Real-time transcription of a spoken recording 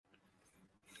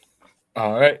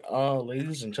All right,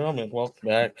 ladies and gentlemen, welcome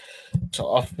back to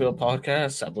Off Field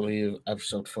Podcast. I believe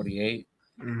episode 48.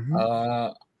 Mm-hmm.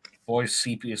 Uh, boy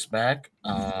CP is back.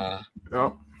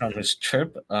 Yep. From his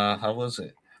trip. How was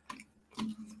it?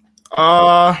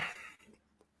 Uh,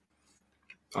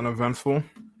 Uneventful.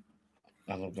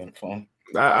 Uneventful.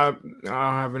 I don't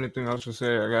have anything else to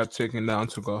say. I got taken down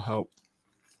to go help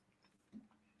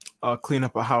clean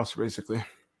up a house, basically.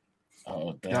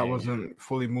 Oh, dang. That wasn't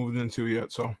fully moved into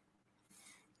yet, so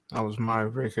that was my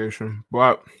vacation.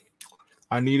 But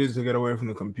I needed to get away from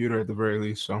the computer at the very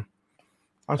least, so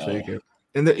I'll take it.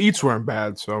 And the eats weren't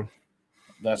bad, so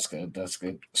that's good. That's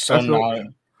good. So now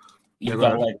you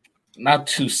got like not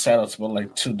two setups, but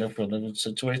like two different living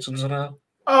situations now.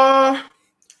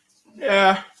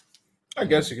 Yeah, I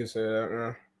guess you could say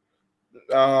that.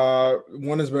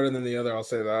 One is better than the other. I'll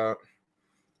say that.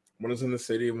 One is in the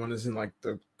city, one is in like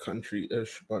the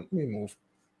country-ish. But let me move.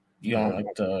 You don't like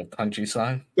the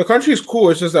countryside? The country is cool.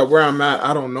 It's just that where I'm at,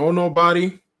 I don't know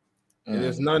nobody, and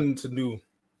there's nothing to do.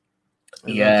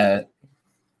 Yeah.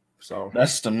 So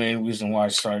that's the main reason why I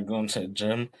started going to the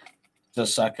gym.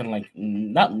 Just so I can like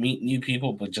not meet new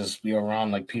people, but just be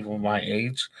around like people my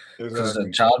age. Because the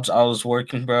jobs I was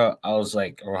working, bro, I was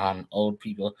like around old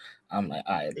people. I'm like,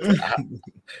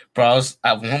 bro, I was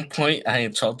at one point I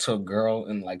ain't talked to a girl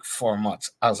in like 4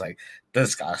 months. I was like,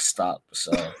 this gotta stop.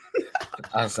 So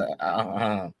I was like,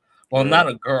 well, not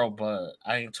a girl, but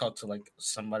I ain't talked to like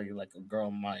somebody like a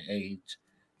girl my age.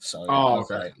 So yeah, I was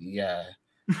like, yeah.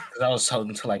 Because I was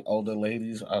talking to like older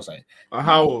ladies. I was like,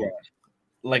 how old?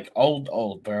 Like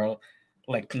old, bro.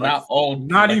 Like not old.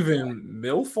 Not like, even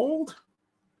MILF old?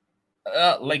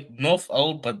 Like MILF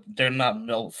old, but they're not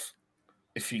MILF,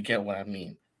 if you get what I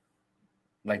mean.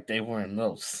 Like they weren't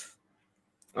MILFs.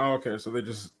 Oh, okay. So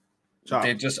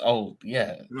they're just old,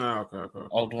 yeah. Oh, okay.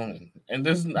 Old women. And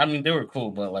this, I mean, they were cool,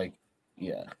 but like,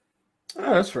 yeah.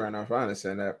 Oh, that's fair enough. I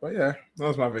understand that. But yeah, that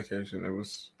was my vacation. It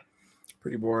was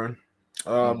pretty boring.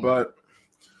 But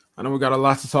I know we got a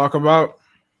lot to talk about.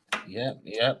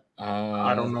 Yep.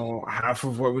 I don't know half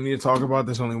of what we need to talk about.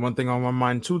 There's only one thing on my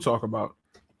mind to talk about.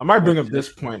 I might bring up this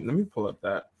point. Let me pull up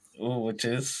that. Ooh, which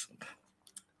is?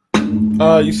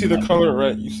 You see the color,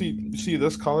 right? You see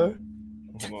this color?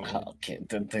 Okay,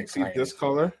 see this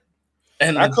color?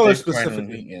 And that color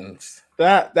specifically.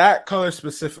 That color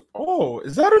specific. Oh,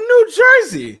 is that a New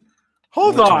Jersey?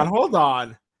 Hold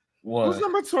on. What? Who's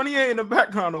number 28 in the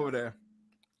background over there?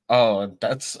 Oh,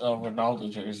 that's a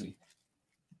Ronaldo jersey.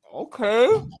 Okay.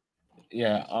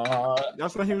 Yeah.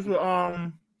 That's when he was with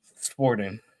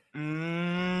Sporting.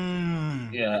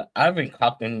 Yeah, I haven't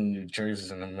copped in New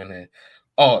Jerseys in a minute.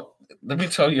 Oh, let me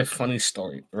tell you a funny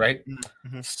story, right?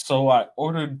 Mm-hmm. So I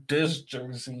ordered this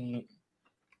jersey,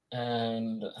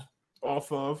 and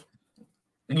off of,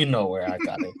 you know where I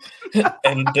got it,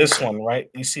 and this one, right?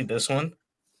 You see this one?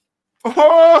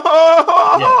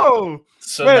 Oh, yeah.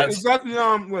 So wait, is that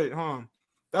the Wait,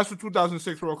 that's the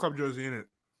 2006 World Cup jersey, isn't it?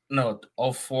 No,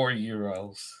 04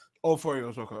 Euros. 04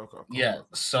 Euros, okay. Yeah,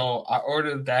 so I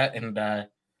ordered that, and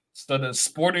so the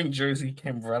Sporting jersey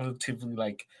came relatively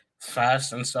like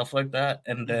fast and stuff like that,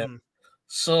 and then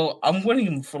so I'm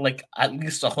waiting for like at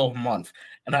least a whole month,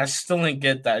 and I still didn't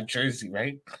get that jersey,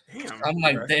 right? Damn, I'm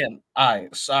like, damn.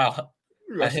 So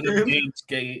I hit a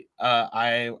gate.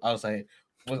 I was like,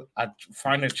 I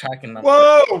find a tracking number.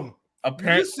 Whoa!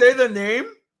 Apparently, did you say the name?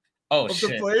 Oh of shit!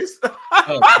 The place?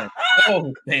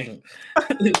 Oh dang!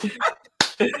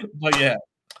 But yeah,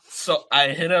 so I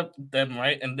hit up them,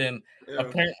 right, and then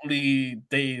apparently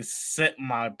they sent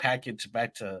my package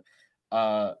back to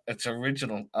its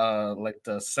original like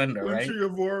the sender, country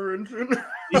right? Of origin.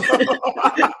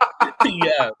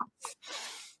 Yeah.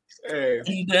 Hey.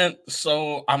 And then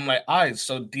so I'm like, all right,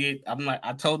 so I'm like,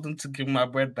 I told them to give my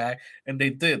bread back, and they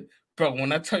did. Bro,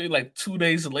 when I tell you like 2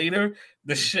 days later,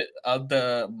 the shit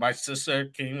my sister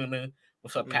came in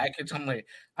with a package. I'm like,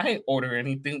 I ain't order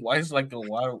anything. Why is like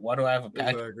why do I have a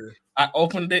package? Exactly. I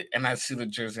opened it and I see the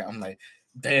jersey. I'm like,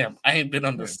 damn, I ain't been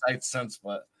on the site since,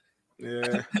 but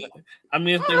yeah. I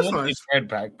mean, if they want my bread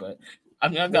back, but I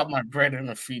mean, I got my bread in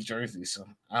a free jersey, so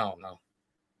I don't know.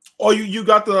 Oh, you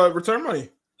got the return money?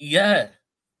 Yeah.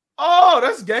 Oh,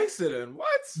 that's gangster then.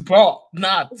 What? Bro,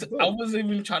 I wasn't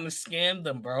even trying to scam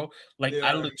them, bro. Like,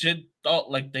 I legit thought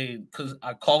like because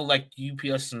I called like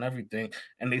UPS and everything,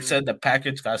 and they said the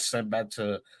package got sent back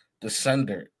to the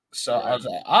sender. So I was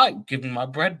like, all right, give me my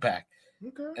bread back.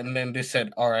 Okay. And then they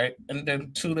said, all right. And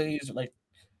then 2 days like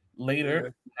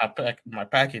later, my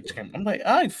package came. I'm like,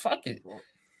 all right, fuck it.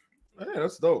 Yeah,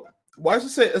 that's dope. Why does it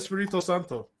say Espirito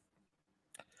Santo?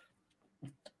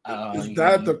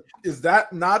 Is that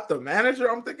not the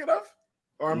manager I'm thinking of?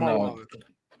 Or am I wrong?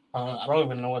 I don't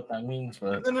even know what that means,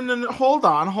 but No. Hold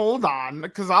on,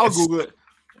 because I'll Google it.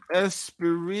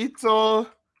 Espirito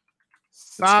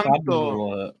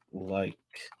Santo. Like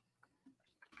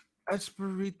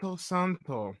Espirito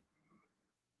Santo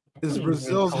is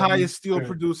Brazil's highest steel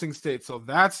producing state, so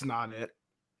that's not it.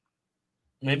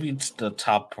 Maybe it's the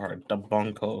top part, the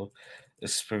Banco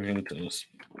Espiritos,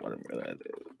 whatever that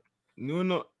is.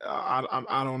 No,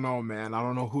 I don't know, man. I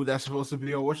don't know who that's supposed to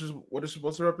be or what it's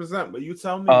supposed to represent. But you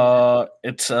tell me.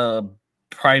 It's a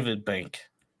private bank,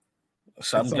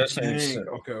 so I'm guessing.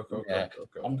 Okay.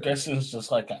 I'm guessing it's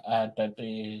just like an ad that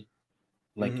they,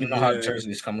 like, you know how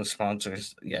jerseys come with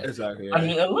sponsors. Yeah, exactly. Yeah. I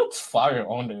mean, it looks fire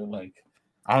on there. Like,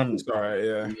 it's all right.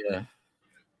 Yeah.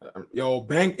 Yo,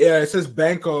 bank. Yeah, it says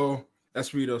Banco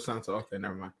Espirito Santo. Okay,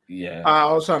 never mind. Yeah.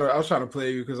 I was trying to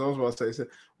play you because I was about to say,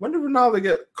 when did Ronaldo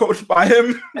get coached by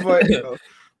him? But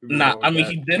I mean,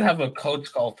 he did have a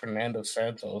coach called Fernando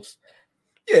Santos.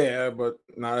 Yeah, but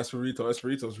Espirito.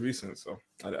 Espirito's recent, so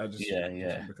I just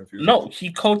confused. No,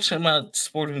 he coached him at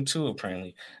Sporting too.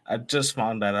 Apparently, I just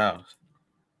found that out.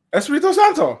 Espirito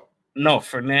Santo. No,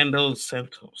 Fernando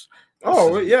Santos.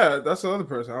 Oh yeah, that's the other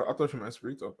person. I thought you meant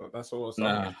Espirito, but that's what I was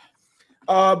talking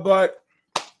about. But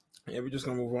yeah, we're just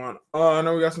gonna move on. I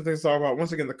know we got some things to talk about.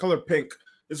 Once again, the color pink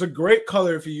is a great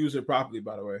color if you use it properly.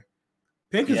 By the way,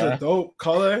 pink is a dope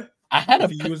color.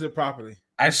 If you use it properly.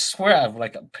 I swear I have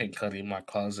like a pink hoodie in my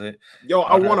closet. Yo,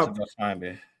 I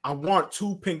want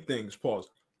two pink things. Pause.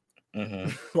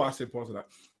 Well, I say pause to that.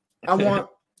 I want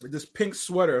this pink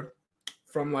sweater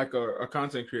from like a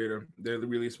content creator. They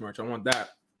release merch. I want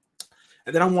that.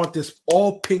 And then I want this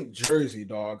all pink jersey,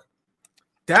 dog.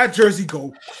 That jersey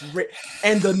go great.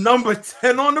 And the number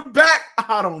 10 on the back,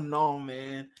 I don't know,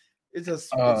 man. It's just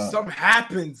something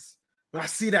happens when I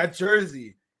see that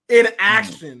jersey in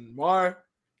action, Mar.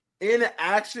 In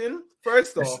action,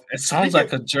 first off. It sounds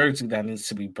like a jersey that needs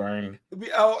to be burned. You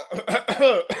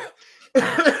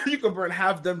can burn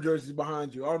half them jerseys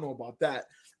behind you. I don't know about that.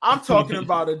 I'm talking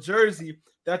about a jersey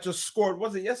that just scored,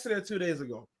 was it yesterday or 2 days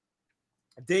ago?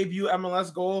 A debut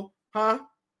MLS goal, huh?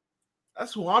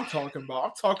 That's who I'm talking about.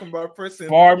 I'm talking about a person.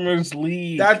 Farmers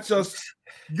League. That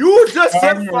you just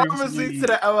said Farmers League to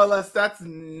the MLS. That's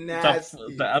nasty.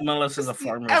 The MLS is a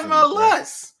Farmers League.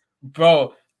 MLS.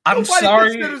 Bro, I'm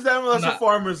sorry. Nobody considers the MLS a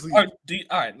Farmers League.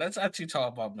 All right, let's actually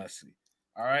talk about Messi.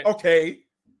 All right. Okay.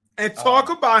 And talk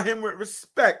about him with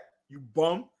respect, you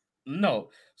bum. No.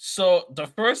 So the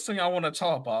first thing I want to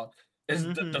talk about is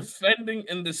the defending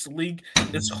in this league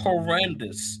is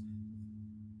horrendous.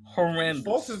 Horrendous. Whose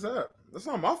fault is that? That's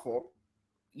not my fault.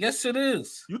 Yes, it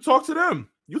is. You talk to them.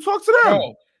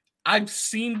 Bro, I've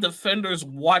seen defenders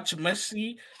watch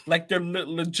Messi like they're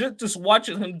legit just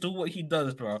watching him do what he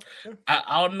does, bro.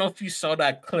 I don't know if you saw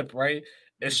that clip, right?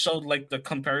 It showed like the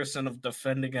comparison of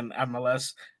defending in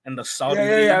MLS and the Saudi.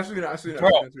 Yeah. I see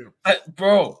that.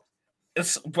 Bro,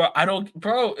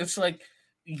 it's like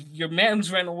your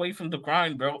man's ran away from the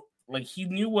grind, bro. Like he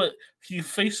knew what he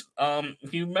faced.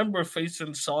 He remember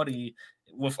facing Saudi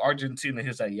with Argentina.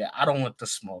 He's like, I don't want the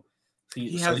smoke.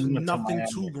 He has nothing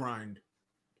to grind.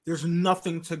 There's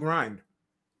nothing to grind.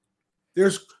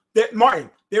 Martin,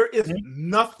 there is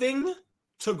nothing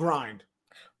to grind.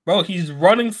 Bro, he's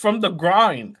running from the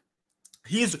grind.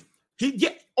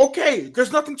 Okay,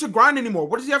 there's nothing to grind anymore.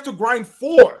 What does he have to grind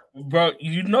for? Bro,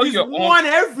 you know he's won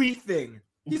everything.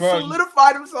 He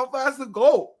solidified himself as the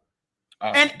GOAT.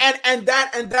 And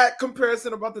that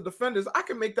comparison about the defenders, I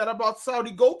can make that about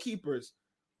Saudi goalkeepers.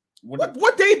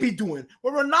 What they be doing?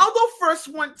 When Ronaldo first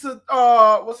went to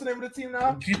what's the name of the team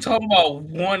now? You talking about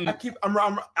one? I'm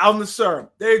Al Nassr.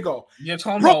 There you go. You're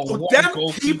talking about one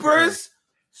them keepers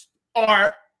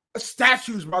are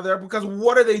statues, brother. Because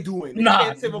what are they doing? They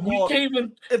can't save a ball. They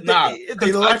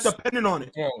like depending on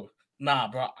it,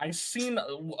 bro. I seen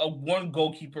a one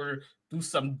goalkeeper do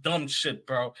some dumb shit,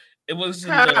 bro. It was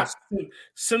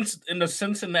in the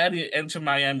Cincinnati Inter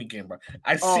Miami game, bro.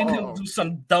 I seen him do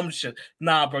some dumb shit.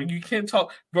 Nah, bro, you can't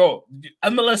talk, bro.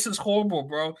 MLS is horrible,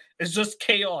 bro. It's just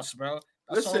chaos, bro.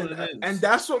 That's all it is. And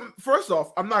that's what. First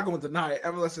off, I'm not going to deny it.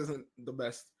 MLS isn't the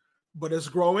best, but it's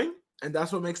growing, and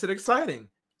that's what makes it exciting.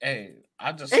 Hey,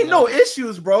 I just ain't no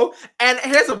issues, bro. And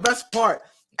here's the best part: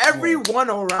 everyone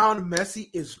around Messi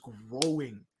is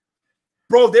growing,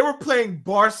 bro. They were playing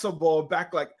Barca ball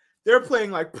back like. They're playing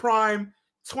like prime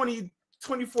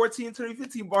 2014,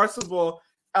 2015 Barca ball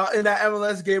in that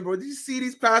MLS game, bro. Did you see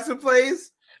these passing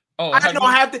plays? I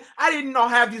didn't know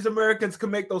half these Americans could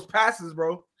make those passes,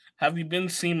 bro. Have you been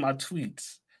seeing my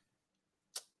tweets?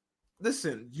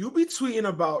 Listen, you be tweeting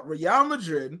about Real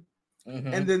Madrid,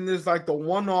 and then there's like the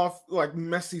one-off like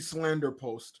Messi slander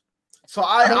post. So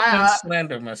I don't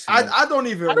slander Messi. I don't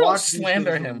even I don't watch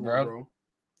slander these him, no more, bro.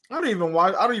 I don't even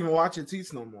watch your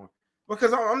tweets no more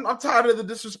because I'm tired of the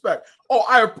disrespect. Oh,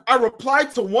 I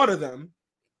replied to one of them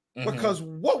because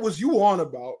what was you on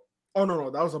about? Oh no,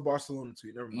 that was a Barcelona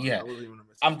tweet. Never mind. Yeah, that wasn't even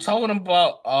a I'm tweet. talking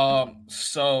about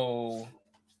so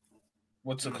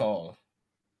what's it called?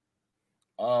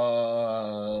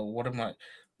 What am I?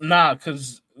 Nah,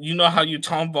 because you know how you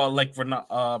talking about like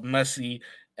Messi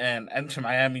and Inter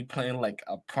Miami playing like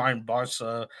a prime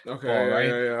Barca ball, right?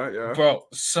 Yeah. Bro,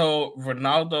 so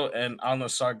Ronaldo and Al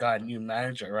Nassr got a new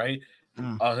manager, right?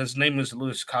 His name is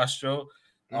Luis Castro.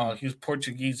 He's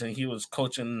Portuguese and he was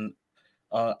coaching.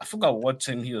 I forgot what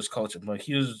team he was coaching, but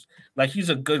he's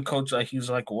a good coach. Like he's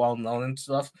like well known and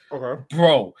stuff. Okay,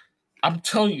 bro. I'm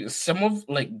telling you,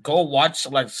 go watch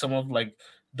like some of like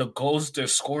the goals they're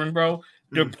scoring, bro.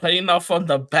 They're playing off on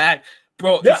the back,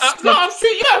 bro. Yeah, I've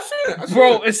seen it.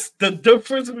 Bro, it's the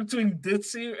difference between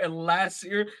this year and last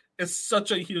year is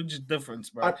such a huge difference,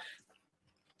 bro.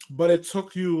 But it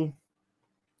took you.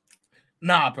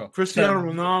 Nah, bro. Cristiano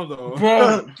Ronaldo.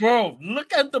 Bro,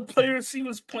 look at the players he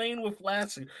was playing with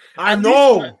last year. I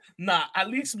know. At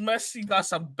least Messi got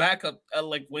some backup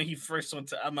like when he first went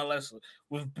to MLS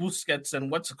with Busquets and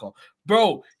what's it called.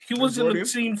 Bro, he was in the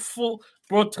team full.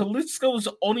 Bro, Talisca was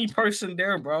the only person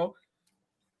there, bro.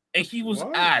 And he was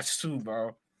ass too,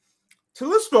 bro.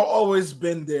 Talisca always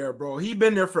been there, bro. He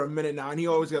been there for a minute now, and he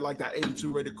always get like that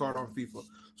 82 rated card on FIFA.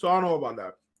 So I don't know about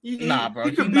that. Bro.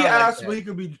 He could be ass, but he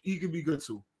could be good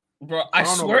too. Bro, I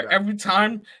swear every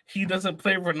time he doesn't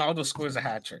play, Ronaldo scores a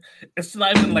hat trick. It's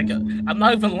not even like I'm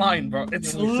not even lying, bro.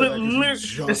 It's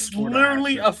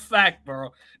literally a fact,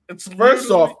 bro. First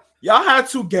off, y'all had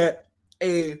to get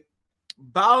a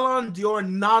Ballon d'Or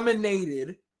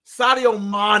nominated Sadio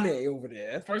Mane over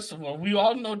there. First of all, we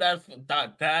all know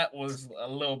that was a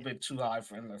little bit too high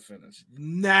for him to finish.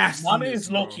 Nasty. Mane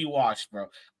is low-key washed, bro.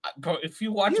 Bro, if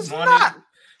you watch Mane...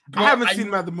 Bro, I haven't seen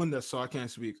him at the Mundial, so I can't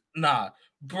speak. Nah,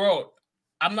 bro,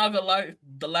 I'm not gonna lie.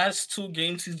 The last 2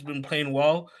 games he's been playing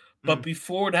well, but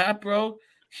before that, bro,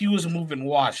 he was moving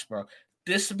washed, bro.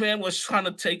 This man was trying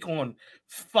to take on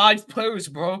 5 players,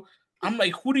 bro. I'm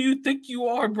like, who do you think you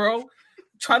are, bro?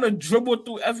 Trying to dribble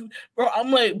through every... Bro,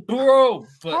 I'm like, bro.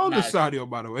 But how old is Sadio,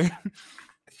 by the way?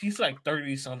 He's like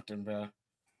 30-something, bro.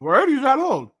 Where is that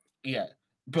old? Yeah.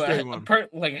 But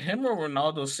like him or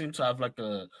Ronaldo seem to have like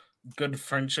a good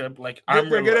friendship. Like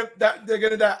they're getting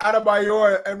that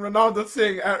Adebayor and Ronaldo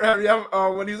sing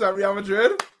when he's at Real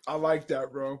Madrid. I like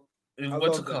that, bro.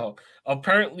 What's it called?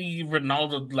 Apparently,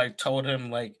 Ronaldo like told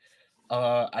him like,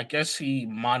 I guess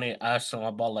Mane asked him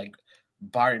about like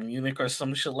Bayern Munich or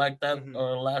some shit like that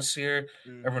or last year,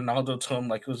 and Ronaldo told him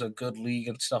like it was a good league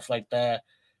and stuff like that,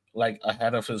 like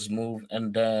ahead of his move,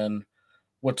 and then.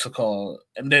 What's it called?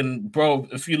 And then, bro,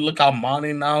 if you look at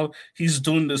Mane now, he's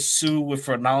doing the Sue with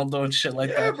Ronaldo and shit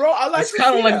like that. Bro, I like it's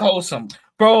kind of like wholesome.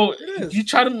 Bro, you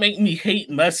try to make me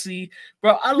hate Messi.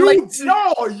 Bro,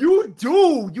 No, you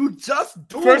do. You just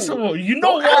do. First of all, you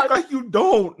know what? Act like you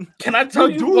don't. Can I tell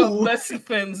you what Messi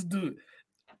fans do?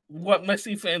 What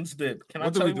Messi fans did? Can I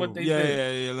tell you what they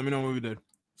did? Yeah. Let me know what we did.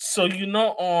 So, you know,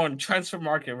 on Transfer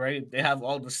Market, right? They have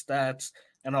all the stats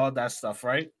and all that stuff,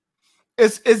 right?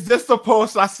 Is this the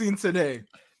post I seen today?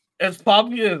 It's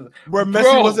probably where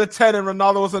Messi was a 10 and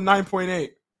Ronaldo was a 9.8.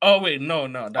 Oh wait, no.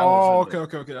 That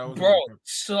okay. That was bro.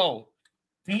 So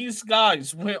these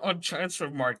guys went on Transfer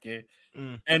Market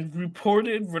and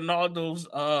reported Ronaldo's.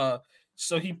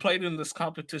 So he played in this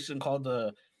competition called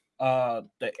the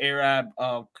Arab.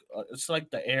 It's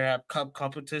like the Arab Cup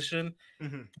competition,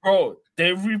 bro.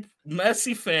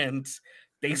 Messi fans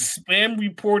they spam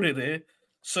reported it.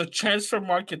 So Transfer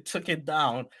Market took it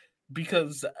down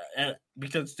because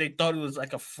they thought it was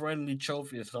like a friendly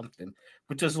trophy or something,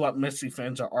 which is what Messi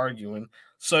fans are arguing.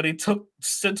 So they took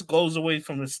 6 goals away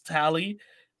from his tally,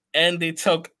 and they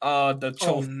took the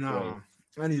trophy. Oh no,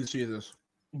 I need to see this,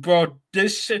 bro.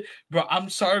 This shit, bro. I'm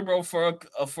sorry, bro, for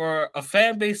a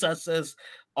fan base that says,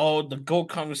 "Oh, the GOAT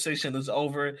conversation is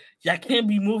over." Y'all can't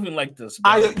be moving like this,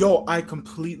 bro. I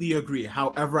completely agree.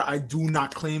 However, I do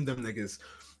not claim them niggas.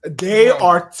 They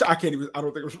are. I can't even. I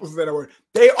don't think we're supposed to say that word.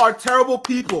 They are terrible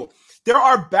people. There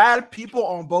are bad people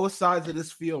on both sides of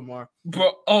this field, Mark.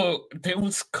 Bro, they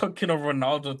was cooking a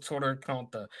Ronaldo Twitter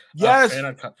account. Yes.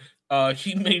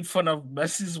 He made fun of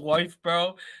Messi's wife,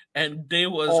 bro, and they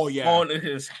was on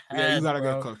his head. Yeah, you gotta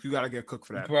get cooked. You gotta get cooked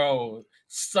for that, bro.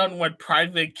 Son went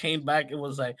private, came back. It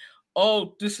was like,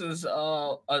 oh, this is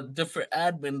a different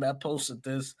admin that posted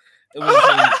this. It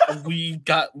was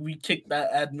like, we kicked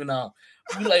that admin out.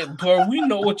 We like, bro, we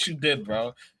know what you did,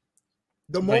 bro.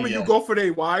 The moment you go for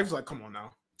their wives, like, come on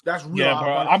now. That's real.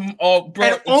 bro. Bro.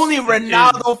 And only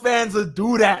Ronaldo fans will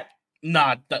do that.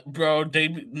 Nah, bro.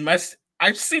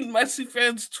 I've seen Messi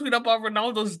fans tweet about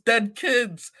Ronaldo's dead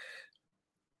kids.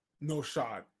 No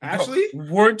shot. Actually,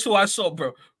 word two I saw,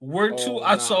 bro.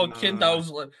 I saw a kid that was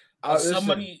like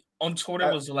somebody on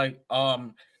Twitter was like,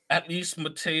 at least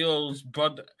Mateo's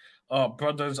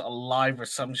brother's alive or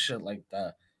some shit like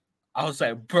that. I was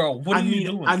like, bro, what are you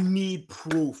doing? I need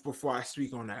proof before I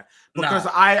speak on that. Because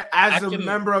as a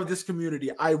member of this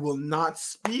community, I will not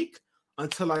speak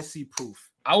until I see proof.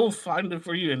 I will find it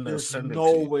for you and there's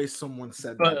no way someone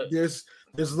said that.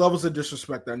 There's levels of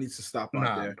disrespect that needs to stop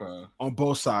out there, bro, on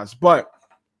both sides. But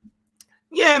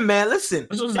yeah, man, listen.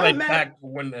 This was like back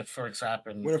when it first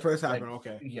happened.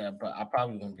 Okay. Yeah, but I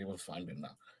probably won't be able to find it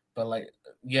now. But like,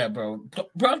 yeah, bro,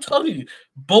 I'm telling you,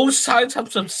 both sides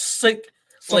have some sick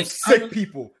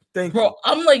people. Bro,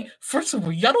 I'm like, first of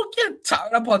all, y'all don't get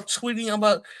tired about tweeting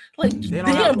about like,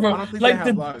 damn, bro, like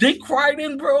the dick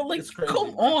riding, bro. Like, come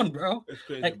on, bro. It's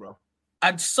crazy, like, bro.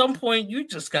 At some point, you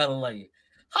just gotta like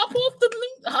hop off the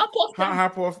link, hop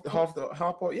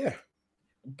off, yeah.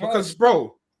 Bro. Because,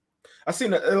 bro, I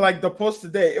seen it like the post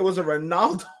today. It was a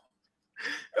Ronaldo.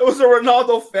 It was a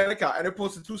Ronaldo fan account, and it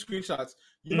posted 2 screenshots.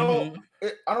 You know,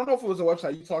 I don't know if it was a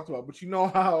website you talked about, but you know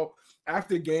how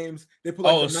after games they put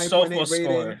like the 9.8 rating.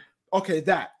 Score. Okay,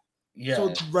 that. Yeah. So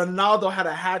Ronaldo had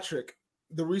a hat trick,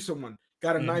 the recent one,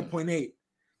 got a 9.8,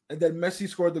 and then Messi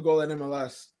scored the goal at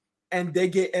MLS, and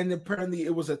apparently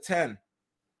it was a 10.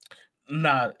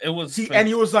 Nah, it was fake. And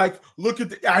he was like, look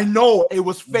at I know it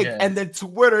was fake. Yeah. And then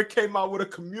Twitter came out with a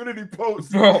community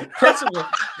post. Bro, first of all,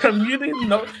 community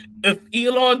note. If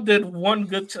Elon did one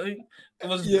good thing, it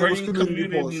was bringing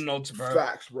community notes, bro.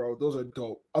 Facts, bro. Those are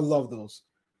dope. I love those.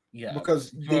 Yeah.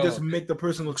 Because they just make the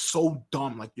person look so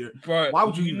dumb. Like you're why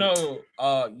would you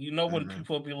when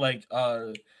people be like,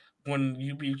 when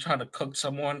you be trying to cook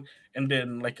someone and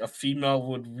then like a female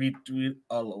would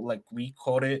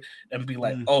record it and be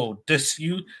like, oh, this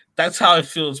you? That's how it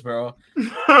feels, bro.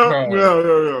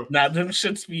 Yeah. Nah, them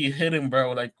shits be hidden,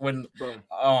 bro. Like when,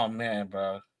 oh man,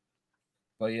 bro.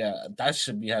 But yeah, that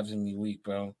should be having me weak,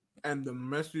 bro. And the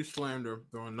Messi slander,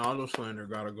 the Ronaldo slander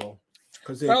gotta go.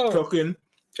 Because they're cooking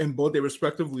in both their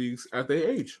respective leagues at their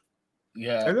age.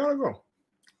 Yeah. They gotta go.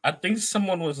 I think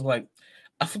someone was like,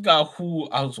 I forgot who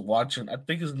I was watching. I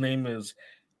think his name is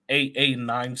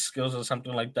A9 Skills or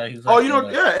something like that. He's like,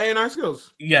 A9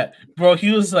 Skills. Yeah, bro.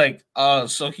 He was like,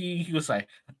 so he was like,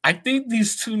 I think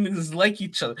these two niggas like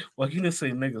each other. Well, he didn't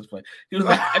say niggas, but he was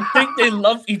like, I think they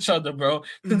love each other, bro.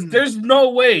 Because there's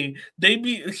no way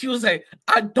he was like,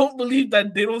 I don't believe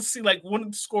that they don't see like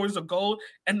one scores a goal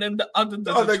and then the other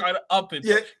doesn't try to up it.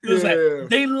 Yeah, he was like,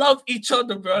 they love each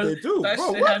other, bro. They do, that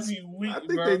bro. Shit had me weak, I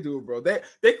think they do, bro.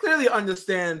 They clearly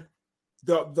understand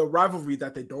the rivalry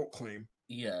that they don't claim.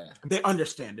 Yeah. They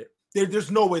understand it.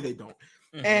 There's no way they don't.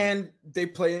 And they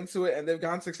play into it and they've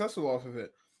gotten successful off of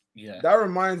it. Yeah. That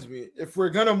reminds me, if we're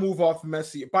going to move off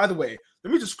Messi, by the way,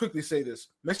 let me just quickly say this.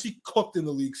 Messi cooked in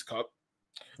the League's Cup,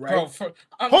 right? Bro,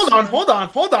 hold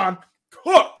on.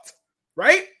 Cooked,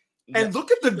 right? Yes. And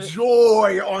look at the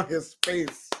joy on his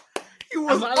face. He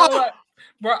was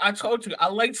bro, I told you, I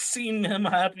like seeing him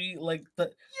happy, like the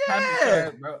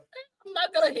happy bro. I'm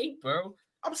not going to hate, bro.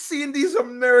 I'm seeing these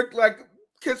American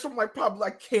kids from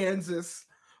probably Kansas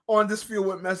on this field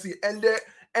with Messi, and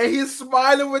he's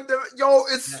smiling with them. Yo,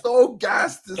 it's so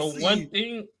gas to see. The one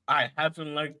thing I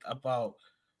haven't liked about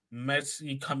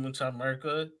Messi coming to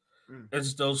America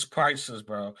is those prices,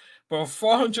 bro. Bro,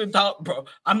 $400, bro.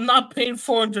 I'm not paying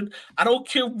 $400. I don't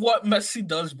care what Messi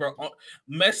does, bro.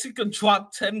 Messi could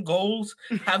drop 10 goals,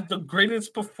 have the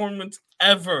greatest performance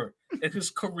ever in his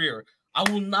career. I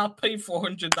will not pay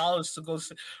 $400 to go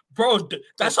see. Bro,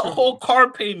 that's a whole car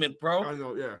payment, bro. I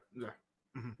know, yeah.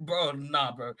 Bro,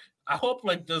 nah, bro. I hope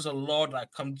there's a law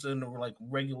that comes in or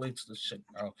regulates the shit,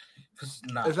 bro.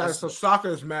 Because so soccer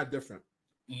is mad different.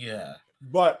 Yeah,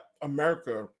 but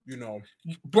America,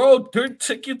 bro, their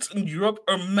tickets in Europe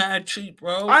are mad cheap,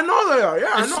 bro. I know they are.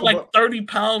 Yeah, it's I know.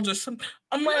 £30 or something.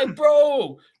 I'm like,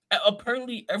 bro.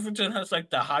 Apparently, Everton has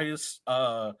the highest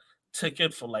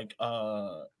ticket for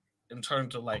in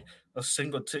terms of a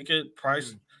single ticket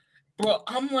price. Bro,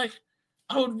 I'm like,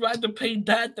 I would rather pay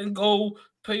that than go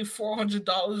pay $400,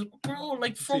 bro.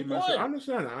 For what? I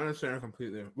understand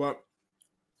completely. But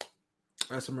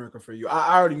that's America for you.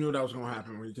 I already knew that was going to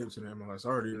happen when you came to the MLS. I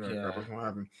already knew that was going to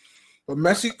happen. But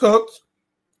Messi cooked.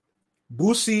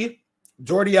 Boosie,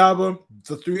 Jordi Alba,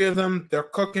 the three of them, they're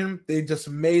cooking. They just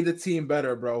made the team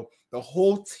better, bro. The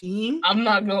whole team. I'm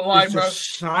not gonna lie, bro. Just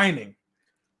shining.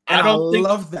 And I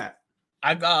love that.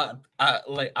 I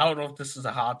don't know if this is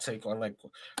a hot take or like,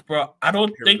 bro. I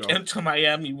don't think Inter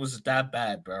Miami was that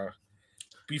bad, bro.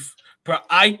 Bro,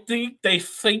 I think they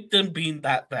faked them being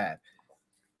that bad.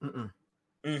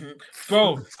 Mm-hmm.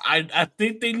 Bro, I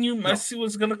think they knew Messi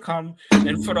was gonna come,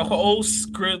 and for the whole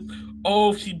script,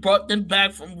 he brought them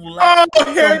back from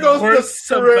here goes the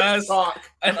script talk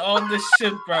and all this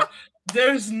shit, bro.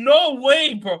 There's no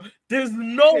way, bro. There's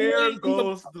no way.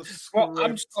 The script. Bro,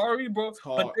 I'm sorry, bro,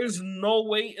 but there's no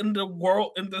way in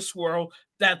this world,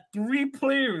 that 3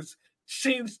 players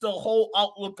changed the whole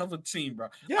outlook of a team, bro.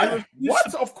 Yeah,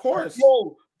 of course,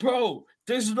 bro.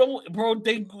 There's no, bro.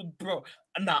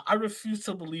 Nah, I refuse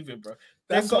to believe it, bro.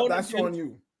 That's on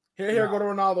you. Here go the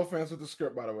Ronaldo fans with the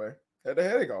script, by the way. Here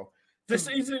they go. This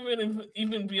isn't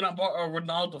even being about a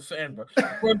Ronaldo fan, bro.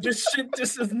 Bro, this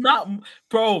is not,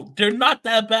 bro. They're not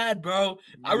that bad, bro.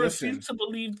 I refuse to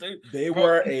believe they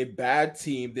were a bad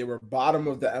team. They were bottom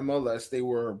of the MLS.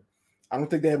 I don't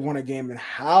think they had won a game in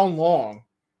how long.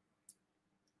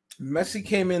 Messi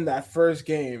came in that first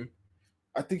game.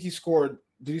 I think he scored.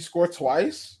 Did he score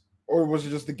twice? Or was it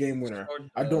just the game winner?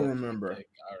 I don't remember.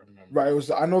 Right, it was.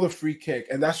 I know the free kick,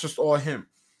 and that's just all him.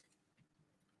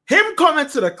 Him coming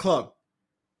to the club,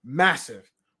 massive.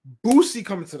 Boosie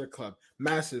coming to the club,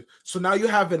 massive. So now you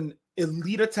have an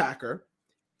elite attacker,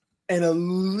 an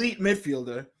elite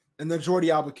midfielder, and then Jordi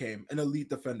Alba came, an elite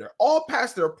defender. All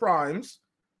past their primes.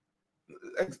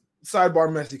 Sidebar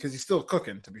Messi, because he's still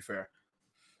cooking, to be fair.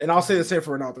 And I'll say the same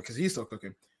for Ronaldo, because he's still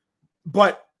cooking.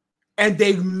 And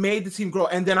they made the team grow.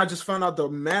 And then I just found out the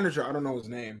manager, I don't know his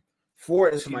name, for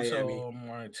Inter Miami.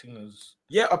 Martinez.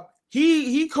 Yeah,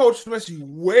 he coached Messi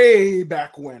way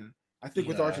back when, I think,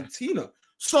 with Argentina.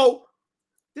 So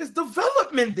there's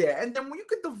development there. And then when you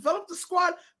can develop the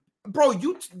squad, bro,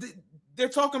 they're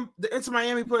talking, the Inter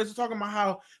Miami players are talking about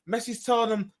how Messi's telling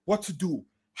them what to do,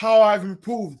 how I've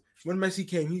improved when Messi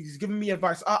came. He's giving me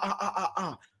advice.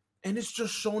 And it's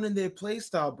just shown in their play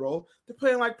style, bro. They're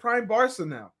playing like prime Barca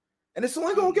now. And it's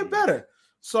only gonna get better.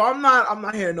 So I'm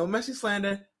not hearing no Messi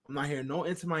slander. I'm not hearing no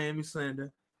Inter Miami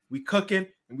slander. We cooking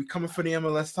and we coming for the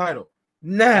MLS title.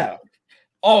 Now.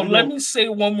 Let me say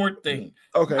one more thing.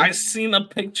 Okay. I seen a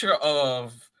picture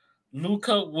of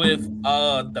Luka with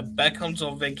the Beckhams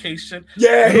on vacation.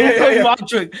 Yeah.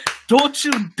 Madrid. Don't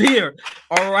you dare.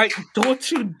 All right. Don't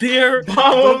you dare.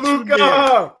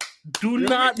 Luka. Do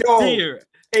not dare.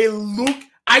 A Luke.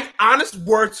 Honest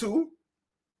word too.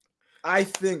 I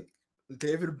think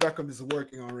David Beckham is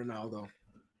working on Ronaldo.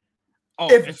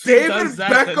 If David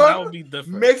Beckham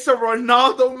makes a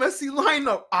Ronaldo Messi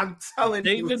lineup, I'm telling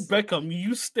you. David Beckham,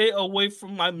 you stay away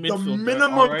from my midfielder. The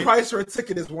minimum price for a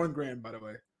ticket is $1,000, by the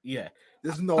way. Yeah.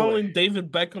 There's no telling way.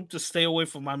 David Beckham to stay away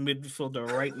from my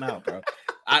midfielder right now, bro.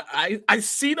 I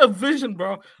see the vision,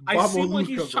 bro. I see what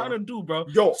he's trying to do, bro.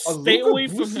 Yo, stay away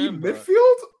from him,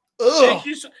 midfield?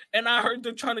 And I heard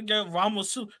they're trying to get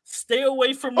Ramos too. Stay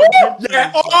away from him.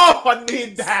 I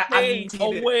need that. Stay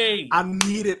away. I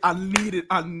need it.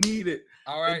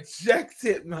 All right. Eject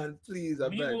it, man. Please, I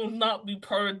beg. We will not be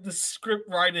part of the script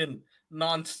writing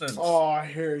nonsense.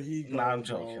 Here he goes. Nah,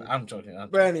 I'm joking.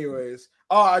 But anyways,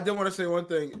 I did want to say one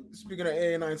thing. Speaking of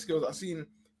AA9 skills, I think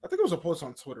it was a post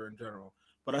on Twitter in general,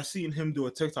 but I seen him do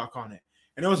a TikTok on it.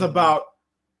 And it was about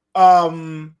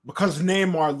because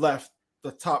Neymar left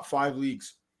the top 5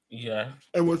 leagues. Yeah.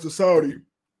 And went to Saudi.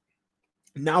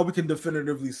 Now we can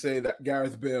definitively say that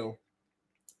Gareth Bale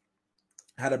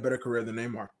had a better career than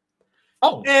Neymar.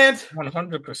 And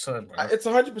 100%, bro. It's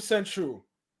 100% true.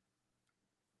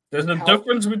 There's a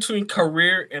difference between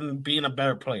career and being a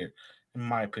better player, in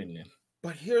my opinion.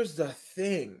 But here's the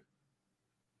thing.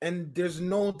 And there's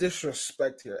no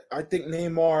disrespect here. I think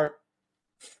Neymar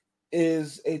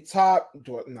is a top.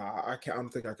 I don't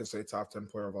think I can say top 10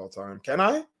 player of all time. Can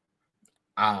I?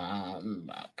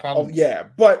 Probably.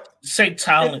 But say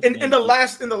talent. In the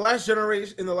last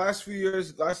generation, in the last few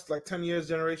years, last like 10 years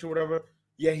generation, whatever.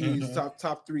 Yeah, he's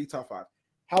top 3, top 5.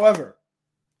 However,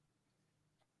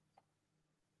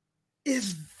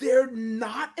 is there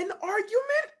not an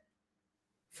argument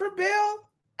for Bale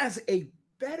as a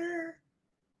better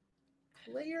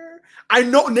player? I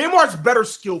know Neymar's better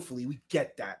skillfully. We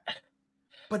get that.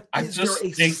 But is there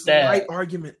a slight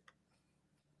argument?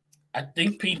 I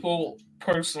think people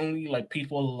personally,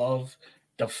 people love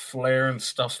the flair and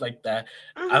stuff like that.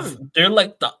 They're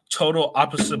like the total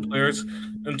opposite players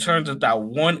in terms of that.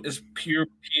 One is pure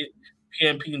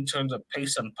PMP in terms of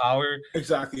pace and power.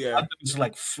 Exactly, yeah. Others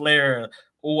like flair.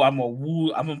 I'm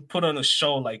gonna put on a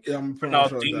show like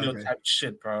Ronaldinho type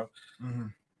shit, bro. Mm-hmm.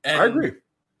 I agree.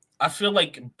 I feel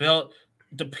like Bale,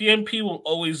 the PMP will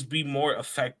always be more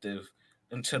effective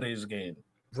in today's game.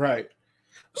 Right.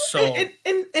 So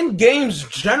in games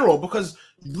general, because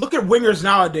look at wingers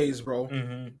nowadays, bro.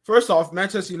 Mm-hmm. First off,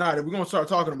 Manchester United, we're gonna start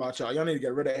talking about y'all. Y'all need to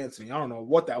get rid of Anthony. I don't know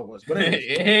what that was, but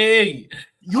anyways, hey,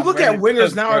 you look at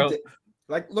wingers nowadays.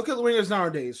 Like, look at wingers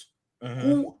nowadays.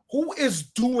 Mm-hmm. Who is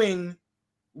doing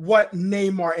what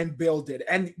Neymar and Bale did?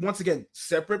 And once again,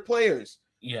 separate players,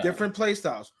 different play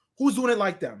styles. Who's doing it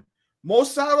like them? Mo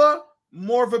Salah,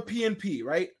 more of a P&P,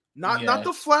 right? Not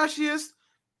the flashiest.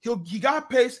 He got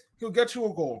pace. He'll get you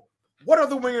a goal. What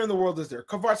other winger in the world is there?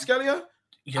 Kvaratskhelia?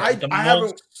 Yeah, I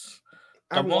haven't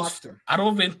watched him. I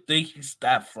don't even think he's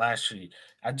that flashy.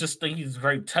 I just think he's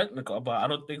very technical. But I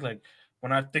don't think, like,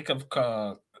 when I think of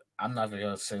I'm not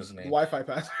gonna say his name. Wi-Fi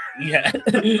pass. Yeah,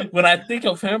 when I think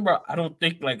of him, bro, I don't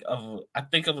think I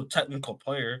think of a technical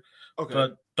player. Okay.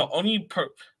 But the only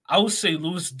I would say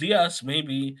Luis Diaz,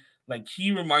 maybe. Like,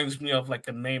 he reminds me of like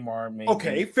a Neymar, maybe.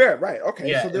 Okay, fair, right? Okay,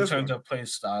 yeah. So in terms of play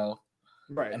style,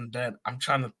 right? And then I'm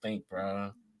trying to think,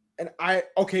 bro. And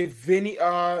Vinny,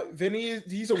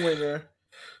 he's a winger.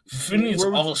 Vinny's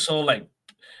also like,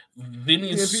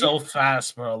 Vinny's so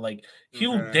fast, bro. Like,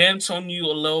 he'll dance on you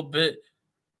a little bit.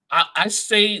 I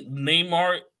say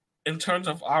Neymar in terms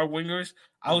of our wingers.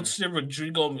 I would say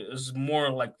Rodrigo is more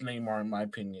like Neymar in my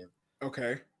opinion.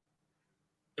 Okay.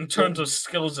 In terms of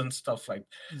skills and stuff like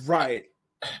right.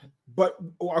 But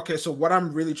okay, so what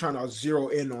I'm really trying to zero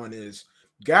in on is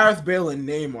Gareth Bale and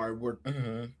Neymar were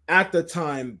at the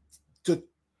time the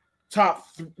top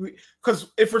three.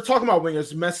 Because if we're talking about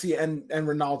wingers, Messi and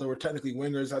Ronaldo were technically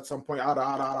wingers at some point,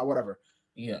 whatever.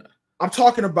 Yeah. I'm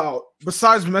talking about,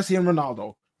 besides Messi and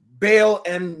Ronaldo, Bale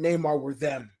and Neymar were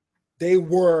them. They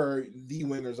were the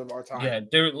wingers of our time. Yeah,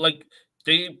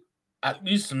 at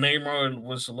least Neymar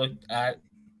was looked at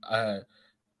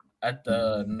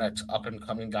the next up and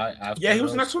coming guy after. Yeah, he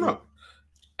was the next one up.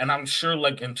 And I'm sure,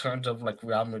 like, in terms of like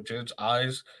Real Madrid's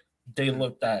eyes, they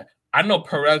looked at. I know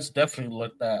Perez definitely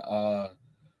looked at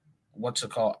what's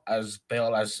it called, as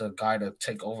Bale as the guy to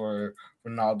take over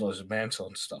Ronaldo's mantle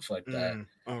and stuff like that.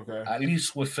 Okay. At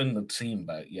least within the team,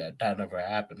 but yeah, that never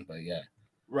happened. But yeah.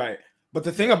 Right. But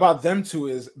the thing about them two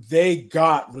is they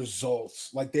got results.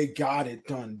 Like, they got it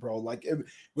done, bro. Like,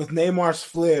 with Neymar's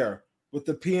flair, with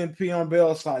the P&P on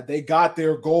Bale's side, they got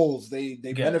their goals. They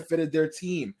benefited their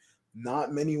team.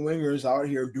 Not many wingers out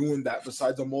here doing that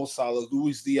besides Mo Salah,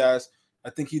 Luis Diaz. I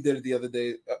think he did it the other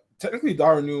day. Technically,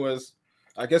 Darwin Nunez.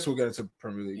 I guess we'll get into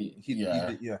Premier League. He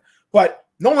did. But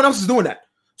no one else is doing that.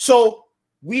 So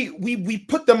we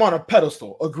put them on a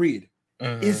pedestal. Agreed.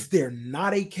 Is there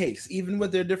not a case, even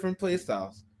with their different play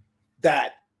styles,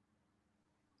 that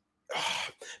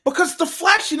because the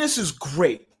flashiness is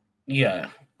great. Yeah.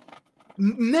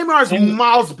 Neymar is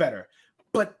miles better.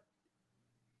 But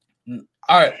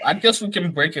all right, I guess we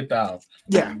can break it down.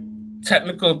 Yeah.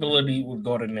 Technical ability would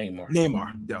go to Neymar.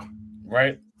 Yeah.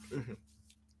 Right?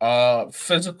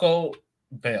 Physical,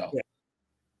 Bale.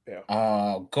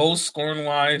 Yeah. Goal scoring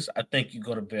wise, I think you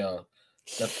go to Bale.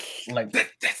 That's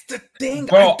the thing,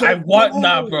 bro.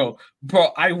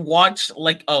 I watched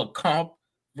like a comp,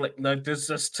 like this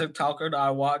TikToker that I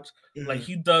watch. Like,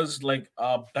 he does like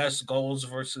best goals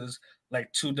versus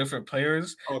like two different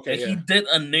players. Okay, and he did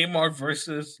a Neymar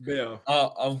versus Bale.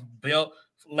 Of Bale.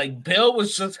 Like, Bale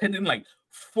was just hitting like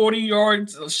 40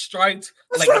 yards of strikes,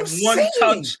 that's like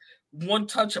one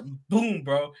touch, boom,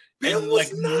 bro. Bale and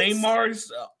was like nuts.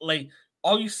 Neymar's like.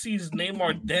 All you see is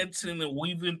Neymar dancing and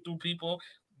weaving through people.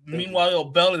 Meanwhile,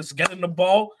 Bale is getting the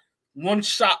ball. One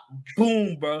shot,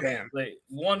 boom, bro. Damn. Like,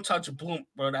 one touch, boom,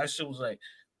 bro. That shit was like,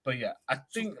 but yeah, I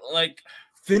think like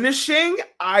finishing.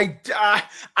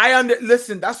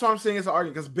 Listen. That's what I'm saying. It's an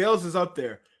argument because Bale's is up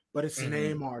there, but it's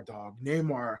Neymar, dog.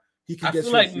 Neymar. He can. I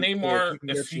feel like Neymar.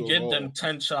 If you get them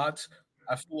 10 shots,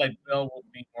 I feel like Bale will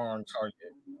be more on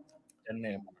target than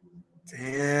Neymar.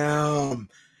 Damn.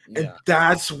 And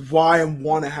that's why I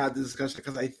want to have this discussion,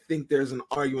 because I think there's an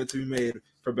argument to be made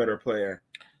for better player.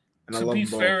 And to be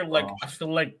fair, like, I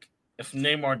feel like if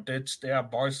Neymar did stay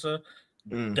at Barca,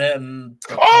 then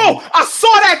I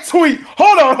saw that tweet.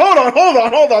 Hold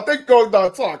on. Thank God,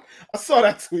 don't talk. I saw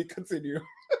that tweet. Continue.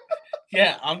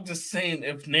 Yeah, I'm just saying,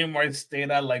 if Neymar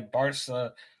stayed at like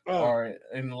Barca or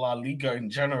in La Liga in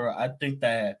general, I think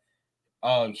that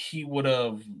he would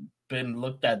have been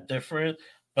looked at different.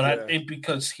 But I think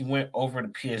because he went over to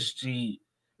PSG,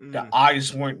 the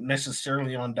eyes weren't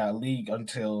necessarily on that league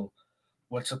until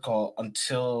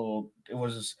until it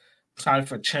was time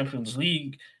for Champions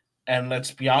League. And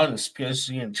let's be honest,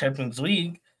 PSG and Champions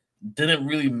League didn't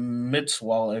really mix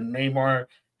well. And Neymar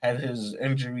had his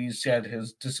injuries, he had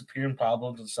his disappearing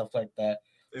problems and stuff like that.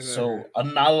 So a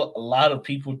lot of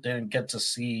people didn't get to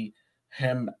see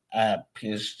him at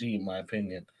PSG, in my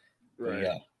opinion. But Right.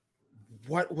 yeah.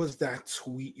 What was that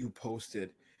tweet you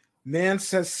posted? Man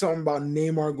says something about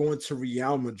Neymar going to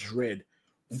Real Madrid.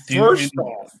 First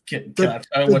off, can I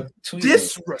tell you what the tweet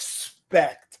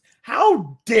disrespect.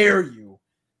 How dare you?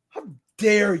 How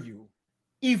dare you?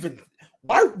 Even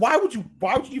why would you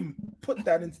even put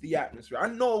that into the atmosphere? I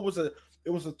know it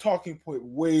was a talking point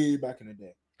way back in the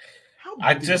day.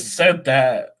 I just said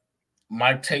that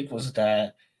my take was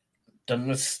that the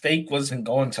mistake wasn't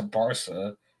going to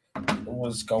Barca. It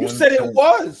was going. You said it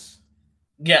was.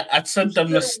 Yeah, I said the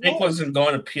mistake wasn't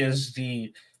going to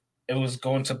PSG. It was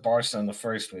going to Barca in the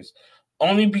first place.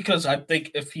 Only because I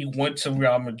think if he went to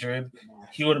Real Madrid,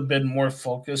 he would have been more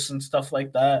focused and stuff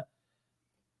like that.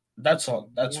 That's all.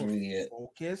 That's more really it.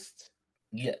 Focused?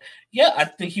 Yeah. I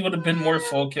think he would have been more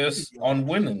focused on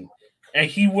winning, and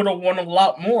he would have won a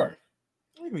lot more.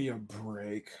 Give me a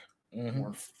break. Mm-hmm.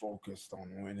 More focused on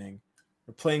winning.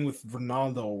 We're playing with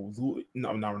Ronaldo.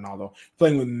 No, not Ronaldo.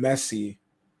 Playing with Messi,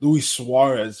 Luis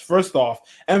Suarez. First off,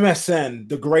 MSN,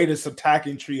 the greatest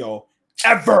attacking trio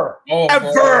ever.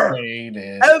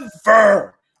 Overrated.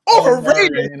 Ever.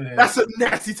 Overrated. That's a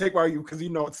nasty take by you because you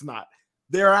know it's not.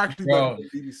 They're actually better than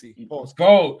BBC.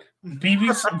 Bro,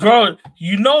 BBC, bro,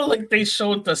 you know, like they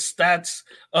showed the stats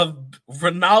of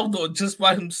Ronaldo just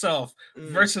by himself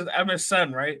versus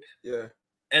MSN, right? Yeah.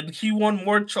 And he won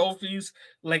more trophies,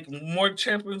 like more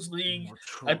Champions League.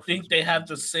 I think they have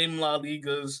the same La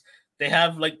Ligas. They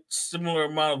have like similar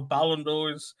amount of Ballon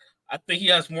d'Ors. I think he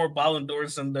has more Ballon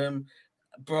d'Ors than them.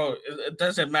 Bro, it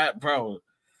doesn't matter, bro.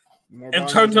 In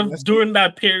terms of during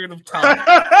that period of time.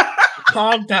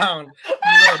 Calm down.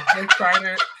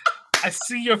 I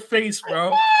see your face,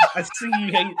 bro. I see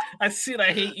you hate. I see that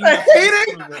I hate you.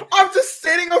 I'm just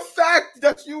stating a fact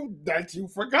that you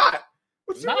forgot.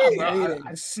 Nah, bro.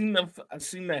 I seen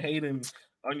the hating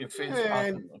on your face.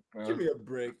 Man, bro. Give me a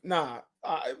break. Nah,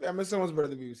 MSN was better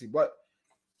than BBC, but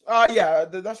yeah,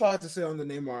 that's all I have to say on the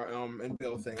Neymar and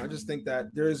Bale thing. I just think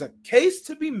that there is a case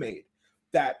to be made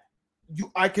that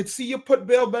I could see you put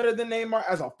Bale better than Neymar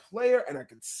as a player, and I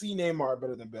could see Neymar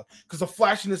better than Bale because the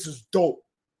flashiness is dope.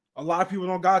 A lot of people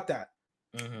don't got that,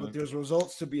 but there's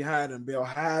results to be had, and Bale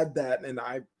had that, and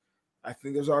I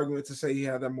think there's argument to say he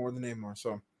had that more than Neymar.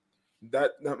 So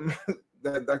that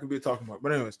could be a talking point.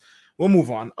 But anyways, we'll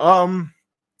move on.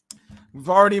 We've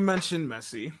already mentioned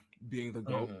Messi being the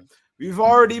GOAT. We've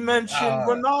already mentioned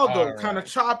Ronaldo kind of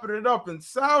chopping it up in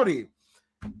Saudi.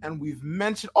 And we've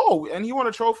mentioned and he won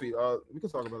a trophy. We can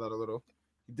talk about that a little.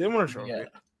 He did win a trophy. Yeah.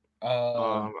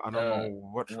 I don't know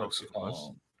what trophy it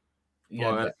was.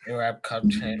 The Arab Cup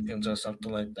champions or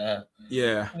something like that.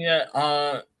 Yeah.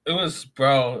 Yeah. It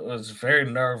was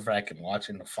very nerve-wracking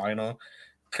watching the final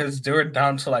because they were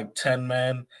down to like 10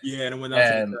 men. Yeah, and it went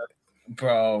down to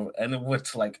bro, and it went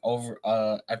to like over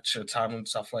extra time and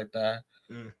stuff like that.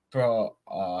 Bro,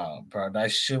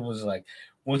 that shit was like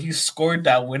when he scored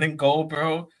that winning goal,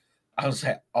 bro. I was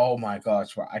like, oh my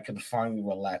gosh, bro, I can finally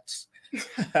relax.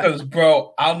 Because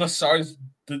bro, Al Nassr's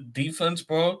defense,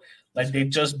 bro, like they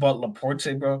just bought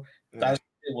Laporte, bro. That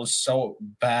shit was so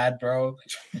bad, bro,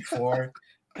 before.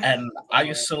 And I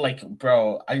used to like,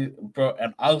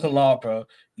 and Al Hilal, bro,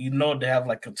 you know they have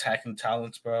like attacking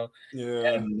talents, bro.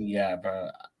 Yeah. And yeah, bro,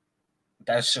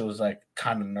 that shit was like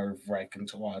kind of nerve-wracking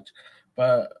to watch.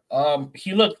 But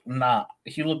he looked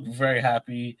very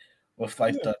happy with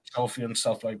like the trophy and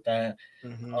stuff like that.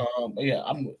 As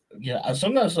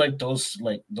long as like those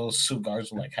two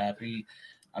guards are like happy,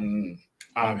 I'm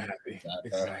happy.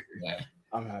 Exactly. Yeah.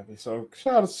 I'm happy. So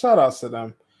shout outs to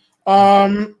them.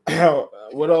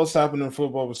 What else happened in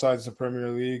football besides the Premier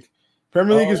League?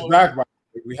 Premier League is back. By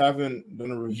the way. We haven't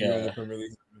done a review of the Premier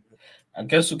League. I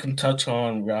guess we can touch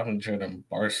on Real Madrid and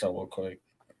Barca real quick.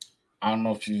 I don't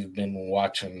know if you've been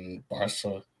watching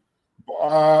Barca.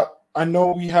 I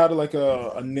know we had like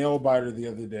a nail biter the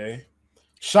other day.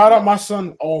 Shout out my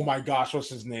son. Oh my gosh, what's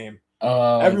his name?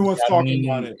 Everyone's talking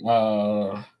about it.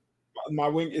 My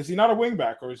wing, is he not a wing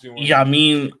back or is he? Him.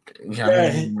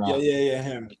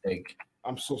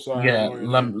 I'm so sorry. Yeah,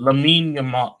 Lamine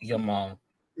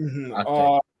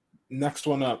Yamal. Next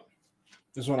one up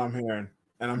is what I'm hearing,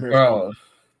 and I'm here.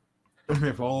 I'm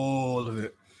here for all of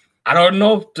it. I don't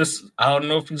know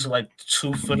if he's like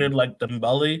 2-footed like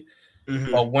Dembele,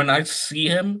 but when I see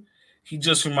him, he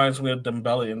just reminds me of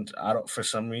Dembele, and for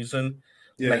some reason,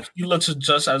 like he looks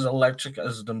just as electric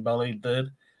as Dembele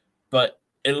did, but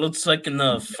it looks like in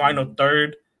the final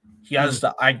third, he has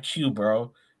the IQ,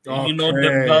 bro. You know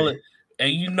Dembele.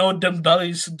 And you know Dembele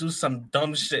used to do some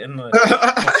dumb shit in the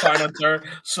final third.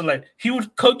 So like he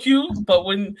would cook you, but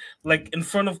when like in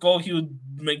front of goal, he would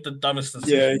make the dumbest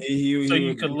decision. Yeah, he so you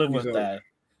would. could live with that.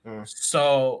 Yeah.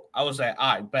 So I was like,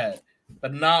 I bet.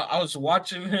 But now I was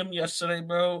watching him yesterday,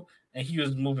 bro, and he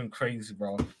was moving crazy,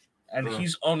 bro. And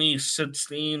he's only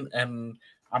 16, and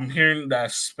I'm hearing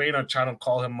that Spain are trying to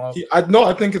call him up.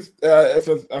 I think it's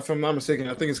if I'm not mistaken,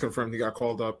 I think it's confirmed he got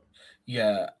called up.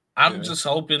 Yeah, I'm just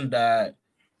hoping that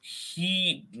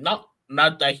he not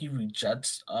that he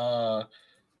rejects the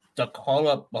call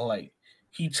up, but like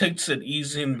he takes it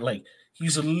easy and like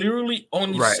he's literally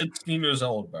only 16 years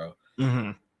old, bro.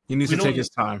 Mm-hmm. He needs to take his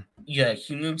time. Yeah,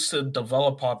 he needs to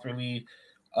develop properly.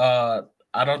 I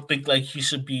don't think like he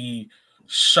should be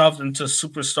shoved into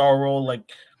superstar role like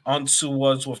Ansu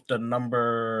was with the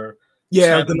number.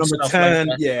 Yeah, the number 10.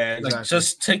 Like yeah, exactly. Like,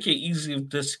 just take it easy with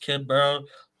this kid, bro.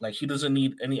 Like he doesn't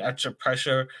need any extra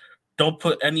pressure. Don't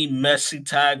put any Messi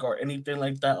tag or anything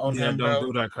like that on him, bro.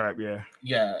 Don't do that crap. Yeah.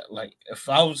 Yeah, like if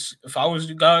I was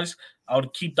you guys, I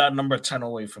would keep that number 10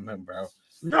 away from him, bro.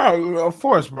 No, of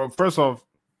course, bro. First off,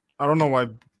 I don't know why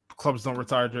clubs don't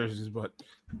retire jerseys, but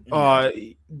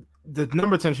the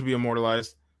number 10 should be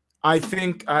immortalized. I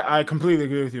think I completely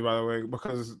agree with you, by the way,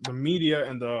 because the media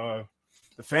and the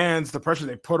fans, the pressure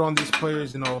they put on these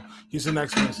players, he's the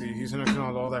next Messi, he's the next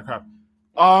all that crap.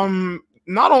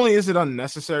 Not only is it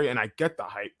unnecessary, and I get the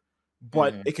hype,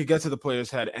 but it could get to the player's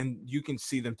head, and you can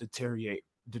see them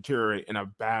deteriorate in a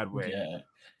bad way. Yeah.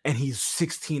 And he's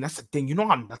 16. That's the thing. You know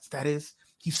how nuts that is?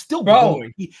 He's still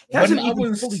growing. He hasn't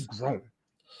even fully grown.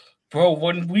 Bro,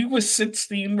 when we were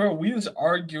 16, bro, we was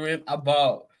arguing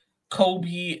about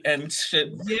Kobe and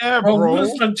shit. Yeah, bro. We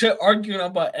was legit arguing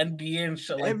about NBA and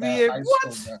shit like that.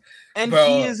 What? School, and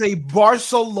he is a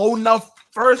Barcelona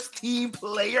first team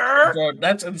player? Bro,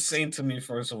 that's insane to me,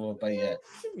 first of all. But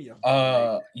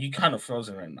yeah. You kind of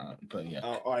frozen right now. But yeah.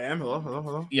 I am.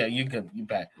 Hello. Yeah, you're good. You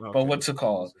back. Okay. But what's it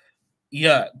called?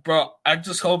 Yeah, bro. I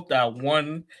just hope that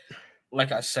one,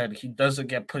 like I said, he doesn't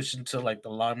get pushed into like the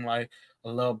limelight a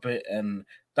little bit. And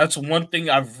that's one thing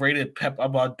I've rated Pep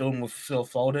about doing with Phil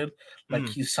Foden. Like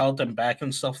he's held him back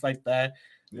and stuff like that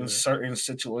in certain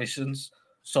situations.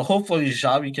 So hopefully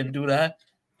Xavi can do that.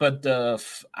 But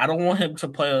I don't want him to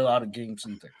play a lot of games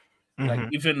either. Like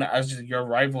even as your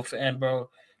rival fan, bro.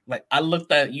 Like I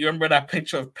looked at, you remember that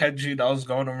picture of Pedri that was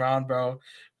going around, bro?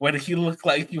 When he looked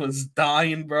like he was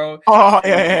dying, bro. Oh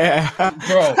yeah.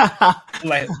 Bro.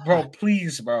 Bro,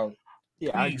 please, bro.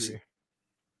 Yeah, please. I agree.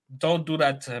 Don't do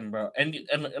that to him, bro. And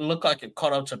it looked like it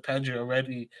caught up to Pedri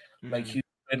already. Like he's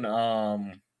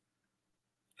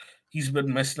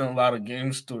been missing a lot of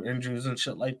games through injuries and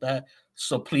shit like that.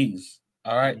 So please,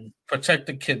 all right, protect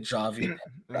the kid, Xavi.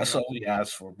 That's all we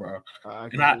ask for, bro.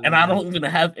 And I don't even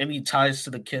have any ties to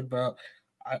the kid, bro.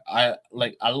 I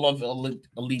love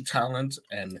elite talent,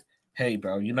 and hey,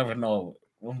 bro, you never know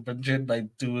when Madrid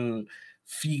do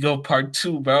Figo Part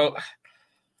 2, bro.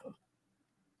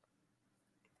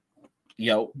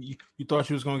 Yo, you thought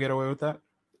she was gonna get away with that?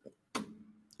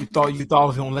 You thought I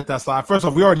was gonna let that slide? First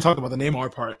off, we already talked about the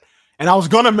Neymar part, and I was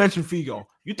gonna mention Figo.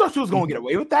 You thought she was gonna get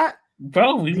away with that,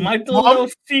 bro? We might do a little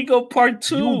Figo Part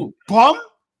 2. You bum.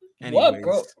 What,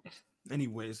 bro?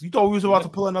 Anyways, you thought we was about to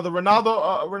pull another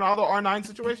Ronaldo R9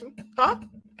 situation, huh?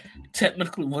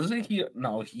 Technically, wasn't he?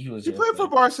 No, he was. He played for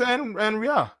Barca and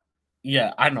Real.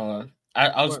 Yeah, I know.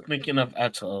 I was thinking of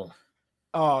Eto'o.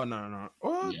 Oh no.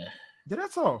 Well, yeah. Did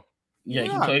Eto'o? Yeah, he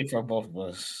played for both of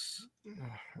us.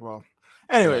 Well,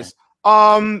 anyways,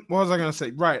 what was I gonna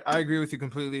say? Right, I agree with you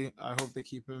completely. I hope they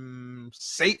keep him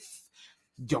safe.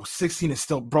 Yo, 16 is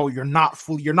still, bro. You're not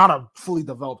a fully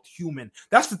developed human.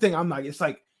 That's the thing. I'm not. It's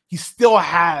like he still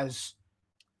has,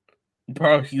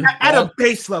 bro, at a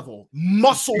base level,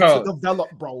 muscle to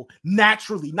develop, bro.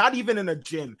 Naturally, not even in a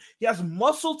gym. He has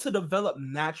muscle to develop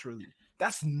naturally.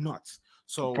 That's nuts.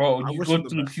 So, bro, you go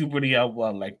through puberty at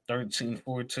what, like 13,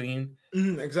 14?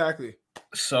 Exactly.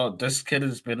 So this kid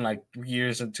has been like 3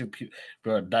 years into puberty.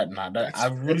 Bro, I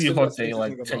really hope they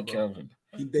take care of him.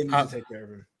 They need to take care of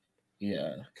him.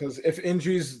 Yeah, because if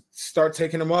injuries start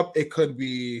taking him up, it could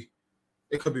be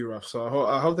rough. So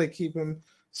I hope they keep him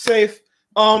safe.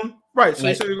 Right. So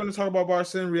you said you're going to talk about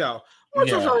Barca and Real. I want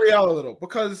to touch on Real a little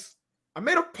because I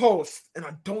made a post, and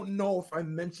I don't know if I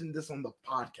mentioned this on the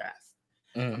podcast.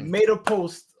 I made a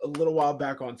post a little while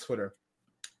back on Twitter.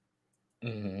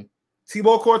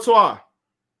 Thibaut Courtois,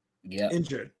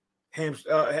 injured,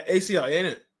 ACL, ain't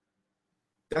it?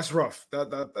 That's rough.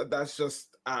 That's just.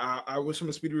 I wish him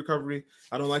a speedy recovery.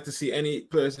 I don't like to see any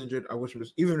players injured. I wish him,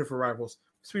 even if we're rivals,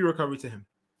 speedy recovery to him.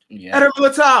 Yeah. Eder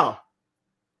Militao,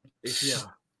 ACL.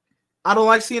 I don't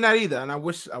like seeing that either, and I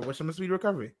wish him a speedy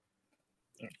recovery.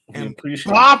 We And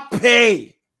appreciate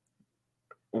Mbappe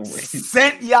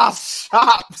sent y'all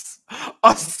shops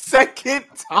a second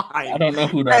time. I don't know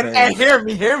who that is. And hear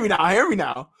me now. I don't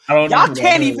know y'all who can't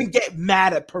that even get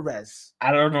mad at Perez.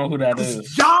 I don't know who that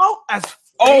is. Y'all as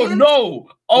fans,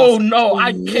 oh no,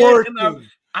 I can't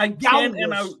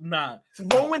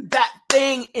throwing that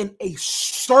thing in a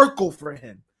circle for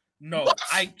him. No, what?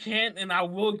 I can't, and I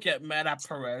will get mad at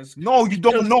Perez. No, you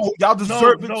don't know. Y'all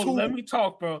deserve it too. Let me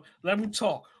talk, bro. Let me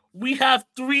talk. We have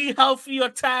 3 healthy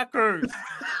attackers.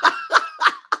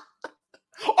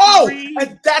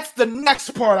 And that's the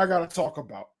next part I gotta talk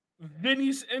about.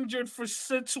 Vinny's injured for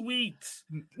 6 weeks.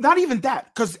 Not even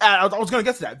that, because I was gonna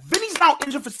get to that. Vinny's now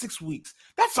injured for 6 weeks.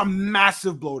 That's a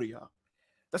massive blow to y'all.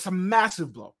 That's a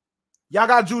massive blow. Y'all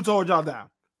got Jude to hold y'all down,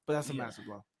 but that's a massive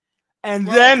blow. And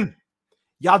then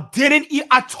y'all didn't eat.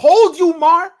 I told you,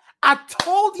 Mar. I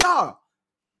told y'all.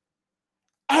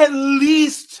 At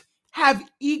least have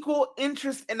equal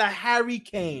interest in a Harry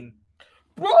Kane.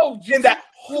 Bro, in that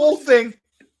whole thing.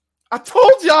 I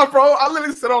told y'all, bro. I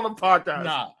literally said on the podcast.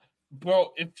 Nah,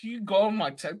 bro, if you go on my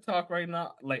TikTok right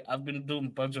now, like I've been doing a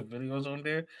bunch of videos on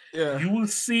there, you will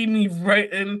see me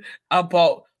writing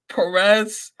about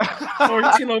Perez,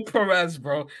 Florentino Perez,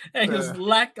 bro, and his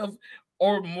lack of,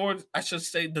 or more, I should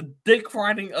say, the dick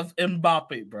riding of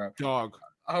Mbappe, bro. Dog.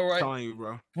 All right. I'm telling you,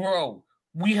 bro. Bro,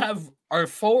 we have our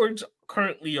forwards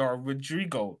currently are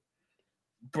Rodrigo,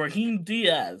 Brahim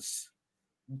Diaz,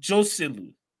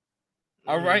 Joselu.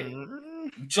 All right.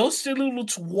 Joselu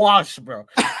looks washed, bro.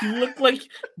 He looked like,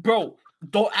 bro,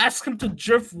 don't ask him to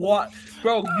drift what.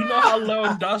 Bro, you know how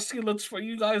Lewandowski looks for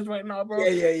you guys right now, bro?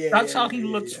 Yeah. That's how he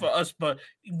looks for us, but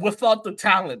without the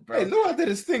talent, bro. Hey, Noah did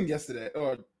his thing yesterday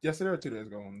or 2 days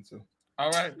ago. So.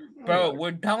 All right, bro,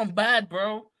 we're down bad,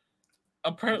 bro.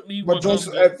 Apparently, but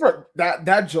Joseph,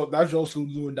 that Joseph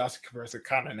Lewandowski comparison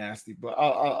kind of nasty, but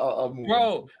I'll move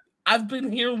on. I've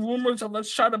been hearing rumors of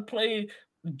let's try to play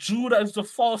Jude as the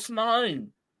false 9.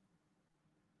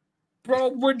 Bro,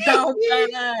 we're down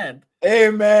bad.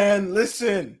 Hey man,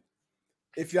 listen.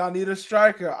 If y'all need a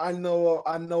striker, I know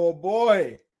a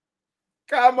boy.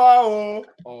 Come on.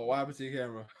 Oh, what happened to your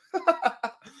camera?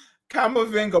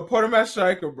 Camavinga, put him at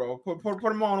striker, bro. Put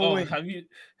him on the wing.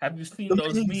 Have you seen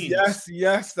those memes?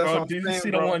 Yes. That's bro, what I'm did saying, you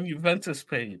see bro. the one Juventus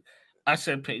paid? I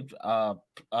said paid.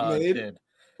 Made?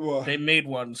 What? They made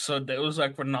one, so it was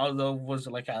like Ronaldo was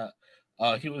like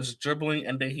he was dribbling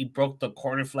and then he broke the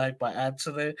corner flag by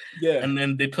accident. Yeah. And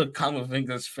then they put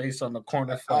Camavinga's face on the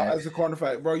corner flag. As a corner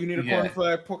flag. Bro, you need a corner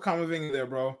flag, put Camavinga there,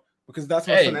 bro. Because that's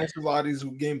what financial Lotti's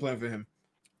game plan for him.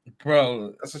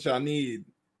 Bro. That's what y'all need.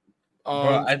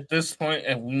 Bro, at this point,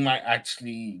 and we might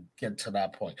actually get to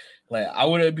that point. Like, I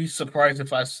wouldn't be surprised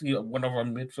if I see one of our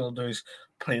midfielders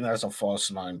playing as a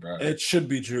false 9, bro. It should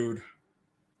be Jude.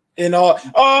 He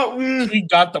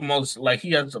got the most. Like, he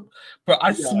has a. But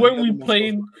I swear we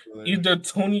played either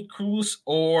Toni Kroos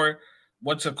or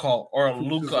what's it called, or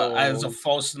Luka as a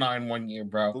false 9 one year,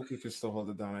 bro. Luka can still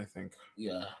hold it down, I think.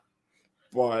 Yeah,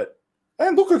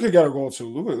 and Luka could get a goal too.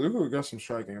 Luka got some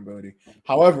striking ability.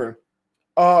 However,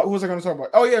 who was I going to talk about?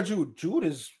 Oh yeah, Jude. Jude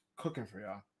is cooking for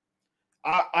y'all.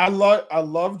 I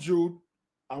love Jude.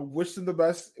 I wish him the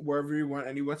best wherever he went,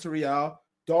 and he went to Real.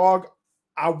 Dog,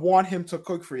 I want him to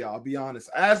cook for y'all. I'll be honest.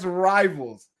 As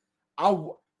rivals,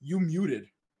 you muted.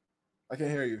 I can't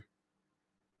hear you.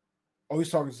 Oh, he's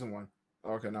talking to someone.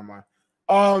 Okay, never mind.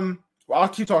 Well, I'll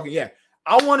keep talking. Yeah,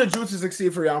 I wanted Jude to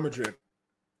succeed for Real Madrid,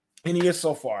 and he is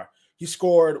so far. He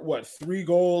scored 3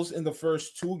 goals in the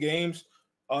first 2 games.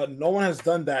 No one has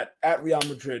done that at Real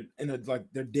Madrid in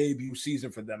their debut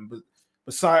season for them, but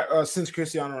besides since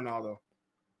Cristiano Ronaldo.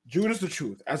 Jude is the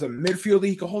truth. As a midfielder,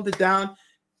 he can hold it down,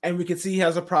 and we can see he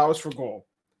has a prowess for goal.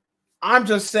 I'm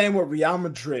just saying with Real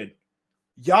Madrid,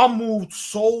 y'all moved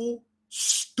so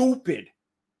stupid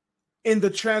in the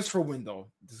transfer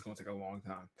window. This is going to take a long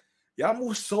time. Y'all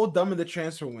moved so dumb in the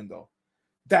transfer window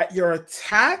that your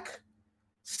attack,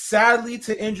 sadly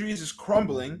to injuries, is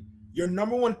crumbling. Your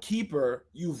number 1 keeper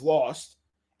you've lost,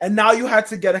 and now you had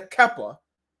to get a Kepa.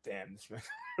 Damn, this man.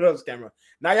 That was camera.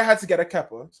 Now you had to get a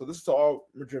Kepa. So this is to all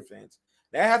Madrid fans.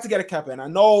 Now I had to get a Kepa, and I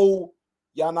know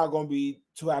y'all not going to be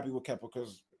too happy with Kepa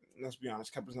because, let's be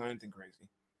honest, Kepa's not anything crazy.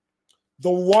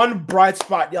 The one bright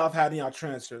spot y'all have had in y'all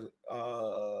transfer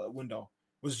window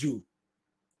was Jude.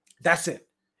 That's it.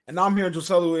 And now I'm hearing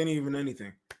Joselu ain't even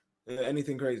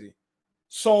anything crazy.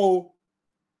 So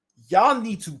y'all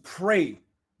need to pray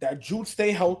that Jude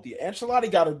stay healthy. Ancelotti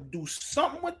got to do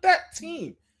something with that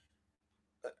team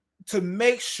to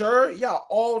make sure y'all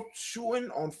all shooting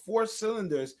on 4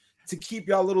 cylinders to keep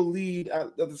y'all little lead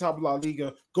at the top of La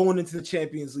Liga, going into the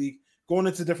Champions League, going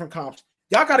into different comps.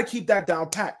 Y'all got to keep that down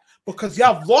pat because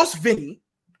y'all lost Vinny.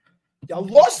 Y'all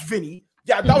lost Vinny.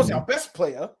 Yeah, that was your best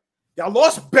player. Y'all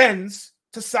lost Benz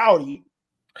to Saudi.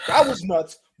 That was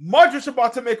nuts. Madrid's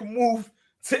about to make a move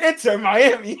to Inter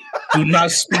Miami. Do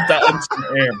not speak that into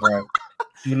the air, bro.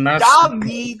 Do not. Y'all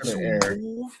need to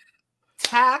move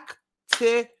tactical.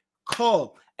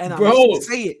 And I'm going to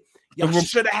say it. Y'all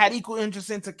should have had equal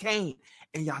interest into Kane.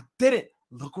 And y'all didn't.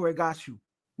 Look where it got you.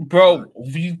 Bro,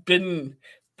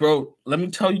 let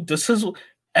me tell you, this is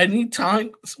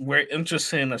anytime we're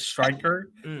interested in a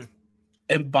striker,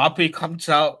 Mbappe comes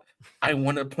out, I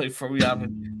want to play for Real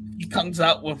Madrid. He comes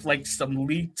out with like some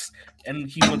leaks and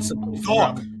he wants to play for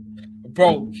Real Madrid.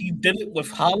 Bro, he did it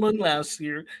with Haaland last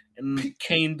year and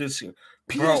Kane this year.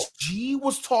 Bro, PSG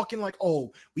was talking like,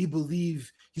 oh, we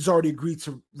believe he's already agreed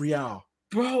to Real.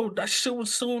 Bro, that shit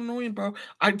was so annoying, bro.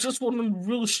 I just want a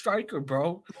real striker,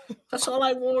 bro. That's all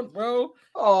I want, bro.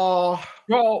 Oh,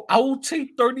 bro, I will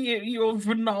take 38-year-old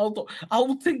Ronaldo. I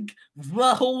will take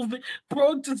Vlahovic.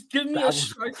 Bro, just give me a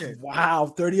striker. Wow,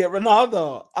 38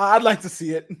 Ronaldo. I'd like to see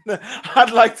it.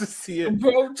 I'd like to see it.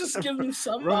 Bro, just give me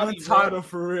somebody. Title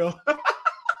for real.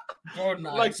 Bro,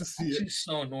 nah, I'd like to see it. It's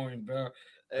so annoying, bro.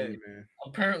 Hey, man.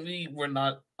 Apparently, we're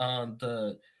not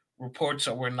the reports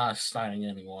are we're not signing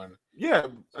anyone. Yeah,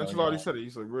 Ancelotti said it.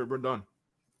 He's like, we're done.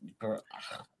 Bro,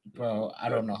 I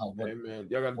don't know how. Hey, man,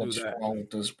 y'all gotta what's do that. wrong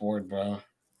with this board, bro?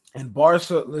 And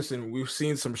Barca, listen, we've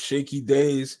seen some shaky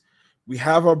days. We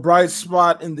have a bright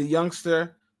spot in the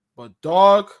youngster, but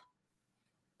dog,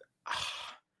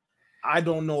 I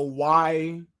don't know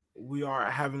why we are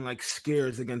having like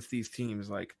scares against these teams.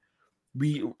 Like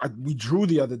we drew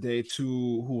the other day to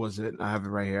who was it? I have it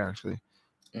right here actually.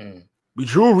 We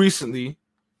drew recently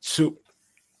to.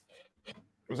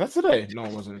 Was that today? No,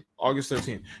 it wasn't. August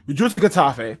 13th. We drew to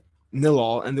Getafe,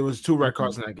 0-0, and there was 2 red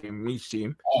cards in that game in each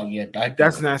team. Oh, yeah.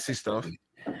 That's nasty stuff.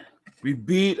 We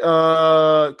beat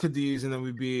Cadiz, and then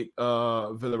we beat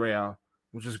Villarreal,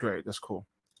 which is great. That's cool.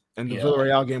 And the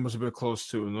Villarreal game was a bit close,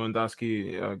 too.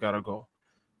 Lewandowski got a goal.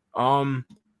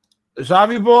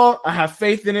 Xavi ball, I have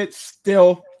faith in it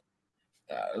still.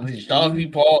 Xavi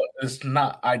ball is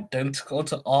not identical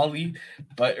to Ollie,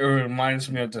 but it reminds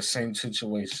me of the same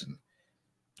situation.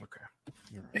 Okay.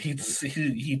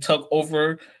 He took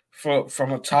over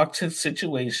from a toxic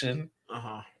situation,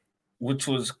 which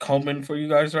was Coleman for you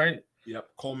guys, right? Yep,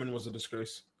 Coleman was a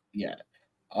disgrace. Yeah,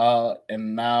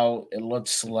 and now it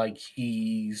looks like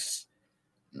he's.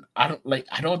 I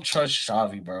don't trust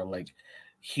Xavi, bro. Like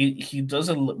he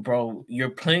doesn't, bro. You're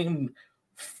playing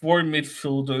 4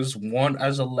 midfielders, 1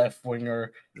 as a left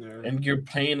winger, and you're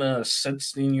playing a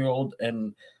 16-year-old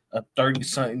and a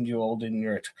 30-something-year-old in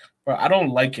your. Bro, I don't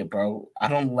like it, bro. I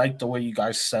don't like the way you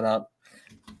guys set up.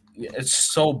 It's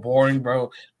so boring,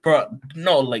 bro. Bro,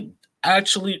 no, like,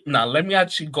 actually, let me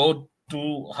actually go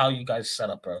through how you guys set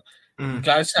up, bro. You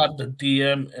guys have the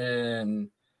DM and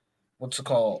what's it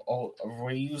called? Oh,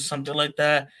 Rayu, something like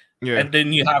that. Yeah. And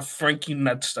then you have Frankie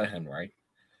next to him, right?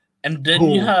 And then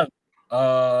you have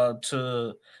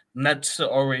to next to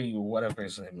Rayu, whatever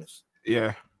his name is.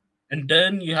 Yeah. And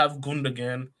then you have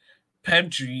Gundogan,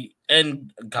 Pedri,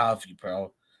 and Gavi,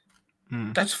 bro.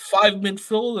 That's 5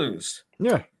 midfielders.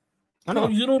 Yeah. I know.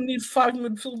 Bro, you don't need 5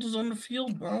 midfielders on the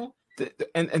field, bro.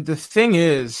 And the thing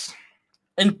is...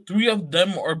 And 3 of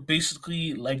them are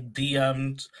basically like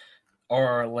DMs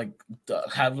or like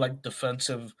have like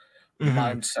defensive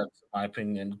mindsets, in my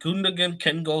opinion. Gundogan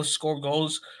can go score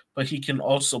goals, but he can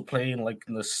also play in like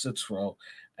in the 6th row.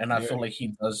 And I feel like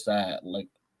he does that.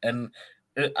 And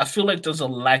I feel like there's a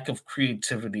lack of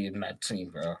creativity in that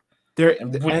team, bro.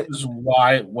 Which is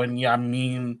why when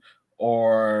Yamin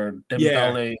or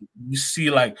Dembele, you see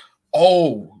like,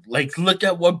 look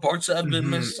at what Barca have been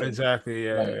missing. Exactly,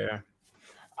 yeah.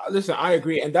 Listen, I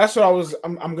agree, and that's what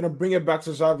I'm gonna bring it back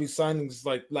to Xavi's signings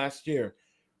like last year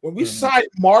when we signed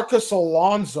Marcus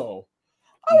Alonso.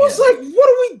 I was like, "What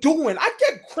are we doing?" I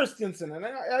get Christensen, and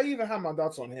I even have my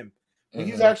doubts on him, but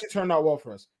he's actually turned out well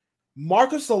for us.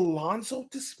 Marcus Alonso,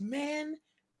 this man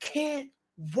can't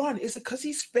run. Is it because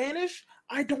he's Spanish?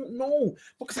 I don't know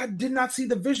because I did not see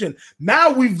the vision.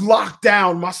 Now we've locked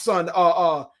down my son,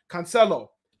 Cancelo.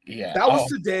 Yeah, that was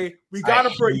today. We got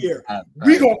him for a year.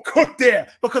 We gonna cook there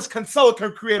because Cancelo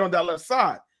can create on that left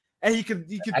side, and he can.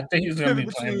 I think he's gonna be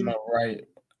playing on the right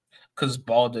because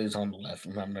Balde's on the left.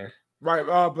 Remember? Right,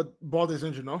 but Balde's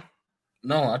injured, no?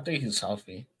 No, I think he's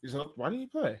healthy. He's healthy. Why didn't he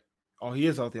play? Oh, he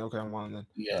is healthy. Okay, I'm on then.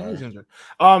 Yeah, he's injured.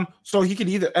 So he could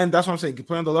either, and that's what I'm saying. He can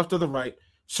play on the left or the right.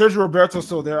 Sergio Roberto's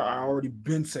still there. I already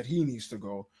been said he needs to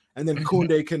go. and then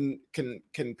Koundé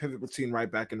can pivot between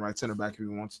right back and right center back if he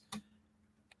wants.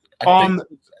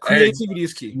 Creativity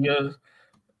is key. Yeah,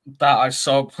 that I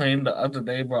saw playing the other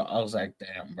day, bro. I was like,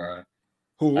 damn, bro.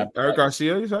 Who? Eric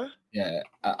Garcia, you said? Yeah,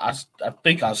 I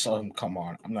think I saw him come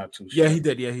on. I'm not too sure. Yeah, he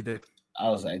did. I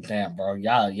was like, damn, bro.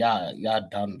 Y'all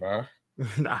done, bro.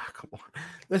 Nah, come on.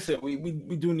 Listen, we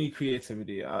do need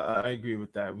creativity. I agree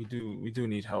with that. We do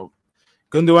need help.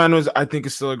 Gundogan I think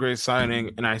is still a great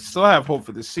signing, and I still have hope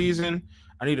for the season.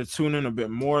 I need to tune in a bit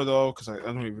more though, because I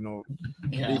don't even know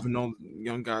the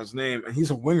young guy's name, and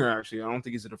he's a winger actually. I don't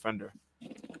think he's a defender.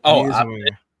 Oh, he is a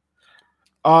winger.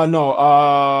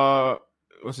 No.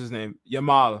 What's his name?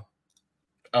 Yamal.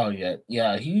 Oh yeah.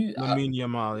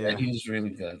 Yamal. Yeah, he's really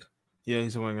good. Yeah,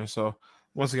 he's a winger. So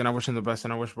once again, I wish him the best,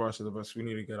 and I wish Barca the best. We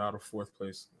need to get out of fourth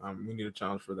place. We need a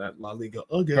challenge for that La Liga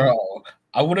again. Bro,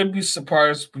 I wouldn't be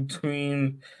surprised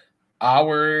between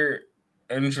our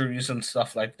injuries and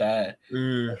stuff like that.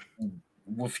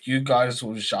 With you guys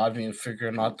with Xavi and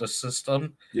figuring out the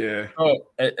system. Yeah. Bro,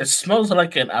 it smells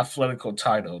like an Atletico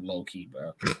title, low-key,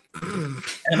 bro.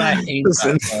 And I hate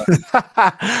that, bro.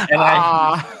 And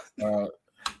I hate that, bro.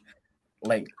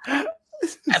 Like,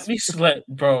 at least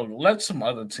let some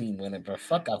other team win it, bro.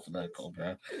 Fuck Atletico,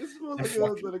 bro. It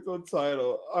smells like an Atletico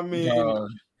title. I mean, bro,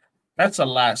 that's the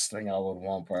last thing I would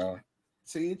want, bro.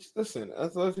 See, listen,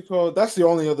 Atletico, that's the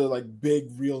only other, like, big,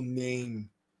 real name.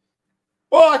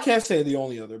 Well, I can't say the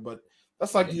only other, but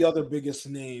that's like the other biggest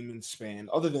name in Spain.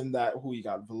 Other than that, who you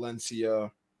got?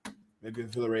 Valencia, maybe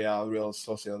Villarreal, Real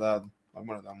Sociedad, like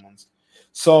one of them ones.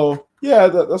 So, yeah,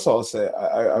 that's all I'll say.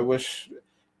 I wish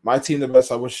my team the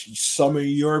best. I wish some of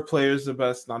your players the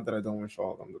best. Not that I don't wish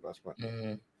all of them the best, but,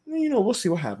 we'll see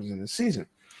what happens in this season.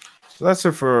 So that's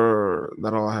it for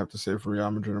that. All I have to say for Real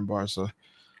Madrid and Barca.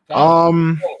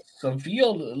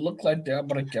 Sevilla looked like they're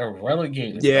about to get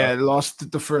relegated. Yeah, they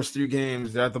lost the first 3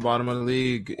 games. They're at the bottom of the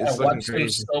league. It's watch them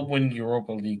still win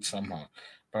Europa League somehow.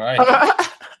 Right?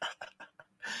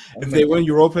 If they win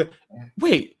Europa,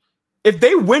 wait. If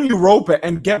they win Europa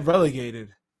and get relegated,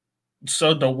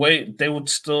 so the way they would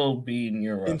still be in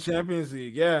Europe in Champions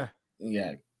League, yeah,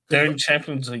 they're in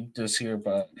Champions League this year,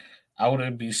 but I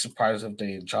wouldn't be surprised if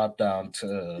they drop down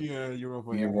to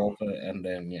Europa, and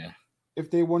then If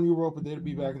they won Europa, they'd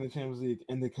be back in the Champions League,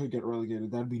 and they could get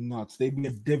relegated. That'd be nuts. They'd be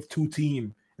a Div 2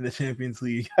 team in the Champions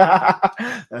League.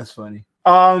 That's funny.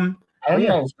 I don't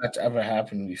know if that's ever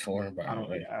happened before. But I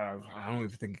don't even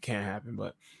think it can happen,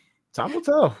 but time will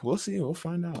tell. We'll see. We'll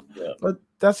find out. Yeah. But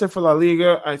that's it for La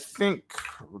Liga. I think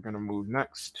we're going to move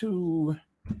next to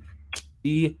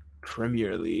the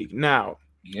Premier League. Now,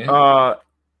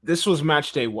 this was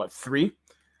match day, 3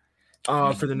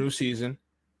 for the new season.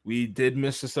 We did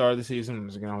miss the start of the season.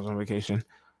 Again, I was on vacation.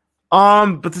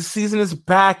 But the season is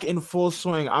back in full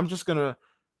swing. I'm just gonna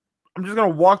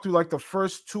walk through like the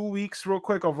first 2 weeks real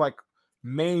quick of like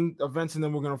main events, and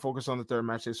then we're gonna focus on the third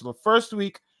match day. So the first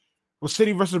week was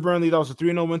City versus Burnley. That was a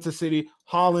 3-0 win to City.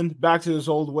 Haaland back to his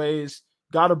old ways,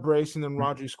 got a brace, and then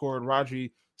Rodri scored.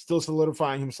 Rodri still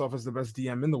solidifying himself as the best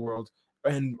DM in the world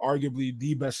and arguably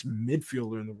the best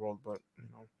midfielder in the world. But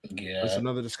that's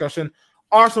another discussion.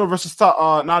 Arsenal versus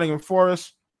Nottingham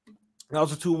Forest. That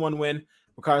was a 2-1 win.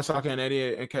 Bukayo Saka and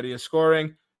Eddie Nketiah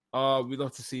scoring. We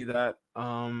love to see that.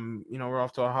 We're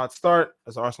off to a hot start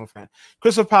as an Arsenal fan.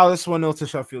 Crystal Palace 1-0 to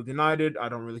Sheffield United. I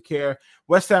don't really care.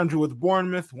 West Ham drew with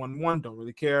Bournemouth 1-1. Don't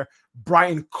really care.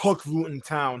 Brighton cooked Luton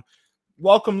Town.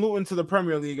 Welcome Luton to the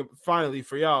Premier League finally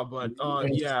for y'all. But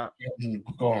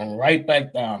going right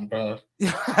back down, bro.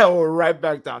 We're right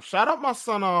back down. Shout out my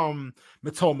son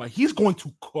Matoma. He's going to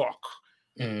cook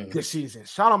this season.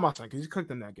 Shout out my son because he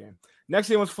cooked in that game. Next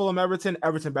game was Fulham Everton.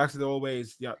 Everton back to the old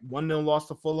ways. 1-0 loss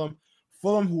to Fulham.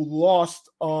 Fulham who lost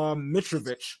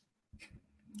Mitrovic.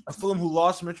 Fulham who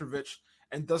lost Mitrovic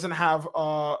and doesn't have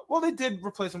they did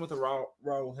replace him with a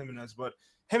Raul Jimenez, but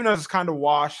Jimenez is kind of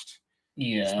washed.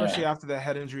 Yeah. Especially after that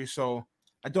head injury. So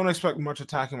I don't expect much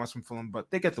attacking wise from Fulham, but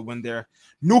they get the win there.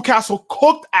 Newcastle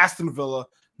cooked Aston Villa.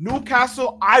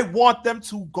 Newcastle, I want them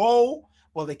to go.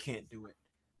 Well, they can't do it.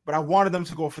 But I wanted them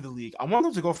to go for the league. I want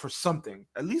them to go for something,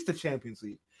 at least the Champions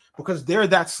League, because they're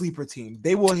that sleeper team.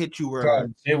 They will hit you where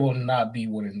they will not be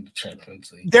winning the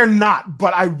Champions League. They're not,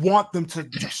 but I want them to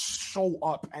just show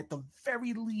up at the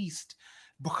very least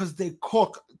because they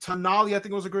cook. Tonali, I think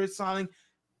it was a great signing.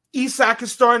 Isak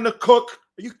is starting to cook.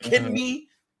 Are you kidding me?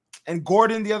 And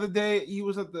Gordon the other day, he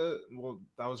was at that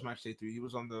was match day 3. He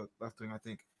was on the left wing, I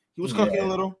think. He was cooking a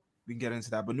little. We can get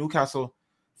into that. But Newcastle,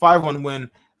 5-1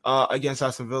 win against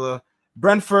Aston Villa.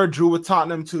 Brentford drew with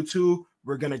Tottenham 2-2.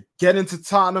 We're going to get into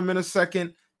Tottenham in a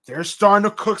second. They're starting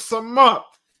to cook something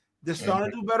up. They're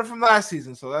starting to do better from last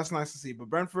season, so that's nice to see. But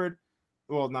Brentford,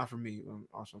 well, not for me, I'm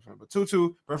Arsenal fan, but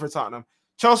 2-2, Brentford, Tottenham.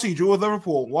 Chelsea drew with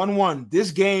Liverpool, 1-1.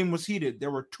 This game was heated.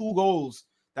 There were 2 goals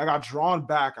that got drawn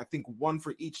back. I think 1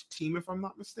 for each team, if I'm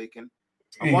not mistaken.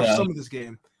 I watched some of this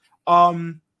game.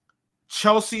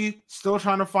 Chelsea still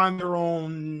trying to find their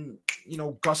own,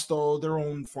 gusto, their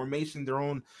own formation, their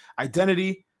own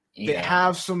identity. They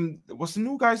have some. What's the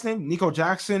new guy's name? Nico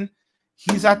Jackson.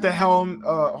 He's at the helm,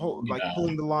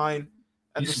 pulling the line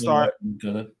at the start.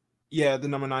 Good. Yeah, the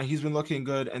number 9. He's been looking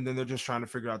good, and then they're just trying to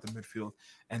figure out the midfield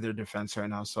and their defense right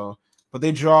now. So, but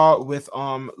they draw with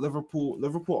Liverpool.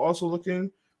 Liverpool also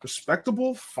looking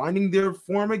respectable, finding their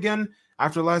form again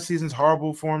after last season's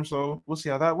horrible form. So we'll see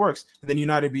how that works. And then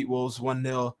United beat Wolves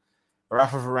 1-0.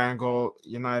 Rafa Varane goal.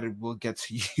 United will get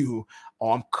to you.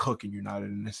 Oh, I'm cooking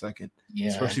United in a second. Yeah.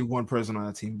 Especially one person on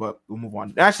that team, but we'll move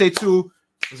on. Match day 2.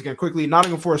 Once again, quickly,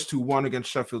 Nottingham Forest 2-1 against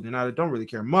Sheffield United. Don't really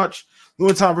care much.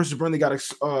 Luton Town versus Burnley got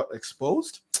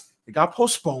exposed. It got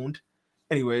postponed.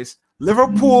 Anyways,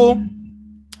 Liverpool,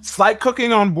 slight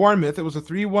cooking on Bournemouth. It was a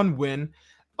 3-1 win.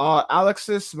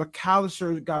 Alexis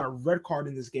McAllister got a red card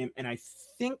in this game, and I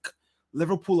think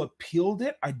Liverpool appealed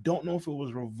it. I don't know if it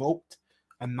was revoked.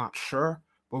 I'm not sure,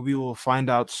 but we will find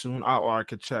out soon. Or I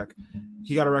could check.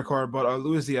 He got a red card, but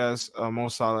Luis Diaz, Mo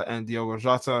Salah, and Diogo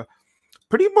Jota,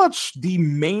 pretty much the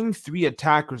main 3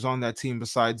 attackers on that team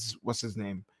besides, what's his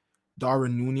name?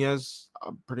 Darwin Nunez.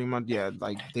 Pretty much,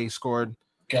 they scored.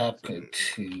 Got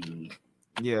two.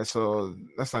 Yeah, so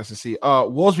that's nice to see.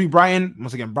 Wolves beat Brighton.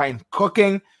 Once again, Brighton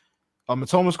cooking.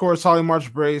 Matoma scored, Solly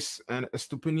March brace, and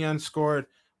Estupinian scored.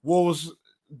 Wolves,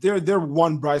 their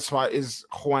one bright spot is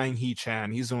Hwang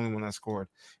Hee-chan. He's the only one that scored,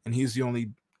 and he's the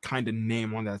only kind of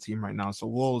name on that team right now. So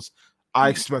Wolves, I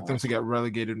expect them to get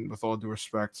relegated with all due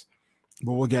respect,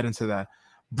 but we'll get into that.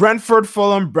 Brentford,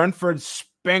 Fulham. Brentford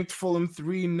spanked Fulham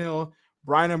 3-0.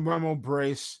 Brian and Bremo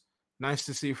brace. Nice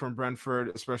to see from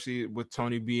Brentford, especially with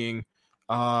Tony being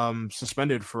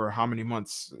suspended for how many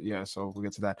months? Yeah, so we'll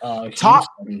get to that.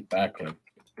 He's back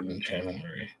in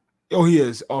January. Oh, he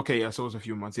is. Okay, yeah, so it was a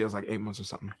few months. He has 8 months or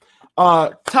something.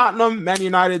 Tottenham, Man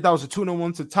United, that was a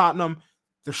 2-1 to Tottenham.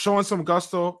 They're showing some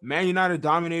gusto. Man United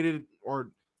dominated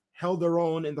or held their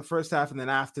own in the first half, and then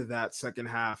after that, second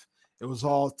half, it was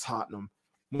all Tottenham.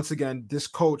 Once again, this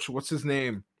coach, what's his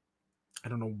name? I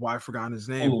don't know why I forgot his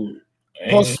name.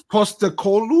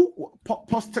 Postecoglou?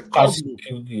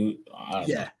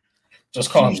 Yeah. Just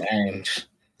call him Ange.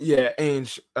 Yeah,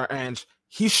 Ange.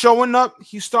 He's showing up.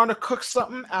 He's starting to cook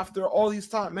something after all these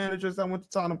top managers that went to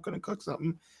Tottenham couldn't cook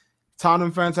something.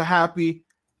 Tottenham fans are happy.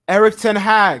 Eric Ten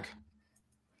Hag.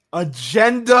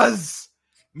 Agendas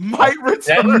might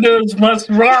return. Agendas must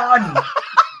run.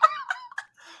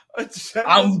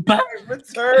 I'm back.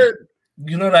 Return.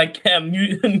 You know that Cam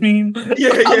Newton meme?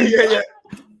 Yeah.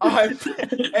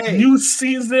 New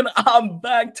season, I'm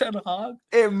back, Ten Hag.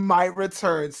 It might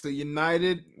return. So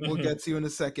United, we'll get to you in a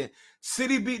second.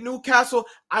 City beat Newcastle.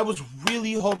 I was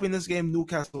really hoping this game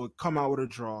Newcastle would come out with a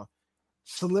draw,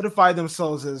 solidify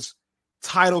themselves as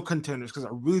title contenders, because I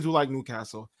really do like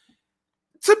Newcastle.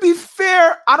 To be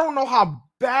fair, I don't know how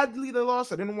badly they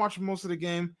lost. I didn't watch most of the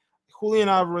game. Julian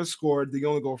Alvarez scored the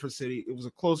only goal for City. It was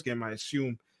a close game, I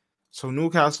assume. So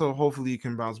Newcastle, hopefully,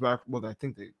 can bounce back. Well, I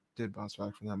think they did bounce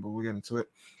back from them, but we'll get into it.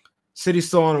 City's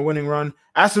still on a winning run.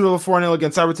 Aston Villa 4-0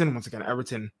 against Everton. Once again,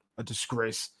 Everton, a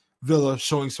disgrace. Villa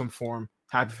showing some form.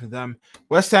 Happy for them.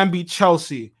 West Ham beat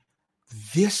Chelsea.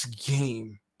 This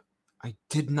game, I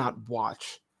did not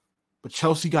watch, but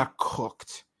Chelsea got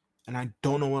cooked, and I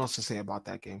don't know what else to say about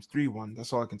that game. 3-1.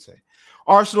 That's all I can say.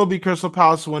 Arsenal beat Crystal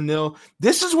Palace 1-0.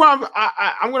 This is where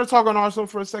I'm going to talk on Arsenal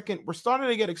for a second. We're starting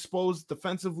to get exposed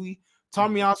defensively.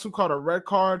 Tomiyasu caught a red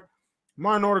card.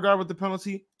 Martin Odegaard with the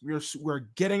penalty. We're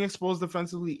getting exposed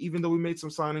defensively, even though we made some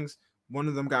signings. One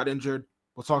of them got injured.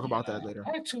 We'll talk about that later.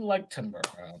 I actually like Timber,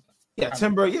 bro. Yeah,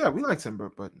 Timber. Yeah, we like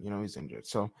Timber, but he's injured.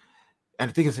 So, and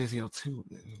I think it's ACL too.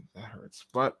 That hurts.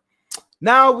 But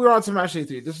now we're on to match day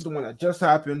 3. This is the one that just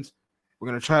happened. We're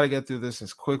gonna try to get through this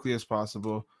as quickly as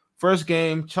possible. First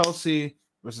game, Chelsea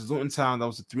versus Luton Town. That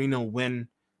was a 3-0 win.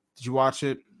 Did you watch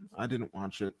it? I didn't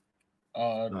watch it.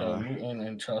 The Luton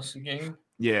and Chelsea game.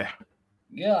 Yeah.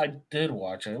 Yeah, I did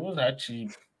watch it. It was actually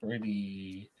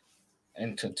pretty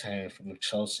entertaining from the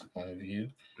Chelsea point of view.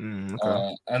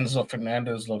 Okay. Enzo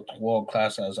Fernandez looked world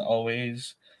class as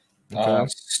always. Okay.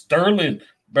 Sterling,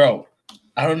 bro,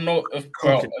 I don't know if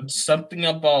it's something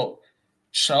about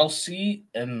Chelsea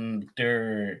and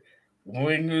their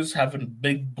wingers having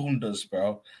big bundas,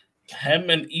 bro. Him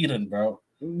and Eden, bro.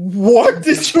 What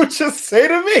did you just say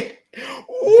to me?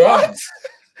 What?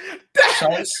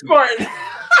 Chelsea.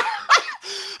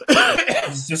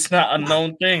 It's just not a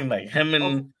known thing. Like him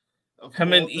and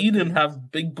Eden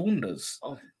have big bundas.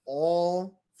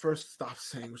 First, stop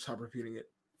repeating it.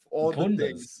 All Bundas. the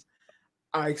things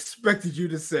I expected you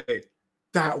to say,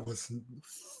 that was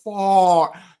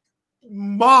far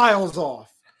miles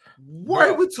off. Why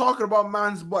are we talking about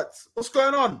man's butts? What's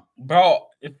going on? Bro,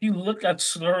 if you look at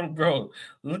Sterling, bro,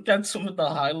 look at some of the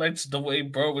highlights, the way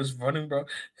bro was running, bro.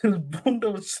 His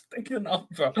bunda was sticking up,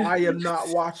 bro. I am not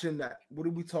watching that. What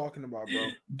are we talking about, bro?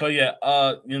 But yeah,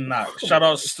 you're not. Shout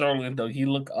out Sterling though. He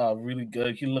looked really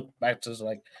good. He looked back to his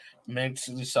like Man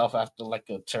City self after like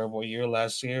a terrible year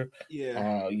last year.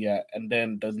 Yeah. Yeah. And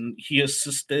then he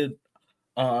assisted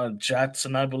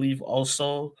Jackson, I believe,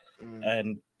 also.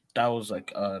 And that was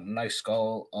like a nice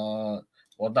goal.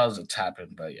 Well, that was a tap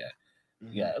in, but yeah.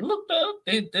 Yeah, look,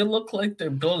 they look like they're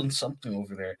building something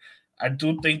over there. I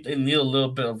do think they need a little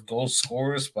bit of goal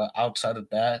scorers, but outside of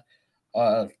that,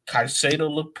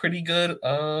 Caicedo looked pretty good.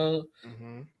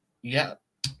 Yeah,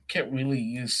 can't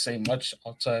really say much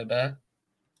outside of that.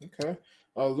 Okay,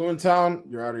 Lewintown,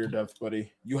 you're out of your depth,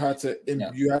 buddy. You had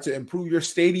to improve your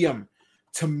stadium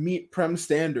to meet Prem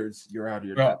standards. You're out of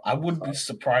your depth. I would be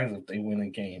surprised if they win a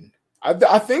game.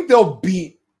 I think they'll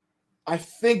beat. I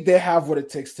think they have what it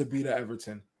takes to beat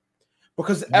Everton,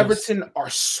 because Everton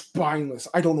are spineless.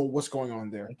 I don't know what's going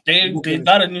on there. They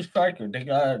got a new striker. They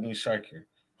got a new striker.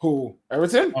 Who?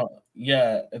 Everton?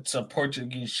 Yeah, it's a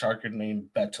Portuguese striker named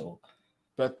Beto.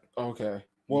 Okay.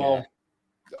 Well,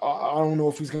 yeah. I don't know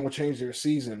if he's going to change their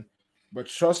season, but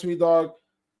trust me, dog,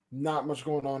 not much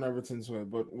going on Everton's way,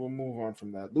 but we'll move on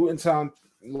from that. Luton Town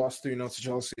lost 3-0 to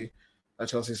Chelsea. At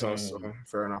Chelsea's house, so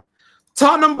fair enough.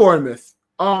 Tottenham Bournemouth.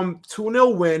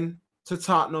 2-0 win to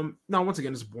Tottenham. Now, once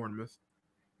again, it's Bournemouth.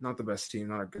 Not the best team,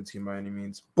 not a good team by any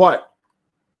means. But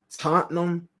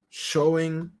Tottenham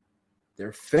showing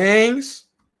their fangs.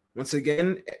 Once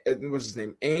again, what's his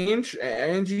name?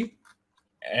 Angie,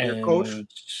 their coach.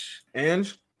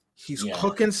 Ange, he's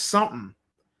cooking something.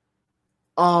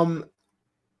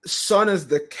 Son is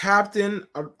the captain.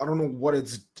 I don't know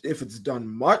if it's done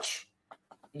much.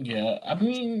 Yeah, I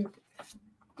mean,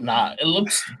 nah, it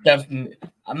looks definitely.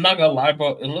 I'm not gonna lie,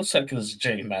 bro. It looks like it's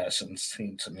Jay Madison's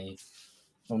team to me,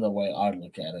 from the way I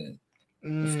look at it.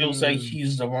 It feels like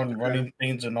he's the one running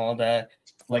things and all that.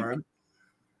 Like,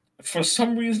 for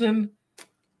some reason,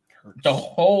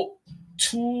 the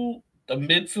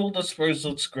midfield of Spurs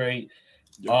looks great.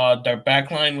 Their back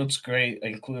line looks great,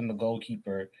 including the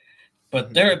goalkeeper.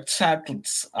 But their attack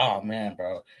looks, oh man,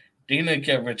 bro. They need to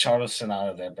get Richarlison out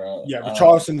of there, bro. Yeah,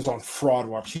 Richarlison is on fraud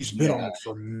watch. He's been on it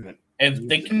for a minute. If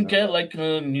they can get like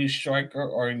a new striker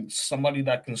or somebody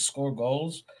that can score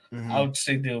goals, I would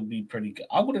say they'll be pretty good.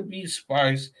 I wouldn't be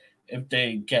surprised if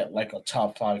they get like a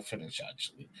top 5 finish,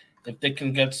 actually. If they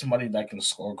can get somebody that can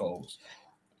score goals.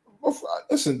 Well,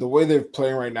 listen, the way they're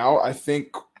playing right now, I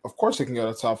think, of course, they can get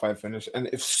a top 5 finish. And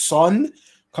if Son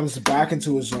comes back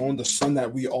into his own, the Son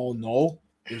that we all know,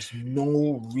 there's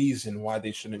no reason why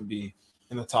they shouldn't be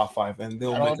in the top 5, and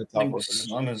they'll make a top 4 finish.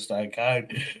 Son is that guy.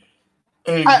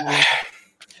 It's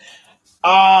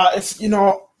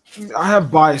I have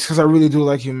bias because I really do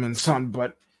like him and Son,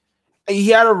 but he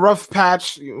had a rough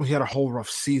patch. He had a whole rough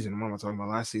season. What am I talking about?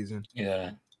 Last season?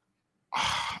 Yeah.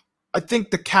 I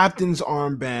think the captain's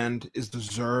armband is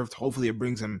deserved. Hopefully, it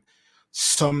brings him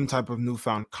some type of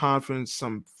newfound confidence,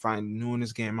 some find new in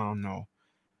his game. I don't know.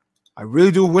 I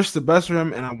really do wish the best for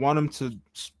him, and I want him to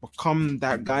become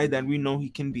that guy that we know he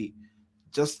can be.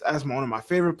 Just as one of my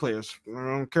favorite players. I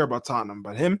don't care about Tottenham,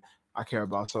 but him, I care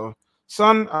about. So,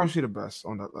 Son, I wish you the best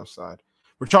on that left side.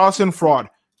 Richarlison, fraud.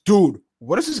 Dude,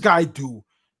 what does this guy do?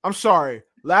 I'm sorry.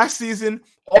 Last season,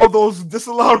 all those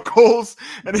disallowed goals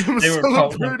and him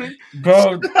celebrating.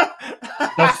 Bro,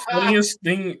 the funniest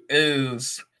thing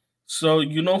is, so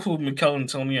you know who Mikel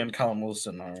Antonio and Callum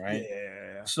Wilson are, right?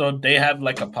 Yeah. So they have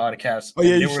like a podcast. Oh,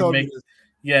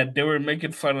 yeah, they were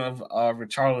making fun of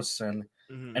Richarlison,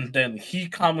 and then he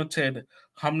commented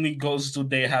how many goals do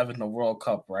they have in the World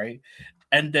Cup, right?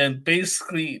 And then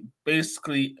basically,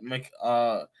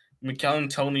 Mikel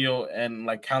Antonio and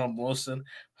like Callum Wilson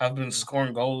have been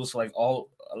scoring goals like all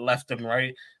left and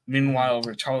right. Meanwhile,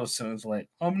 Richarlison is like,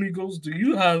 how many goals do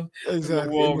you have in the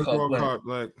World Cup?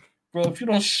 Like, bro, if you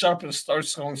don't shut up and start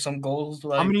scoring some goals,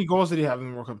 like, how many goals did he have in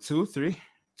the World Cup? 2, 3,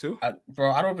 2?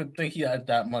 Bro, I don't even think he had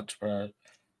that much, bro.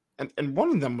 And one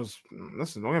of them was,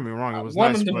 listen, don't get me wrong, it was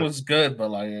one nice, of them was good,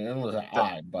 but like it was an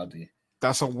odd, buddy.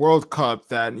 That's a World Cup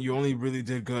that you only really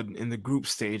did good in the group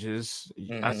stages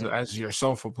as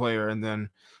yourself a player, and then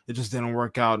it just didn't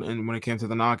work out. And when it came to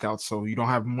the knockouts, so you don't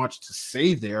have much to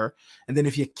say there. And then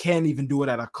if you can't even do it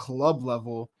at a club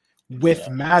level with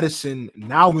Madison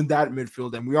now in that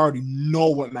midfield, and we already know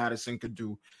what Madison could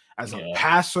do as a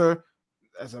passer,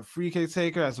 as a free kick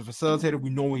taker, as a facilitator. We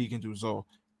know what he can do. So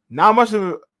not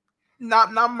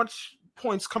much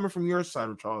points coming from your side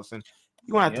of Charleston.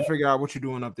 You're gonna have to figure out what you're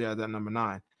doing up there at that number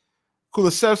 9.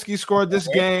 Kulusevski scored this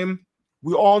game.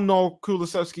 We all know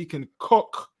Kulusevski can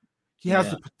cook. He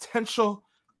has the potential.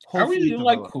 I really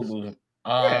like Kulu.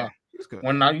 He's good.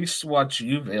 When I used to watch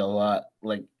Juve a lot,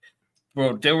 like,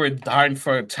 bro, they were dying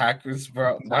for attackers,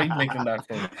 bro. Why are you making that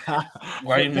face?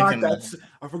 Why are you making that?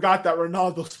 I forgot that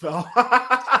Ronaldo spell.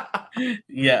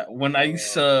 Yeah, when I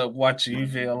used to watch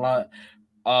Juve a lot,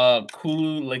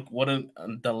 Kulu, like, one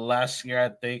of the last year, I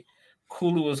think,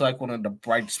 Kulu was like one of the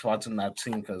bright spots in that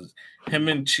team because him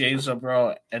and Chiesa,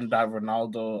 bro, and that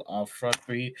Ronaldo front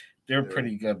three, they're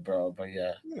pretty good, bro. But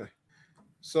yeah.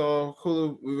 So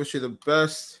Kulu, we wish you the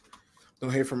best. No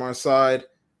hate from our side.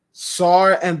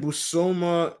 Sar and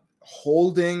Busuma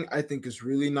holding, I think, is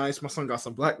really nice. My son got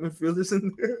some black midfielders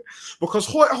in there because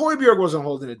Højbjerg wasn't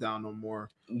holding it down no more.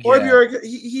 Yeah. Højbjerg,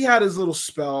 he had his little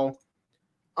spell.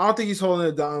 I don't think he's holding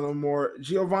it down no more.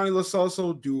 Giovanni Lo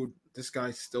Celso, dude, this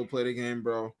guy still play the game,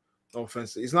 bro. No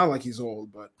offense. It's not like he's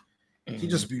old, but he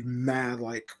just be mad.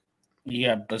 Like,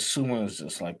 yeah, Basuma is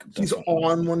just like he's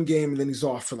on one game and then he's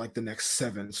off for like the next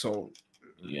 7. So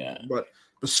yeah, but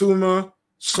Basuma,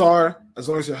 Sar, as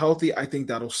long as you're healthy, I think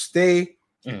that'll stay.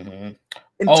 They're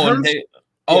probably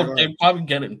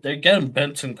getting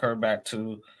Benton Kerr back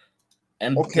too,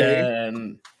 and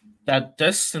then that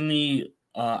Destiny.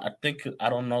 I think I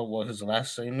don't know what his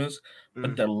last name is,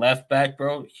 but the left back,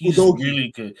 bro, he's really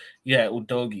good. Yeah,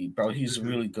 Udogi, bro, he's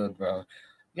really good, bro.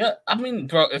 Yeah, I mean,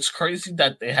 bro, it's crazy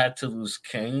that they had to lose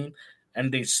Kane,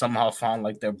 and they somehow found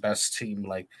like their best team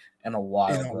like in a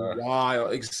while.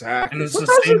 Exactly. And it's the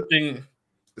same thing.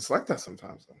 It's like that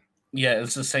sometimes, though. Yeah,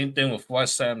 it's the same thing with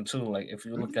West Ham too. Like, if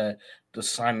you look at the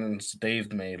signings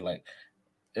they've made, like,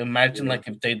 imagine like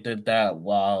if they did that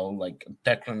while like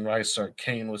Declan Rice or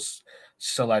Kane was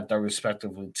still at their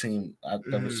respective teams,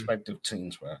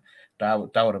 bro.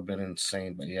 That would have been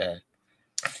insane. But yeah,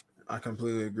 I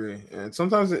completely agree. And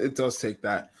sometimes it does take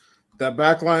that. That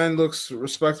back line looks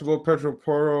respectable. Pedro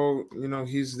Porro,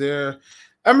 he's there.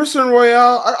 Emerson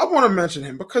Royale, I want to mention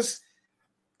him because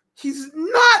he's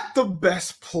not the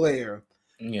best player.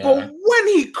 Yeah. But when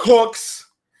he cooks,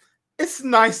 it's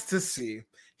nice to see.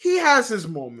 He has his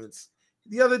moments.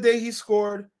 The other day he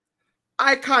scored.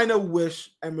 I kind of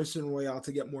wish Emerson Royale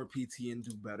to get more PT and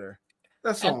do better.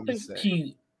 That's all I'm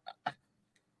saying.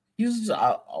 He's an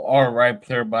all right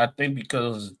player, but I think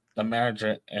because the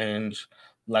manager and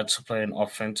likes to play an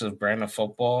offensive brand of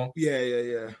football,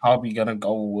 probably gonna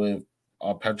go with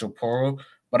Pedro Porro.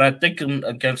 But I think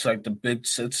against like the big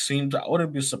 6 teams, I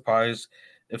wouldn't be surprised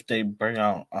if they bring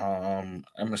out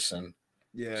Emerson.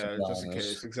 Yeah, just in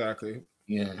case, exactly.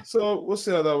 Yeah. So we'll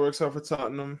see how that works out for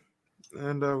Tottenham.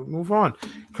 And move on.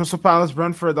 Crystal Palace,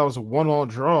 Brentford, that was a 1-1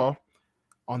 draw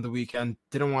on the weekend.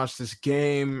 Didn't watch this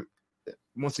game.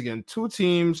 Once again, 2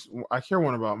 teams. I care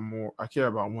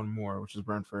about one more, which is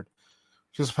Brentford.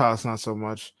 Crystal Palace, not so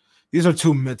much. These are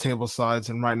 2 mid-table sides,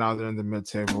 and right now they're in the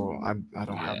mid-table. I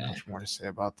don't have much more to say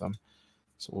about them.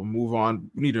 So we'll move on.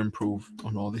 We need to improve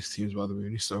on all these teams, by the way. We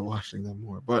need to start watching them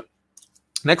more. But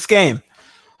next game,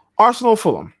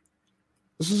 Arsenal-Fulham.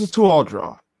 This is a 2-2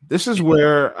 draw. This is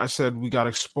where I said we got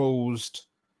exposed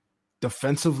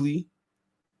defensively.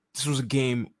 This was a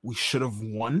game we should have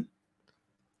won.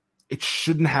 It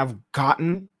shouldn't have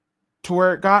gotten to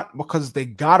where it got because they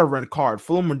got a red card.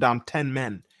 Fulham were down 10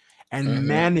 men and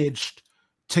managed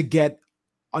to get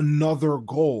another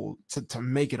goal to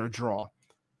make it a draw.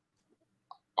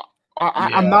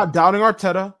 I'm not doubting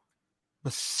Arteta,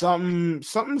 but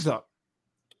something's up.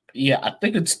 Yeah, I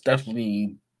think it's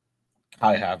definitely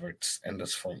Kai Havertz in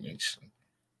this formation.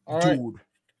 All right. Dude.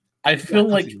 I feel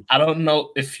like I don't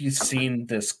know if you've seen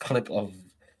this clip of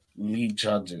Lee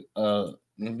Judges.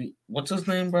 What's his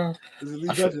name, bro? Is it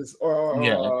Lee Judges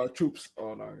or Troops?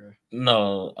 Oh no, okay.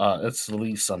 No, it's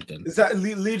Lee something. Is that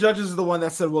Lee Judges is the one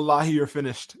that said, "Wallahi, you're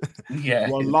finished." Yeah,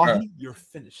 Wallahi, you're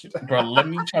finished, bro. Let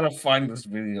me try to find this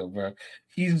video, bro.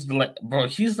 He's like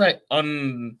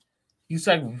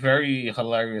very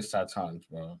hilarious at times,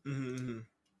 bro. Mm-hmm.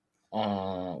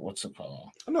 What's it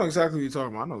called? I know exactly what you're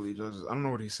talking about. I know Lee Judges. I don't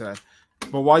know what he said,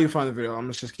 but while you find the video, I'm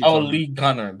gonna just keep. Oh, Lee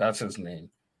Gunner, that's his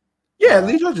name. Yeah,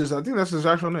 Lee Judges. I think that's his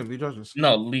actual name, Lee Judges.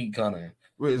 No, Lee Gunner.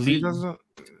 Wait, is Lee Judges?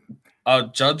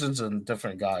 Judge is a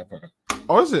different guy, bro.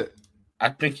 Oh, is it? I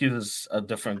think he's a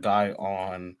different guy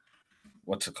on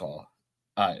what's it called?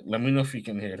 All right, let me know if you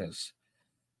can hear this.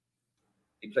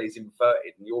 He plays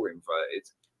inverted and you're inverted.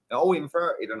 They're all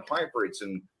inverted and hybrids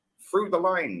and through the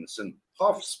lines and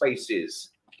half spaces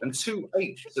and 2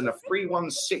 8s and a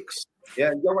 3-1-6.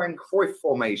 Yeah, Johan Cruyff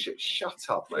formation. Shut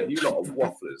up, man. You lot are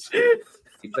wafflers.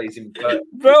 He plays in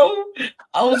bro.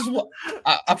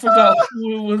 I forgot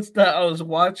who it was that I was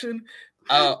watching.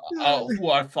 Who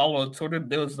I follow on Twitter.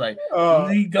 They was like,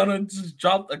 Lee Gunner just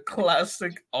dropped a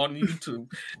classic on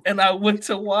YouTube, and I went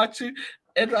to watch it.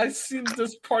 And I seen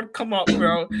this part come up,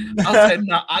 bro. I was like,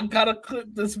 nah, I gotta clip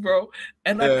this, bro.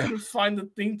 And I couldn't find the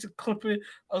thing to clip it.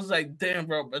 I was like, damn,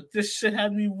 bro. But this shit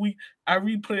had me weak. I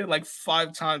replayed it like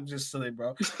 5 times yesterday,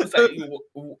 bro. It's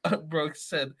like, bro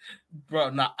said,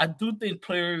 bro, nah, I do think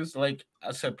players, like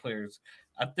I said, players.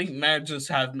 I think managers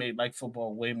have made like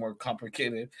football way more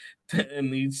complicated than it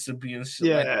needs to be and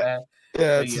shit like that.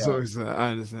 Yeah, it's always that.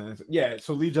 I understand. Yeah,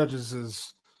 so Lee Judges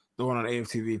is the one on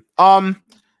AFTV.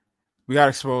 We got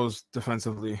exposed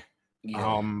defensively.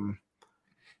 Yeah.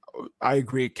 I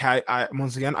agree. Kai,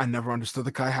 once again, I never understood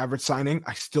the Kai Havertz signing.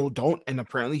 I still don't, and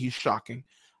apparently he's shocking.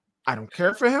 I don't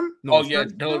care for him. No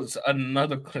there was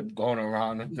another clip going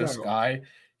around of this guy.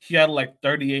 He had like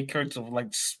 30 acres of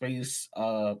like space,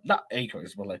 not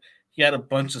acres, but like he had a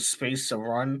bunch of space to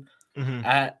run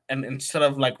at, and instead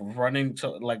of like running to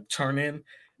like turn in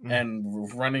and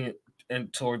running in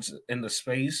the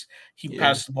space, he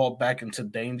passed the ball back into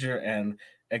danger and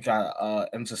it got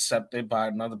intercepted by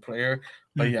another player.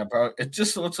 But yeah, bro, it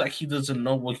just looks like he doesn't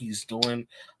know what he's doing.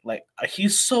 Like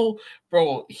he's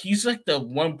like the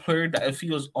one player that if he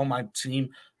was on my team,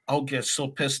 I'll get so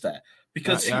pissed at.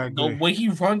 Because the way he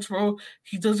runs, bro,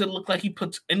 he doesn't look like he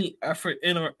puts any effort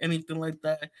in or anything like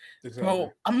that. Exactly.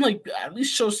 Bro, I'm like, at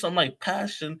least show some like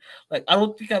passion. Like, I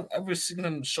don't think I've ever seen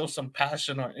him show some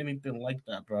passion or anything like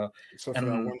that, bro. Except for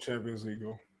that one Champions League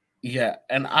goal. Yeah,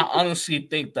 and I honestly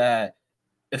think that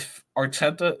if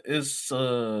Arteta is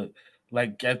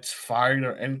like gets fired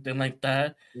or anything like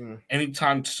that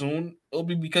anytime soon, it'll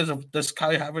be because of this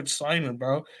Kai Havertz signing,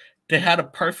 bro. They had a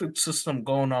perfect system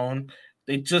going on.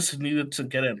 They just needed to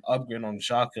get an upgrade on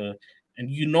Xhaka, and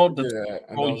you know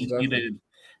you needed.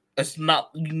 It's not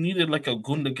you needed like a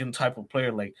Gundogan type of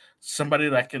player, like somebody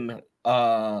that can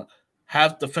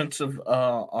have defensive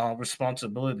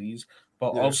responsibilities,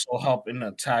 but also help in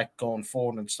attack going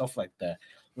forward and stuff like that.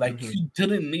 Like you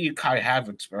didn't need Kai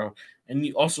Havertz, bro, and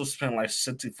you also spent like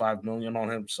 65 million on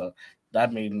him, so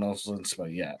that made no sense.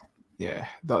 But yeah,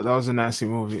 that was a nasty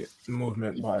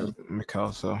movement by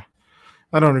Mikel. So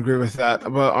I don't agree with that.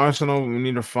 But Arsenal, we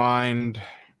need to find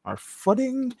our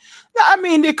footing. I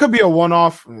mean, it could be a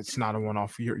one-off. It's not a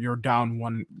one-off. You're down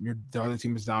one. The other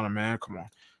team is down a man. Come on,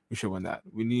 we should win that.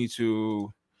 We need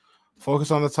to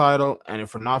focus on the title, and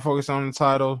if we're not focused on the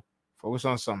title, focus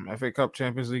on something. FA Cup,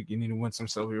 Champions League. You need to win some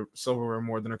silverware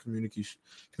more than a community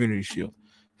shield.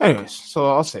 Anyways,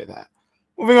 so I'll say that.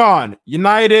 Moving on,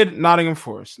 United, Nottingham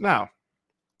Forest. Now,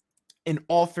 in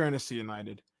all fairness to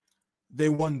United, they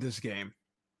won this game.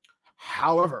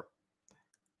 However,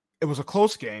 it was a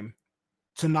close game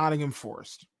to Nottingham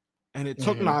Forest, and it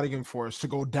took Nottingham Forest to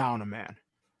go down a man.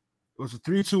 It was a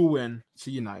 3-2 win to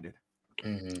United.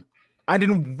 I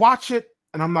didn't watch it,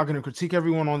 and I'm not going to critique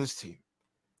everyone on this team.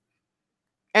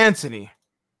 Anthony,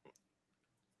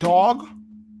 dog,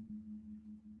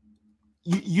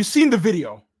 you seen the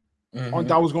video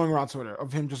that was going around Twitter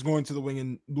of him just going to the wing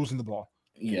and losing the ball.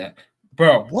 Yeah,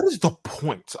 bro. What is the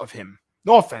point of him?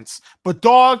 No offense, but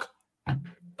dog, what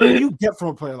do you get from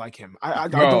a player like him? I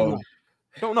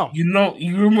don't know.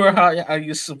 You remember how I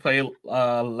used to play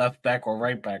left back or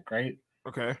right back, right?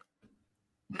 Okay.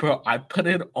 Bro, I put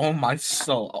it on my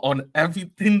soul, on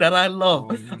everything that I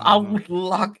love. I would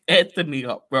lock Anthony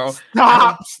up, bro.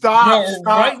 Stop,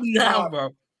 right now, bro.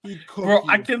 Bro,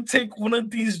 I can take one of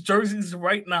these jerseys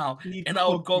right now and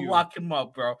I'll go lock him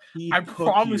up, bro. I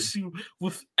promise you,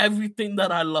 with everything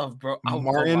that I love, bro, I'll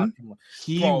go lock him up.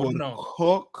 He will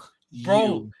cook you.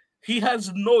 Bro, he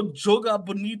has no joga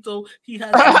bonito. He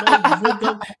has no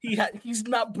rhythm. He's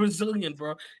not Brazilian,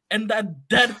 bro. And that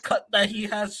dead cut that he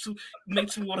has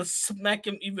makes me want to smack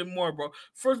him even more, bro.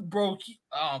 First, bro,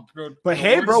 But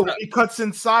hey, bro, when he cuts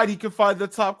inside, he can find the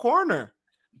top corner.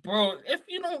 Bro, if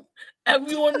you don't,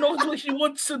 everyone knows what he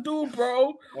wants to do,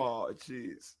 bro. Oh,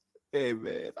 jeez. Hey,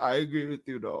 man, I agree with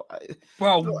you, though. I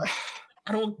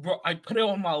put it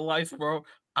on my life, bro.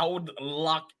 I would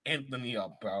lock Anthony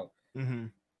up, bro.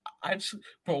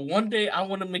 Bro, one day I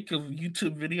want to make a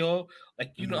YouTube video.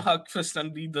 Like, you know how Chris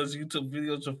Andy does YouTube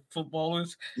videos of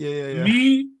footballers? Yeah.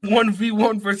 Me,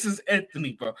 1v1 versus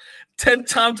Anthony, bro. 10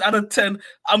 times out of 10,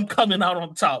 I'm coming out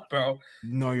on top, bro.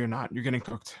 No, you're not. You're getting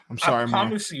cooked. I'm sorry, man. I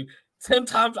promise you. 10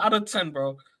 times out of 10,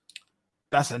 bro.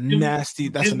 That's a nasty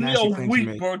thing to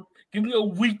make. Bro. Give me a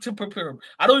week to prepare.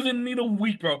 I don't even need a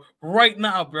week, bro. Right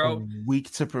now, bro. A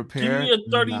week to prepare. Give me a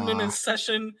 30-minute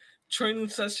session, training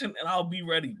session, and I'll be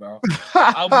ready, bro.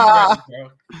 I'll be ready,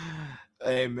 bro.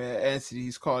 Hey man, Anthony,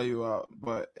 he's calling you out,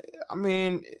 but I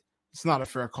mean, it's not a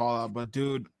fair call out. But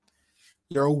dude,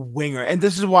 you're a winger, and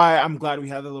this is why I'm glad we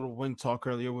had a little wing talk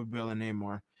earlier with Bill and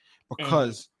Neymar,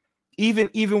 because even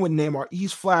with Neymar,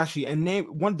 he's flashy, and the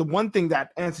one thing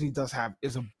that Anthony does have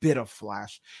is a bit of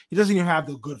flash. He doesn't even have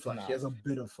the good flash; he has a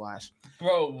bit of flash.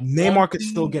 Bro, Neymar could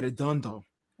still get it done though.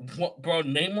 Bro,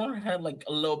 Neymar had like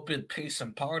a little bit pace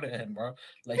and power to him, bro.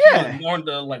 Like he was more on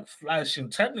the like flash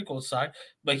and technical side,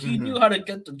 but he knew how to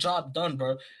get the job done,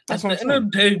 bro. At the end of the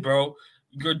day, bro,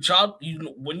 your job,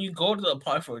 when you go to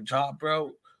apply for a job,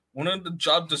 bro, one of the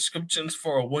job descriptions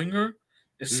for a winger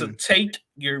is to take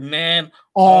your man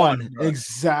on.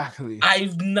 Exactly.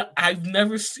 I've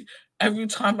never seen. Every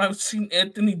time I've seen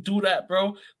Anthony do that,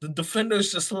 bro, the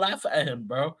defenders just laugh at him,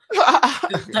 bro.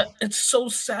 It's so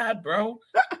sad, bro.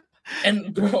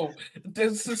 And bro,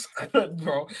 this is good,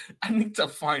 bro. I need to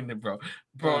find it, bro.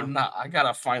 I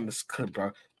gotta find this clip,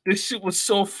 bro. This shit was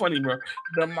so funny, bro.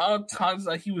 The amount of times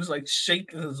that he was like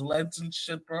shaking his legs and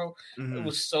shit, bro. It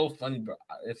was so funny, bro.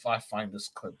 If I find this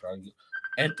clip, bro,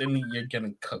 Anthony, you're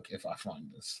gonna cook if I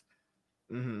find this.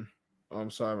 Oh, I'm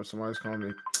sorry, but somebody's calling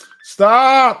me.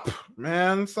 Stop,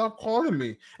 man. Stop calling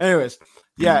me. Anyways,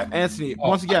 yeah, Anthony,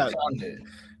 once again.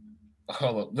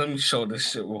 Hold up. Let me show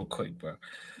this shit real quick, bro.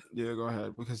 Yeah, go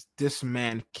ahead. Because this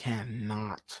man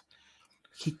cannot.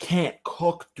 He can't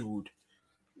cook, dude.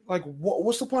 Like,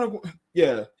 what's the point of...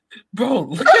 Yeah. Bro,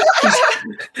 look at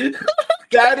this.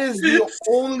 That is the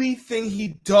only thing he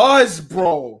does,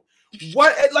 bro.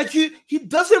 What, like, he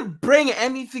doesn't bring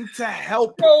anything to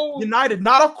help United.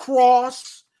 Not a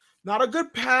cross, not a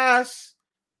good pass.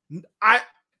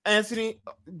 Anthony,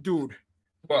 dude.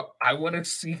 Bro, I want to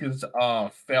see his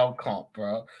fail comp,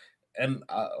 bro. And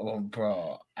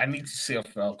bro, I need to see a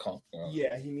fail comp, bro.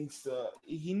 Yeah, he needs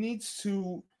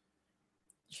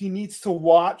to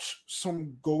watch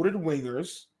some goated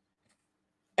wingers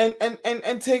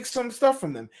and take some stuff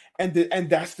from them. And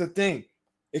that's the thing.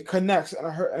 It connects,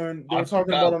 and they were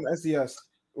talking about on SDS.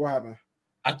 What happened?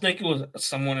 I think it was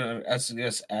someone in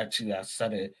SDS actually that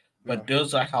said it, but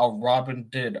those are how Robin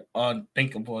did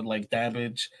unthinkable like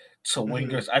damage to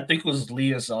wingers. I think it was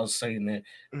Leas I was saying it,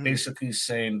 basically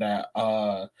saying that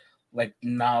like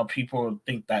now people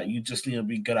think that you just need to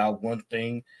be good at one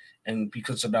thing, and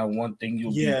because of that one thing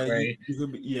you'll be great.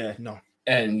 No.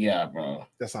 And yeah, bro,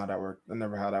 that's not how that worked. I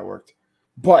never how that worked.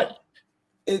 But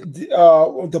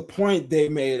the point they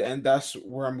made, and that's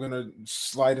where I'm gonna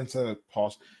slide into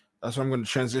pause. That's where I'm gonna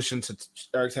transition to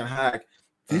Erik ten Hag.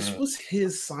 This was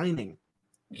his signing.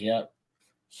 Yep.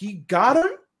 He got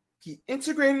him. He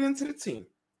integrated into the team.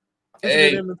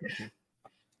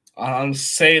 All I'm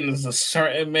saying is a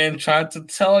certain man tried to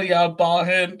tell y'all about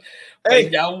him.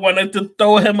 And y'all wanted to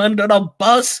throw him under the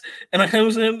bus and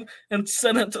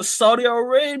send him to Saudi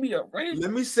Arabia. Right?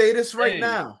 Let me say this right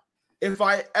now. If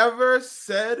I ever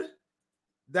said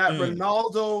that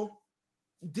Ronaldo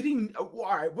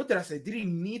what did I say? Did he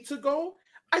need to go?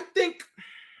 I think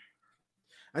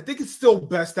it's still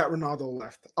best that Ronaldo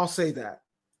left. I'll say that.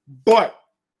 But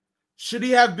should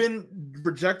he have been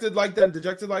rejected like that,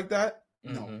 dejected like that?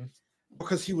 No.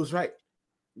 Because he was right.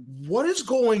 What is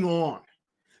going on?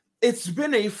 It's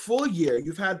been a full year.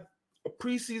 You've had a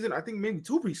preseason, I think maybe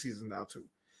 2 preseasons now too.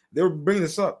 They were bringing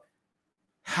this up.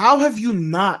 How have you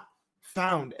not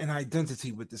found an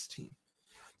identity with this team?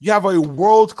 You have a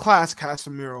world-class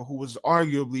Casemiro who was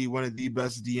arguably one of the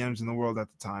best DMs in the world at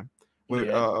the time,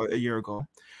 a year ago.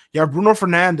 You have Bruno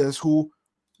Fernandes who,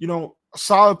 a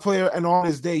solid player, and on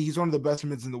his day, he's one of the best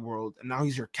mids in the world, and now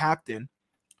he's your captain.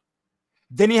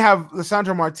 Then you have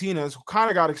Lisandro Martinez, who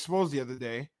kind of got exposed the other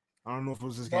day. I don't know if it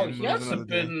was this game. He hasn't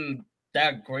been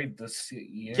that great this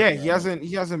year. Yeah, he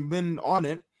hasn't been on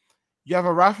it. You have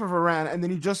a Rafa Varane, and then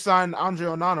you just signed Andre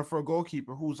Onana for a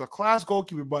goalkeeper who's a class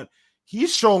goalkeeper, but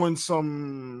he's showing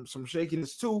some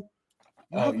shakiness too.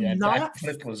 That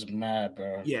clip was mad,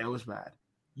 bro. Yeah, it was bad.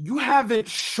 You haven't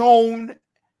shown.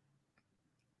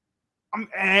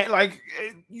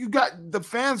 You got the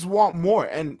fans want more,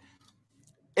 and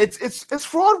it's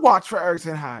fraud watch for Erik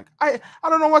ten Hag. I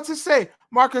don't know what to say.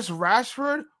 Marcus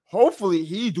Rashford, hopefully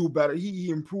he do better.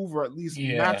 He improve or at least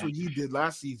match what he did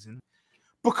last season,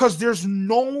 because there's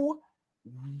no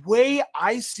way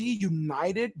I see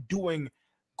United doing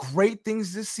great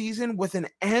things this season with an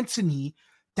Antony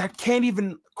that can't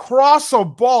even cross a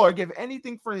ball or give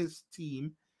anything for his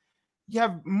team. You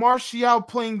have Martial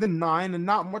playing the 9, and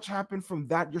not much happened from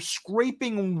that. You're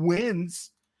scraping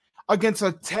wins against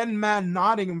a 10-man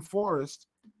Nottingham Forest.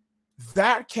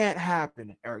 That can't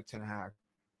happen, Erik ten Hag.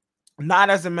 Not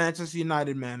as a Manchester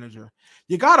United manager.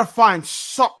 You got to find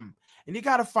something, and you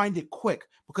got to find it quick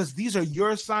because these are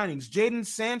your signings. Jadon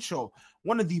Sancho,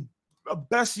 one of the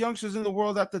best youngsters in the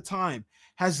world at the time,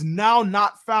 has now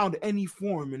not found any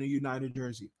form in a United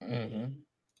jersey. Mm-hmm.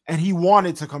 And he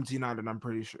wanted to come to United, I'm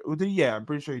pretty sure. Yeah, I'm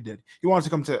pretty sure he did. He wanted to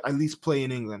come to at least play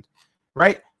in England,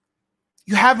 right?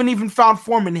 You haven't even found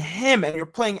form in him, and you're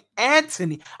playing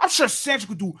Anthony. I'm sure Sancho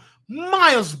could do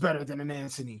miles better than an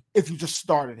Anthony if you just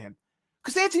started him.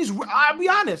 Because Anthony's, I'll be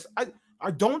honest,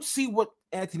 I don't see what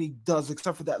Anthony does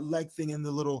except for that leg thing and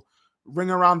the little ring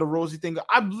around the rosy thing.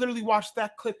 I've literally watched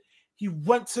that clip. He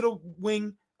went to the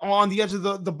wing on the edge of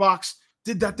the box,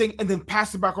 did that thing, and then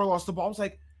passed it back or lost the ball. I was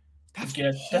like, that's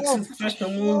his special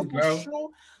move, bro.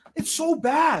 Show. It's so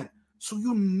bad. So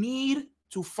you need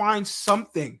to find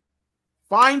something.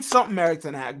 Find something, Erik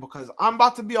ten Hag, because I'm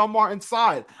about to be on Martin's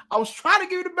side. I was trying to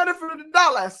give you the benefit of the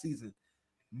doubt last season.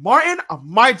 Martin, I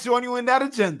might join you in that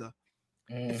agenda.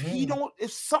 Mm-hmm.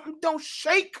 If something don't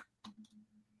shake,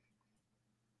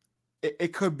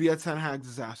 it could be a Ten Hag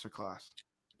disaster class.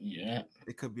 Yeah.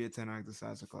 It could be a Ten Hag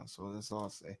disaster class. So that's all I'll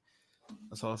say.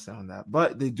 That's all I'll say on that.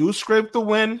 But they do scrape the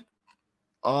win.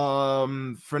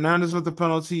 Fernandes with the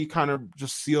penalty kind of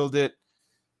just sealed it.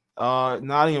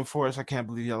 Nottingham Forest, I can't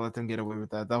believe y'all let them get away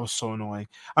with that. That was so annoying.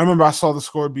 I remember I saw the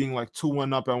score being like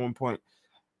 2-1 up at one point.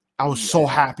 I was so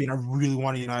happy, and I really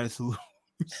wanted United to lose.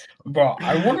 Bro,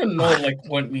 I want to know, like,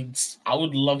 I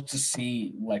would love to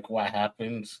see, like, what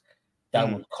happens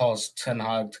that would cause Ten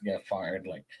Hag to get fired.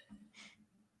 Like,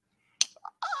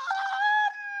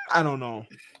 I don't know.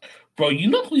 Bro, you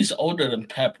know he's older than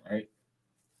Pep, right?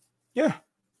 Yeah.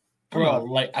 Bro,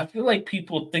 like, I feel like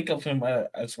people think of him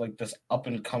as like, this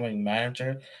up-and-coming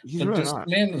manager. He's but really this not.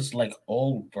 man is, like,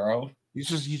 old, bro. He's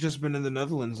just been in the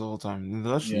Netherlands the whole time. In the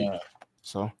Dutch league.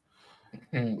 So...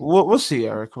 Hmm. We'll see,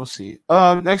 Eric. We'll see.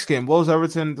 Next game, Wolves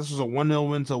Everton. This was a 1-0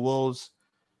 win to Wolves.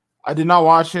 I did not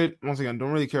watch it. Once again,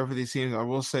 don't really care for these teams. I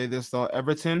will say this though,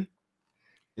 Everton,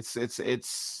 it's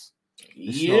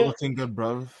not looking good,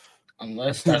 bro.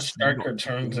 Unless that striker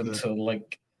turns into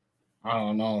like, I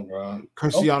don't know, bro.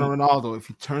 Cristiano Ronaldo. If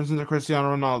he turns into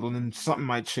Cristiano Ronaldo, then something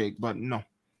might shake. But no.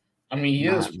 I mean, he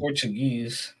is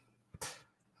Portuguese.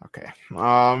 Okay.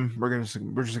 We're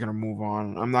just gonna move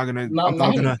on. I'm not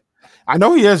gonna. I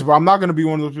know he is, but I'm not gonna be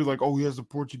one of those people like, oh, he has the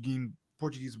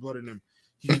Portuguese blood in him.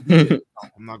 No,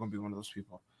 I'm not gonna be one of those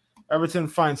people. Everton,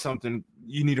 find something.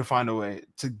 You need to find a way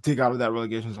to dig out of that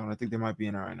relegation zone. I think they might be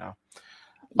in it right now.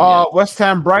 Yeah. West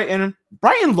Ham, Brighton.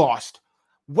 Brighton lost.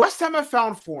 West Ham have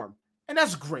found form, and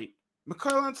that's great.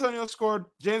 Mikel Antonio scored.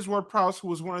 James Ward-Prowse, who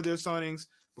was one of their signings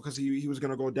because he was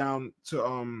gonna go down to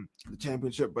the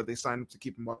championship, but they signed him to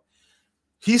keep him up.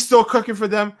 He's still cooking for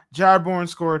them. Jared Bourne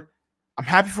scored. I'm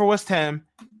happy for West Ham.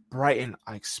 Brighton,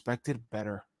 I expected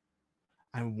better.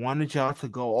 I wanted y'all to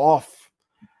go off.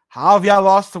 How have y'all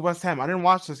lost to West Ham? I didn't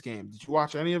watch this game. Did you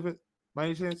watch any of it by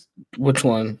any chance? Which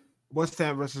one? West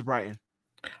Ham versus Brighton.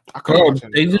 Bro,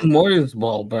 David Moyes'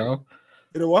 ball, bro.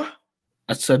 You know what?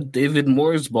 I said David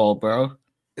Moyes' ball, bro.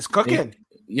 It's cooking.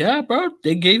 Yeah, bro.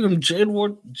 They gave him James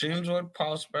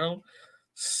Ward-Prowse, bro.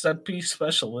 Set piece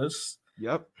specialist.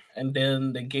 Yep. And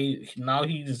then now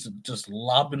he's just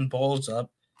lobbing balls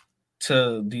up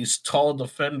to these tall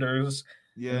defenders.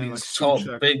 Yeah, and these tall,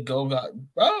 big go guys.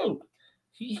 Bro,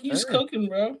 he's cooking,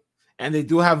 bro. And they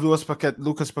do have Lucas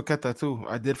Paqueta too.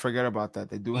 I did forget about that.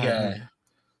 They do have him.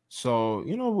 So,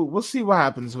 we'll see what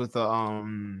happens with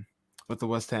the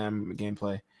West Ham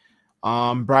gameplay.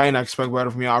 Brighton, I expect better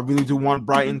from you. I really do want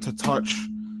Brighton to touch.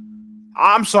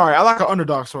 I'm sorry. I like an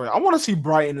underdog story. I want to see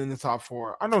Brighton in the top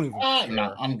 4. I don't even care.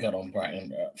 No, I'm good on Brighton,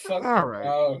 bro. Fuck all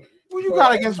right. What you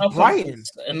got against Brighton?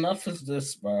 Enough is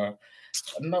this, bro.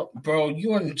 No, bro,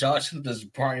 you and Josh in this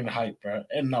Brighton hype, bro.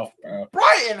 Enough, bro.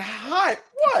 Brighton hype?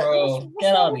 What? Bro, what's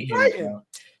get out of here,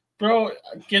 bro.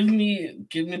 Give me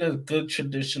the good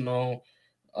traditional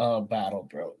battle,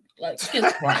 bro. Like,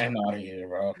 get Brighton out of here,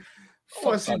 bro. I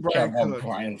want to see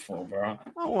Brighton for, bro.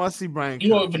 I want to see Brighton. You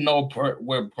don't even know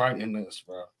where Brighton is,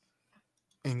 bro.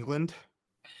 England?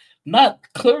 Not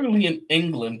clearly in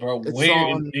England, bro. Where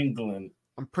in England?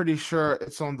 I'm pretty sure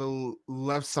it's on the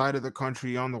left side of the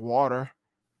country on the water.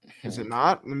 Is it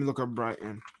not? Let me look up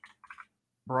Brighton.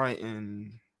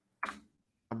 Brighton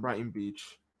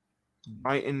Beach.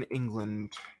 Brighton,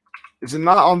 England. Is it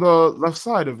not on the left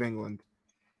side of England?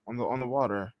 On the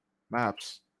water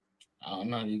maps. I don't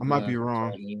know. I might be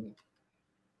wrong.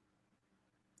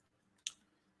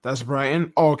 That's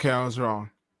Brighton. Oh, okay, I was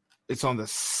wrong. It's on the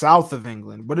south of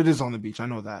England, but it is on the beach. I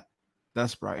know that.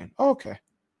 That's Brighton. Oh, okay.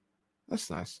 That's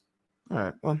nice. All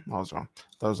right. Well, I was wrong.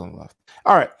 That was on the left.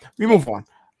 All right. We move on.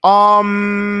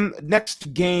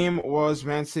 Next game was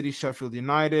Man City Sheffield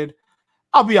United.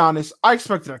 I'll be honest. I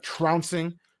expected a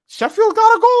trouncing. Sheffield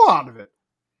got a goal out of it.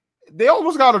 They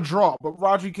almost got a draw, but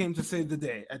Rodri came to save the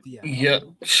day at the end. Yeah,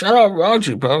 shout out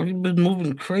Rodri, bro. He's been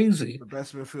moving crazy. The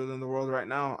best midfielder in the world right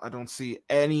now. I don't see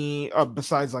any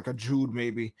besides like a Jude,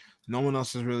 maybe. No one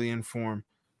else is really in form.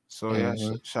 So yeah,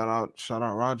 shout out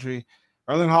Rodri.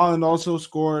 Erling Haaland also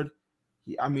scored.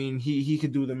 He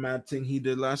could do the mad thing he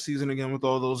did last season again with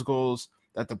all those goals.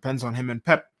 That depends on him and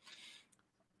Pep.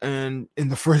 And in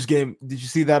the first game, did you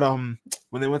see that?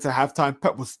 When they went to halftime,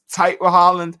 Pep was tight with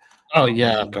Haaland. Oh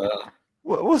yeah, bro.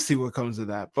 We'll see what comes of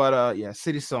that. But yeah,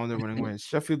 City still on their winning ways.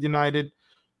 Sheffield United,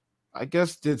 I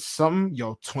guess, did some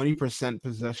 20%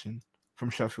 possession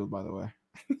from Sheffield, by the way.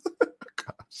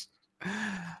 Gosh.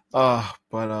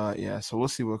 But yeah, so we'll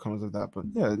see what comes of that. But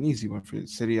yeah, an easy win for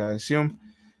City, I assume.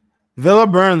 Villa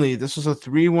Burnley. This was a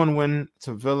 3-1 win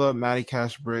to Villa. Matty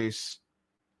Cash brace.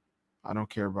 I don't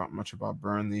care much about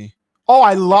Burnley. Oh,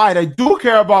 I lied. I do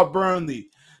care about Burnley.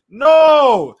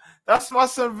 No, that's my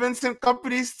St. Vincent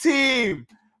Company's team.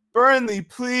 Burnley,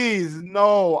 please.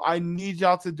 No, I need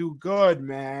y'all to do good,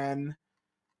 man.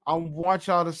 I want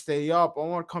y'all to stay up. I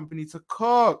want Company to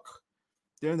cook.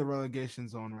 They're in the relegation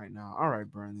zone right now. All right,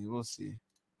 Burnley. We'll see.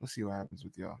 We'll see what happens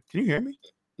with y'all. Can you hear me?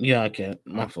 Yeah, I can.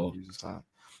 My fault.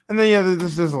 And then, yeah,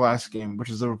 this is the last game, which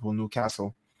is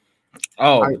Liverpool-Newcastle.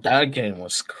 Oh, that game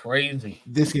was crazy.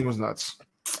 This game was nuts.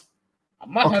 I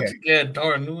might have to get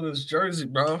Darwin Núñez jersey,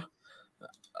 bro.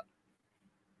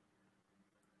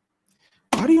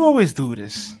 Why do you always do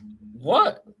this?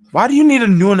 What? Why do you need a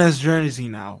Núñez jersey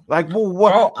now? Like, well,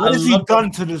 what has he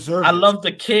done to deserve it? I love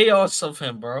the chaos of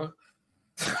him, bro.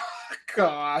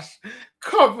 Gosh,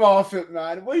 come off it,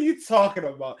 man. What are you talking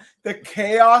about? The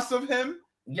chaos of him?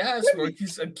 Yes, bro.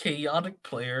 He's a chaotic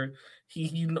player.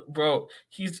 Bro,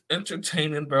 he's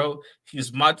entertaining, bro.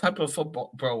 He's my type of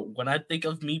football, bro. When I think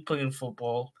of me playing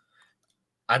football,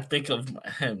 I think of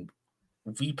him.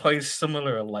 We play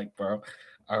similar alike, bro.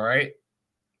 All right,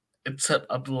 except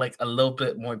I'm like a little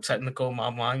bit more technical in my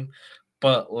mind,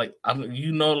 but like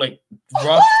like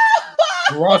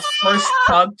rough first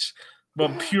touch,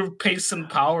 but pure pace and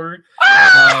power.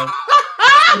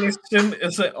 Finishing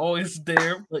isn't always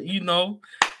there, but you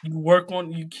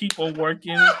keep on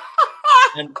working.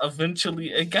 And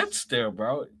eventually it gets there,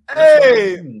 bro.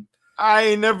 Hey, I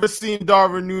ain't never seen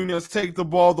Darwin Núñez take the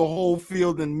ball the whole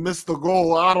field and miss the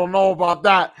goal. I don't know about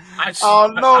that. I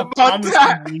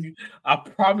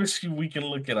promise you we can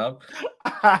look it up.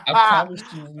 I promise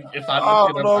you if I look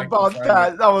it up. I don't know about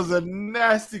that. That was a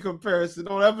nasty comparison.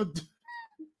 Don't ever do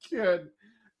it.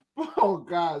 Oh,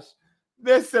 gosh.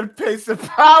 They said pace and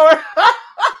power.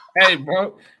 Hey,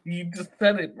 bro. You just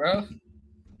said it, bro.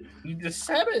 You just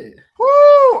said it.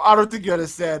 Woo! I don't think you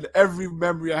understand. Every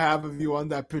memory I have of you on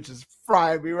that pitch is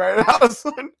frying me right now,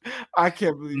 son. I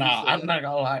can't believe. Nah, I'm not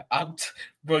gonna lie.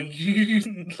 Bro, you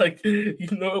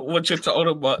know what you're talking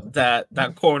about,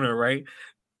 that corner, right?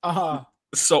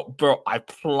 So, bro, I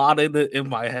plotted it in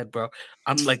my head, bro.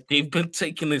 I'm like, they've been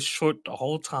taking it short the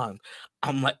whole time.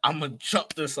 I'm like, I'm gonna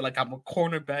jump this like I'm a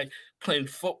cornerback playing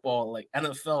football, like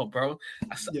NFL, bro.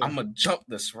 I said, I'm gonna jump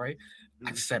this, right?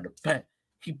 I said, bet.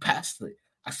 He passed it.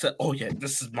 I said, oh, yeah,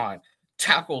 this is mine.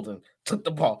 Tackled him, took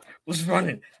the ball, was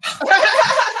running.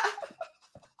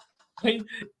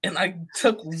 And I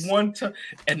took one time,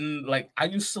 and like I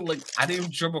used to I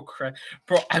didn't dribble crap.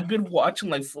 Bro, I've been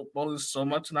watching football so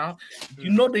much now.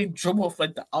 You know they dribble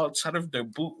with the outside of their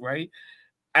boot, right?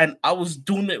 And I was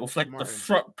doing it with the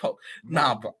front post.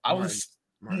 Nah, bro. I was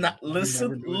not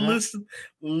listen,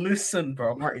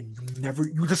 bro. Martin,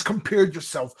 you just compared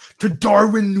yourself to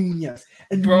Darwin Núñez,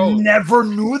 and you never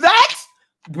knew that,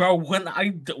 bro. When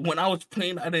I was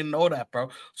playing, I didn't know that,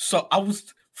 bro. So I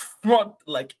was front,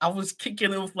 I was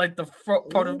kicking it with the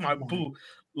front part of my boot.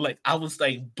 I was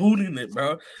booting it,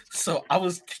 bro. So I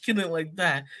was kicking it like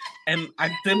that, and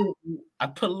I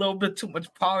put a little bit too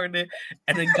much power in it,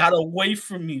 and it got away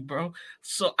from me, bro.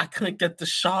 So I couldn't get the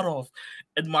shot off.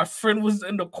 And my friend was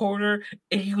in the corner,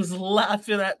 and he was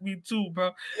laughing at me too,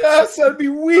 bro. Yes, I'd be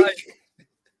weak.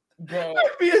 Bro.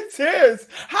 I'd be in tears.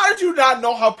 How did you not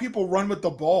know how people run with the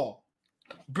ball?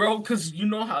 Bro, because you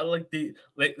know how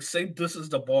they say this is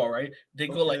the ball, right? They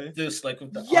go like this,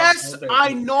 with the yes,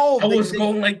 I know. I was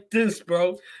going like this,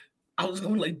 bro. I was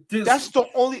going like this. That's the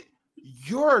only.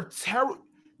 You're terrible.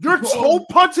 You're toe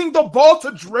punching the ball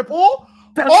to dribble.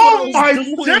 That's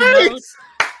my days!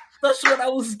 That's what I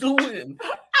was doing.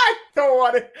 I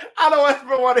don't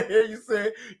ever want to hear you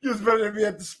say you was better than me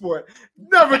at the sport.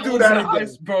 Never do that again.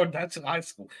 Bro, that's in high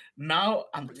school. Now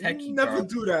I'm techie, Never bro.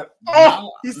 do that.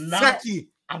 Now, he's now techie.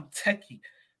 I'm techie.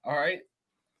 All right.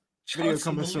 Video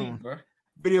coming soon.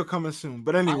 Video coming soon.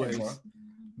 But anyways,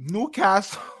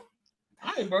 Newcastle.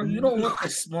 Hi, bro. You don't want the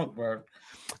smoke, bro.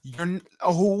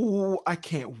 I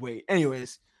can't wait.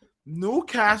 Anyways,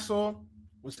 Newcastle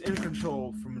was in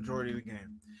control for majority of the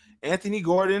game. Anthony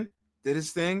Gordon did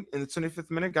his thing in the 25th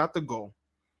minute, got the goal.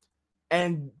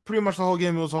 And pretty much the whole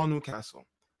game, it was all Newcastle.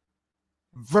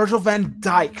 Virgil van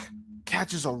Dijk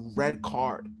catches a red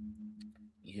card.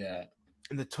 Yeah.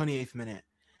 In the 28th minute.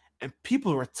 And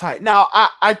people were tight. Now,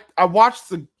 I watched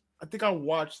the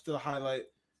highlight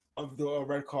of the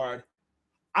red card.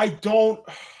 I don't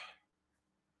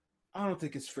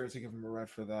think it's fair to give him a red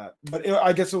for that. But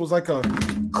I guess it was like a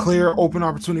clear, open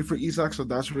opportunity for Isak, so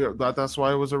that's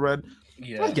why it was a red.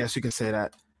 Yeah. I guess you could say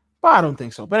that. But I don't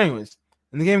think so. But anyways,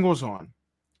 and the game goes on.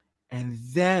 And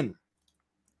then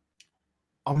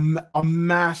a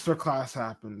masterclass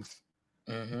happens.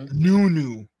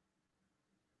 Mm-hmm.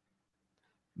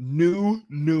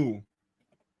 New.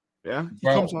 Yeah?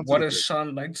 Bro, what does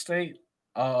Sean Knight say?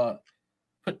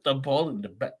 Put the ball in the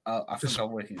back. I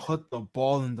forgot what he put the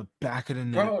ball in the back of the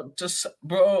net.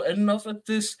 Bro, enough of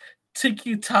this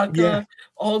tiki taka. Yeah.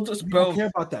 All this, bro. Don't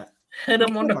care about that. Hit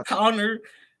him on the counter.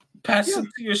 Pass it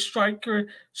to your striker.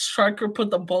 Striker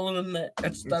put the ball in the net.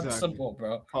 It's that simple,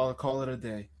 bro. Call it a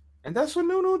day. And that's what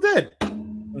Nuno did.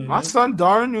 Mm-hmm. My son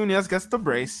Darwin Núñez gets the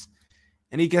brace,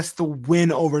 and he gets the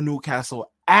win over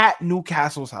Newcastle at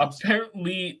Newcastle's house.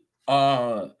 Apparently,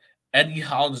 Eddie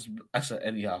Howe.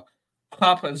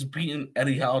 Klopp has beaten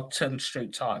Eddie Howe 10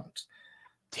 straight times.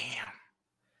 Damn.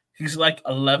 He's like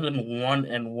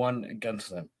 11-1-1 against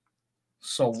them.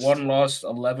 So 1 loss,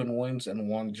 11 wins, and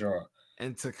 1 draw.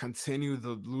 And to continue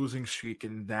the losing streak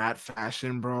in that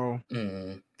fashion, bro,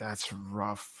 that's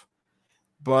rough.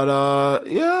 But,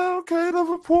 yeah, okay,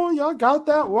 Liverpool, y'all got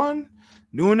that one.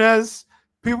 Núñez,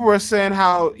 people were saying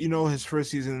how, his first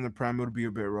season in the Prem would be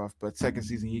a bit rough, but second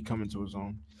season, he come into his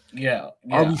own. Yeah.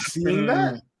 Are we seeing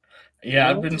that?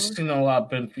 Yeah, I've been seeing a lot of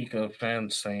Benfica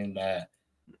fans saying that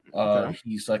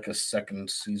he's like a second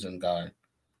season guy.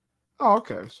 Oh,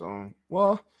 okay. So,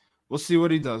 well, we'll see what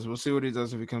he does. We'll see what he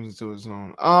does if he comes into his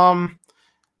own.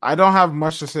 I don't have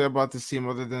much to say about this team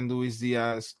other than Luis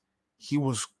Diaz. He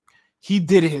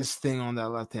did his thing on that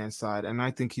left-hand side, and I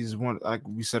think he's one, like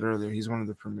we said earlier, he's one of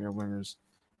the premier wingers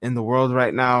in the world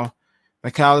right now.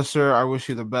 McAllister, I wish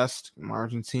you the best. My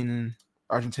Argentinian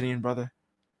brother.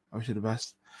 I wish you the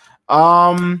best.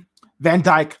 Van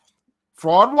Dijk,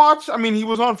 fraud watch. I mean, he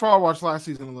was on fraud watch last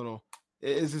season a little.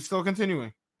 Is it still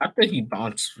continuing? I think he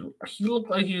bounced. He looked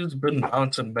like he's been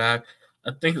bouncing back.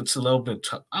 I think it's a little bit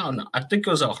tough. I don't know. I think it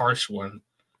was a harsh one.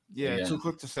 Yeah, too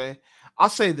quick to say. I'll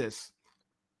say this.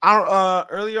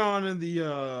 Earlier on in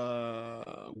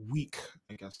the week,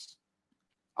 I guess,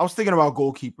 I was thinking about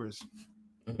goalkeepers.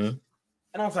 Mm-hmm.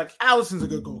 And I was like, Alisson's a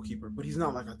good goalkeeper, but he's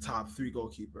not like a top 3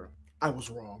 goalkeeper. I was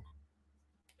wrong.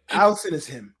 Alisson is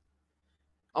him.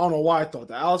 I don't know why I thought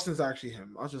that. Alisson's actually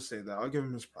him. I'll just say that. I'll give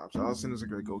him his props. Alisson is a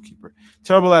great goalkeeper.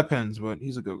 Terrible at pens, but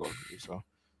he's a good goalkeeper. So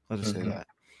I'll just say that.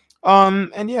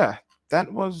 And yeah,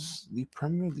 that was the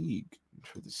Premier League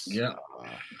for this. Yeah.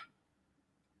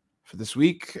 For this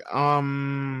week.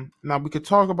 Now we could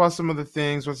talk about some of the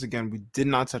things. Once again, we did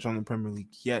not touch on the Premier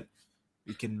League yet.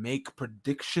 We can make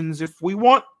predictions if we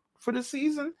want for the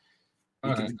season.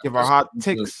 We can give our hot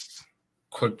takes.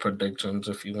 Quick predictions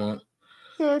if you want.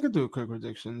 Yeah, I could do quick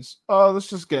predictions. Let's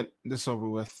just get this over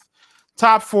with.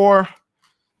 Top 4.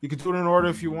 You can do it in order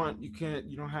if you want. You can't.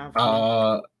 You don't have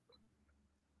to.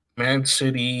 Man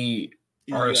City,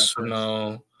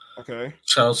 Arsenal,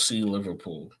 Chelsea,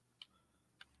 Liverpool.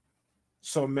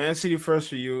 So Man City first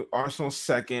for you, Arsenal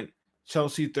second,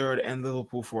 Chelsea third, and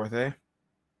Liverpool fourth, eh?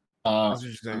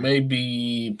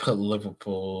 Maybe put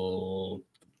Liverpool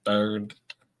third.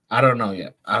 I don't know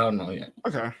yet.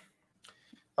 Okay.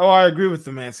 Oh, I agree with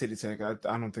the Man City take. I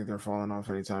don't think they're falling off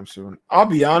anytime soon. I'll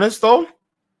be honest, though.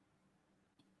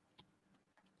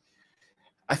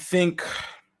 I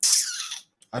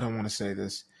don't want to say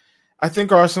this. I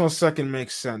think Arsenal second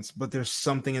makes sense, but there's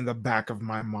something in the back of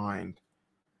my mind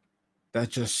that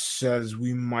just says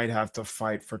we might have to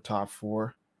fight for top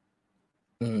 4.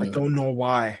 I don't know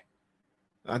why.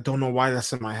 I don't know why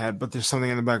that's in my head, but there's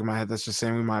something in the back of my head that's just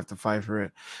saying we might have to fight for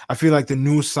it. I feel like the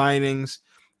new signings,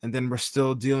 and then we're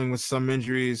still dealing with some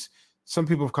injuries. Some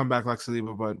people have come back like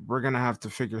Saliba, but we're gonna have to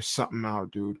figure something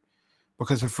out, dude.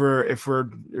 Because if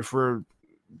we're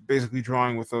basically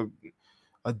drawing with a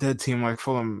dead team like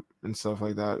Fulham, and stuff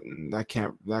like that. That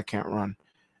can't run.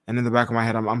 And in the back of my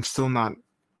head, I'm still not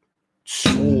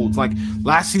sold. Like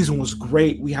last season was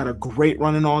great. We had a great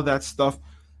run and all that stuff.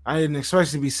 I didn't expect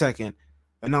us to be second.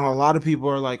 And now a lot of people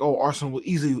are like, oh, Arsenal will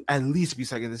easily at least be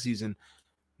second this season.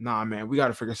 Nah, man, we got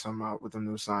to figure something out with the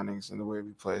new signings and the way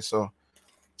we play. So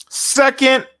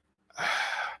second,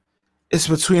 it's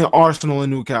between Arsenal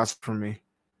and Newcastle for me.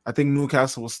 I think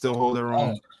Newcastle will still hold their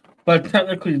own. But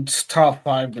technically, it's top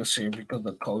 5 this year because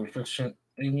of coefficient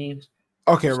they need.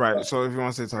 Okay, right. So if you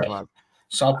want to say top 5.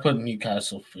 So I'll put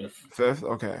Newcastle 5th. 5th?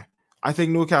 Okay. I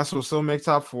think Newcastle will still make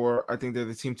top 4. I think they're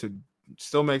the team to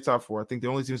still make top 4. I think the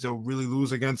only teams they'll really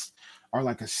lose against are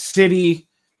like a City,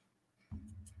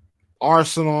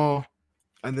 Arsenal,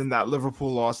 and then that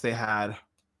Liverpool loss they had.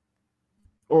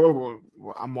 Or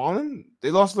I'm walling?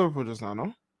 They lost Liverpool just now,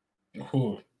 no?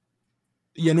 Who?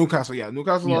 Yeah, Newcastle. Yeah,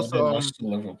 Newcastle lost to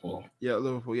Liverpool. Yeah,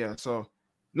 Liverpool. Yeah, so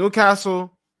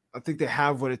Newcastle, I think they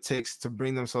have what it takes to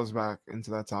bring themselves back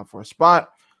into that top 4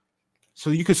 spot. So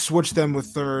you could switch them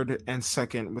with 3rd and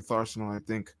 2nd with Arsenal, I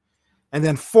think. And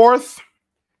then 4th,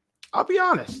 I'll be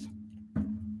honest.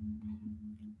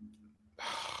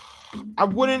 I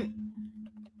wouldn't.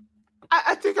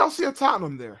 I think I'll see a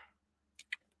Tottenham there.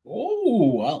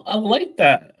 Oh, I like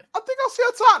that. I think I'll see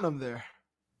a Tottenham there.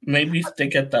 Maybe if they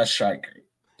get that striker,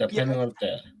 depending on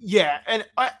that. Yeah, and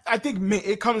I think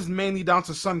it comes mainly down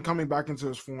to Son coming back into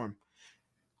his form.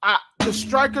 The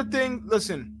striker thing,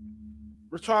 listen,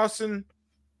 Richarlison,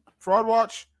 fraud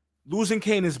watch, losing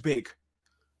Kane is big.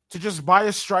 To just buy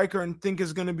a striker and think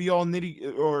it's going to be all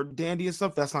nitty or dandy and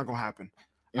stuff, that's not going to happen.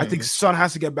 Mm-hmm. I think Son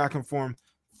has to get back in form.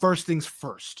 First things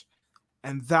first.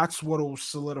 And that's what will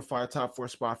solidify a top 4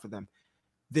 spot for them.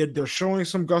 They're showing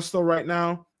some gusto right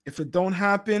now. If it don't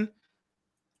happen,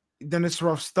 then it's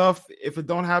rough stuff. If it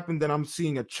don't happen, then I'm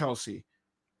seeing a Chelsea.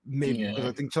 Maybe, because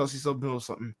I think Chelsea still builds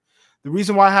something. The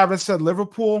reason why I haven't said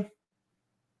Liverpool,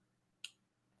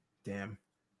 damn,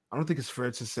 I don't think it's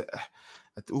fair to say.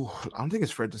 I don't think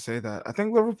it's fair to say that. I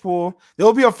think Liverpool,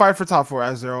 there'll be a fight for top 4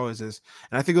 as there always is.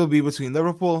 And I think it'll be between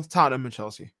Liverpool, Tottenham, and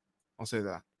Chelsea. I'll say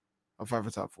that. A fight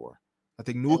for top 4. I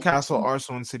think Newcastle,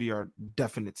 Arsenal, and City are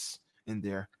definites in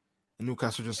there. And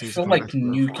Newcastle just needs to come like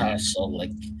Newcastle,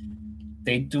 like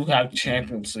they do have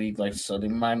Champions League, like so they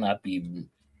might not be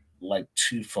like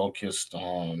too focused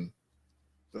on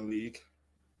the league.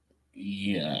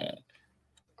 Yeah.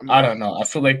 I don't know. I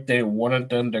feel like one of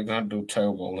them they're gonna do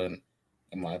terrible in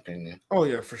my opinion. Oh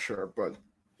yeah, for sure. But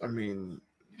I mean,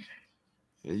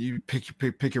 you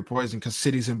pick your poison because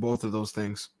City's in both of those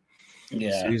things.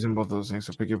 Yeah, City's in both of those things,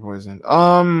 so pick your poison.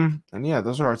 And yeah,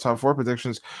 those are our top 4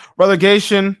 predictions.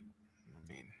 Relegation.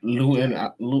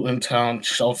 Luton Town,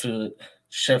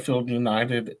 Sheffield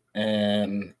United,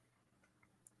 and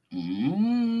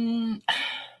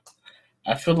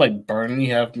I feel like Burnley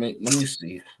have made. Let me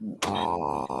see.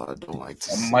 Oh, I don't like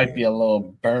to. It might be a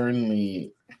little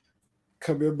Burnley.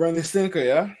 Could be a Burnley stinker,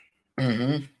 yeah.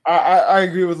 Mm-hmm. I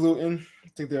agree with Luton. I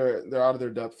think they're out of their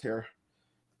depth here.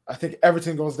 I think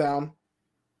Everton goes down.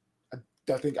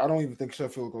 I don't even think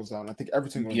Sheffield goes down. I think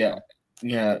Everton goes down.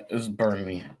 Yeah, it's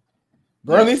Burnley.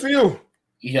 Burnley for you.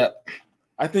 Yeah.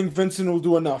 I think Vincent will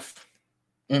do enough.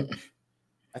 I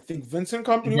think Vincent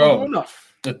Company will do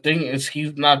enough. The thing is,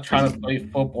 he's not trying to play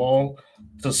football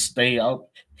to stay out.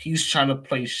 He's trying to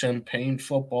play champagne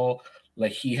football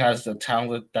like he has the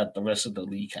talent that the rest of the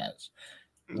league has,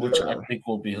 which I think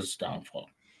will be his downfall.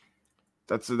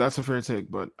 That's a fair take,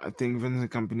 but I think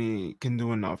Vincent Company can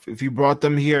do enough. If he brought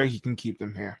them here, he can keep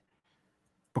them here.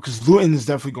 Because Luton is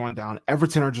definitely going down.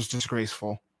 Everton are just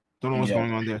disgraceful. Don't know what's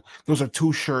going on there. Those are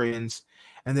 2 sure-ins.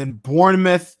 And then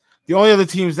Bournemouth, the only other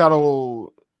teams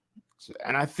that'll,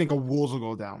 and I think Wolves will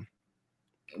go down.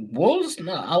 Wolves?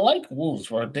 No, I like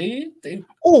Wolves. Right? They.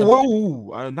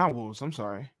 Not Wolves. I'm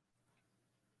sorry.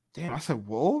 Damn, I said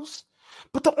Wolves.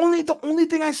 But the only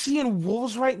thing I see in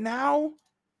Wolves right now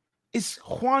is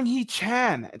Hwang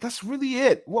Hee-chan. That's really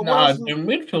it. Their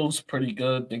midfield's pretty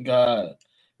good. They got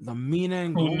Lamina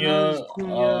and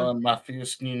Cunha,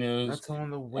 Matthias Nunes, that's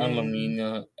on the wing. And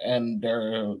Lamina, and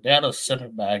they had a center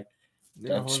back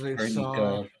that's Jose pretty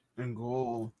good. And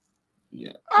goal.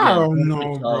 Yeah, I don't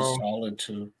know, bro. Solid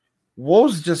too.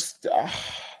 Wolves just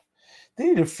they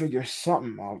need to figure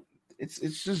something out. It's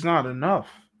just not enough.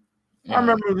 I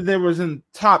remember they was in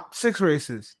top 6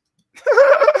 races.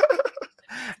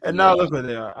 And now look where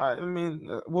they are. I mean,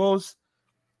 Wolves,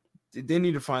 they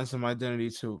need to find some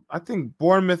identity too. I think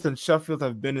Bournemouth and Sheffield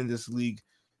have been in this league.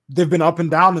 They've been up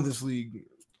and down in this league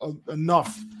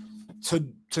enough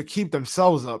to keep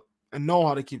themselves up and know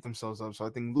how to keep themselves up. So I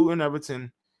think Luton,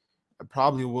 Everton,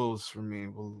 Probably Wolves for me.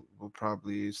 Will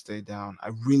probably stay down. I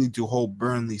really do hope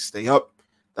Burnley stay up.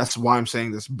 That's why I'm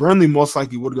saying this. Burnley most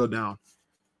likely would go down,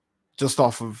 just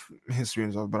off of history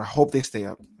and stuff. But I hope they stay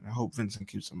up. I hope Vincent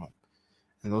keeps them up.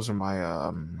 And those are my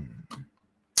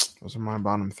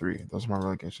bottom three. Those are my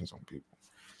relegation zone people.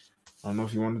 I don't know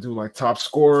if you want to do like top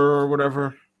scorer or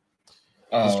whatever.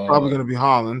 It's probably gonna be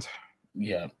Haaland.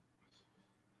 Yeah.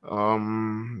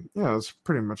 Yeah, that's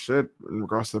pretty much it in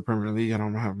regards to the Premier League. I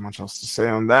don't have much else to say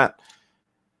on that.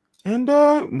 And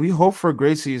we hope for a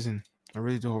great season. I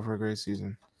really do hope for a great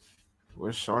season.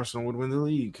 Wish Arsenal would win the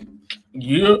league.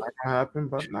 Yeah, not gonna happen,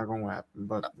 but not gonna happen.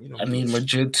 But you know, I need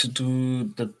Madrid to do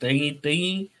the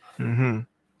thingy. Mm-hmm.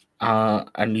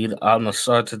 I need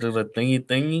Al-Nassr to do the thingy.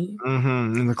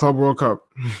 In the Club World Cup.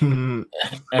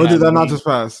 Or did that not just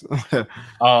pass? It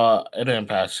didn't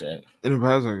pass yet. It didn't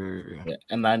pass. Okay, yeah.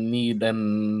 And I need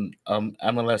an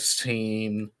MLS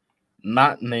team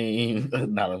not named.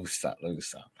 No, let me stop.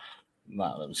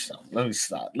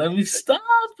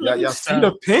 Yeah, see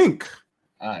the pink.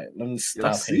 All right, let me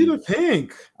stop. See the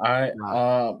pink. All right.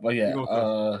 But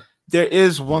yeah. There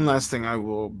is one last thing I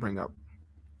will bring up.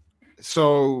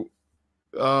 So,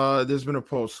 there's been a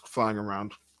post flying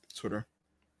around Twitter.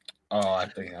 Oh, I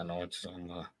think I know what you're talking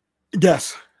about.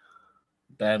 Yes.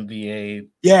 The NBA.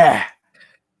 Yeah.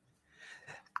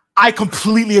 I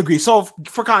completely agree. So,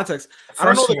 for context, I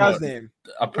don't know the guy's name.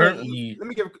 Apparently. Let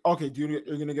me give. Okay, you're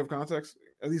going to give context?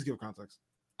 At least give context.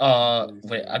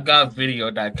 Wait, I got a video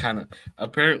that kind of.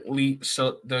 Apparently,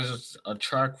 so there's a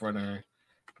track runner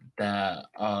that,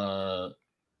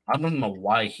 I don't know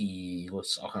why he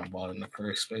was talking about in the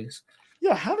first place.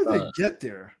 Yeah, how did they get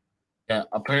there? Yeah,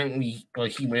 apparently,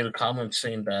 but he made a comment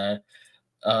saying that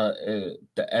the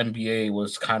NBA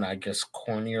was kind of, I guess,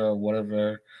 corny or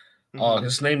whatever. Mm-hmm.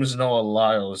 His name is Noah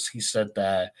Lyles. He said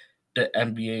that the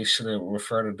NBA shouldn't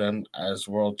refer to them as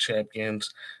world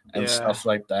champions and stuff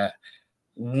like that.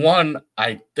 One,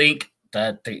 I think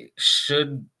that they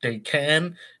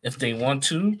can if they want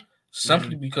to.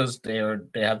 Simply because they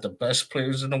have the best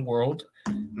players in the world,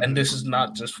 and this is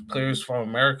not just players from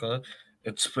America;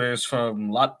 it's players from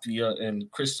Latvia and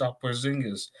Kristaps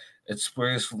Porzingis. It's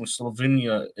players from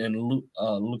Slovenia and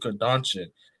Luka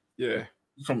Doncic. Yeah,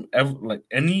 from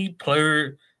any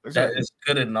player that is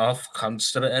good enough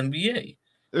comes to the NBA.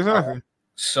 Exactly.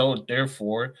 So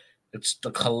therefore, it's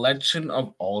the collection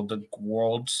of all the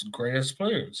world's greatest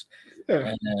players.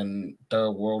 Yeah. And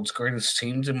the world's greatest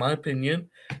teams, in my opinion,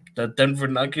 the Denver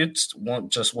Nuggets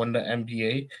won't just win the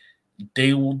NBA.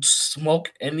 They will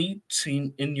smoke any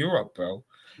team in Europe, bro.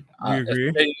 We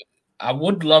agree. I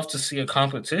would love to see a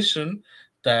competition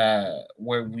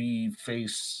where we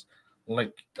face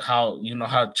how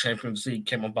Champions League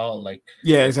came about.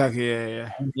 Yeah, exactly.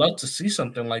 Yeah. I'd love to see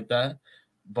something like that,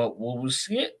 but will we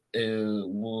see it?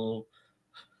 Or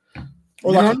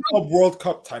like a World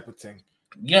Cup type of thing.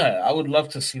 Yeah, I would love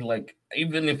to see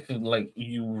even if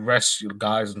you rest your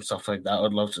guys and stuff like that. I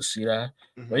would love to see that.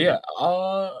 Mm-hmm. But yeah,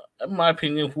 in my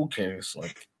opinion, who cares?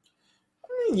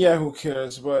 Yeah, who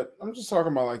cares? But I'm just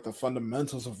talking about the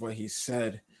fundamentals of what he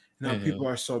said. Now people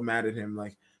are so mad at him.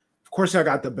 Of course, I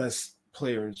got the best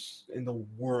players in the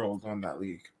world on that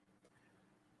league.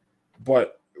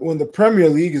 But when the Premier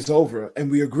League is over,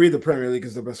 and we agree the Premier League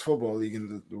is the best football league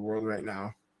in the world right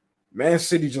now, Man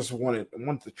City just won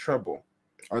the treble.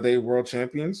 Are they world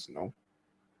champions? No.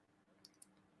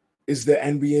 Is the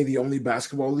NBA the only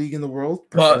basketball league in the world?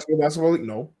 Professional basketball league?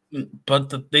 No. But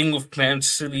the thing with Man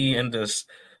City and this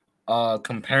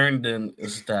comparing them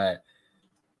is that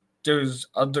there's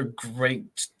other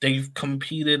they've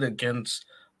competed against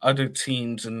other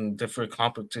teams in different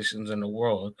competitions in the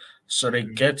world. So they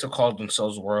get to call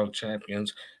themselves world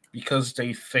champions because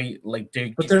they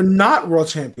But they're not world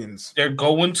champions. They're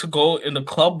going to go in the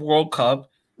Club World Cup.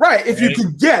 Right. If you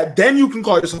can then you can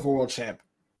call yourself a world champ.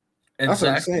 Exactly. That's what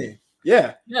I'm saying.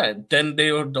 Yeah. Yeah. Then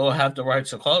they'll have the right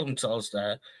to call themselves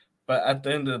that. But at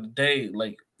the end of the day,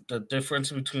 the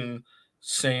difference between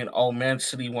saying, "Oh, Man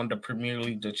City won the Premier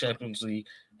League, the Champions League,"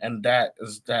 and that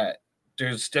is that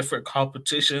there's different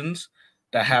competitions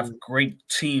that have great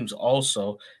teams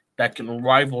also that can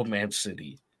rival Man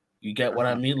City. You get what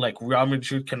I mean? Real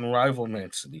Madrid can rival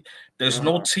Man City. There's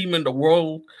no team in the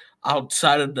world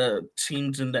outside of the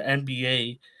teams in the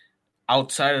NBA,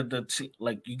 outside of the team,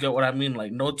 you get what I mean?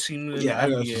 No team in the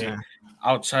NBA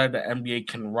outside the NBA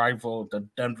can rival the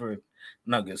Denver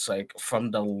Nuggets,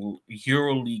 from the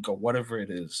EuroLeague or whatever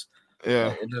it is.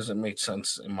 Yeah, it doesn't make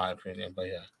sense in my opinion. But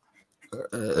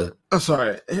yeah,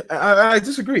 sorry, I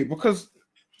disagree because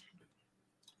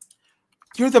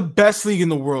you're the best league in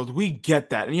the world. We get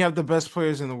that, and you have the best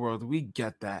players in the world. We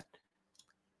get that.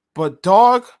 But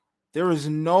dog, there is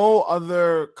no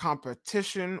other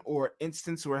competition or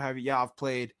instance where I've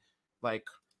played like,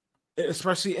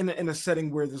 especially in a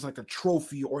setting where there's like a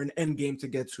trophy or an end game to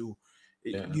get to.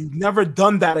 Yeah. You've never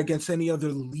done that against any other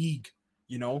league,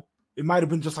 you know? It might have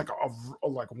been just like a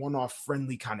like one-off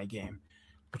friendly kind of game,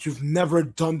 but you've never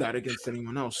done that against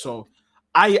anyone else. So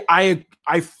I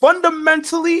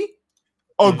fundamentally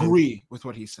agree with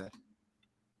what he said.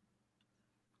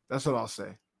 That's what I'll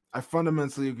say. I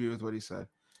fundamentally agree with what he said.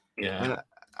 Yeah. And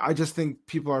I just think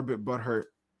people are a bit butthurt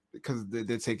because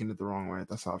they're taking it the wrong way.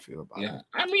 That's how I feel about it. Yeah.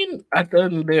 I mean, at the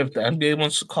end of the day, if the NBA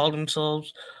wants to call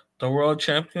themselves the world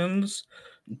champions,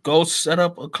 go set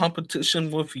up a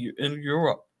competition with you in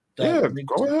Europe. Yeah,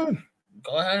 go ahead.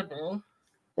 Go ahead, bro.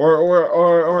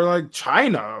 Or like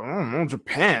China, I don't know,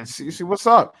 Japan. See what's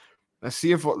up. Let's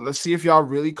see if y'all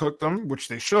really cook them, which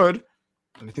they should,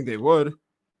 and I think they would.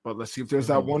 But let's see if there's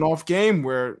that one-off game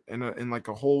where in like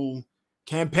a whole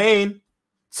campaign,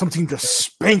 some team just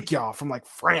spank y'all from like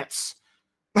France.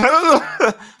 Like,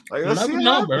 You never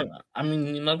know, bro. I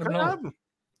mean, you never know. Happen.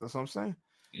 That's what I'm saying.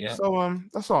 Yeah. So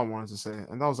that's all I wanted to say,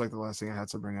 and that was like the last thing I had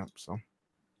to bring up. So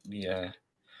yeah.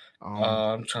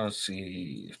 I'm trying to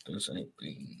see if there's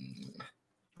anything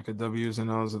like a W's and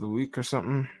L's of the week or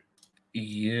something.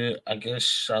 Yeah, I guess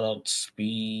shout out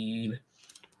Speed.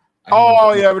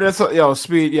 But that's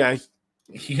Speed. Yeah,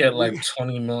 he had like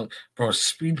 20 million. Bro,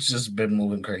 Speed's just been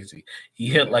moving crazy. He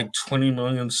hit like 20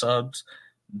 million subs.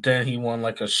 Then he won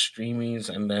like a streamies,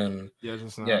 and then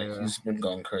he's been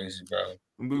going crazy, bro.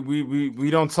 We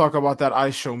don't talk about that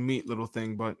I show meat little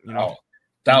thing, but you know.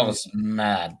 That was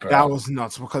mad, bro. That was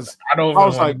nuts because I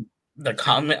was like the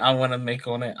comment I want to make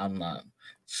on it. I'm not.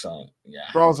 So yeah,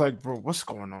 bro. I was like, bro, what's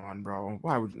going on, bro?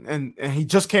 Why would and he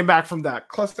just came back from that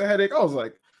cluster headache? I was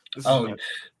like,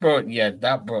 bro,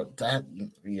 that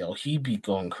he be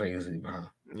going crazy, bro.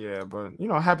 Yeah, but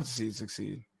happy to see you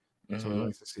succeed. That's what I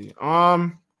like to see.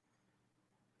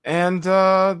 And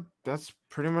that's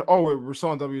pretty much. Oh, we're still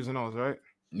on W's and O's, right?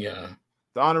 Yeah.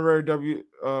 The honorary W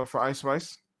for Ice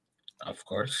Spice. Of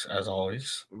course, as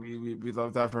always. We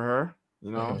love that for her.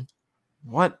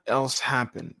 What else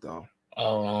happened though?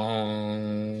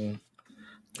 I'm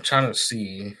trying to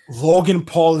see. Logan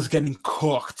Paul is getting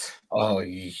cooked. Oh,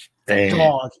 damn.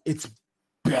 Dog, it's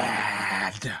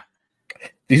bad.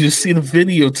 Did you see the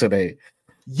video today?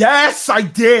 Yes, I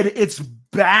did. It's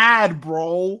bad,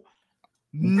 bro.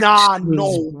 Nah,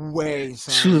 no way,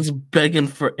 son. She was begging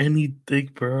for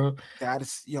anything, bro. That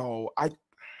is,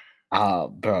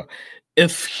 bro.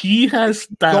 If he has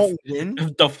that,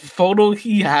 if the photo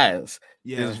he has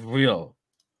is real.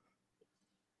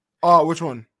 Oh, which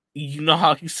one? You know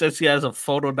how he says he has a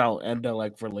photo that'll end their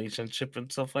like relationship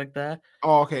and stuff like that?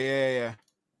 Oh, okay, yeah.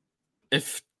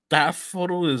 If that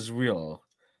photo is real,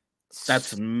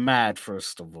 that's mad,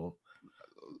 first of all.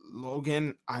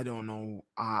 Logan, I don't know.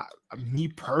 Me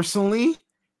personally,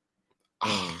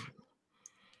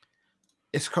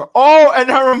 it's and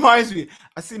that reminds me.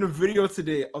 I seen a video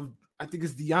today of I think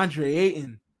it's DeAndre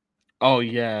Ayton. Oh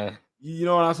yeah, you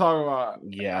know what I'm talking about?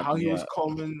 Yeah, how he was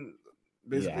calling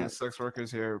basically sex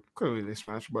workers here. Clearly they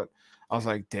smashed, but I was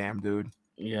like, damn, dude.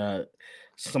 Yeah,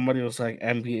 somebody was like,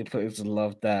 NBA players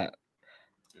love that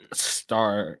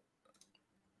star.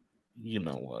 You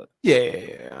know what?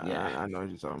 Yeah. I know what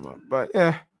you're talking about, but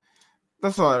yeah,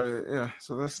 that's all.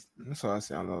 So that's all I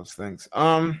say on those things.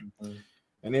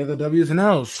 Any other W's and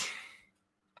L's?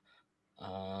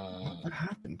 What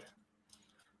happened?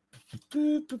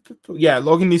 Yeah,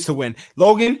 Logan needs to win.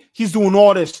 Logan, he's doing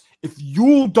all this. If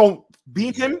you don't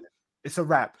beat him, it's a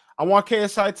wrap. I want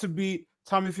KSI to beat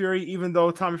Tommy Fury, even though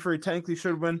Tommy Fury technically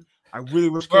should win. I really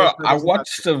wish. I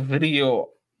watched the video.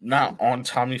 Not on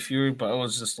Tommy Fury, but it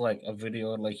was just like a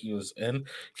video like he was in.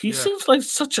 He seems like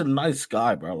such a nice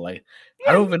guy, bro. Like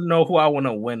I don't even know who I want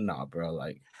to win now, bro.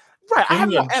 Like I have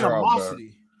no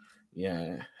animosity.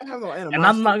 Yeah. I have no animosity. And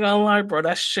I'm not gonna lie, bro.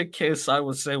 That shit KSI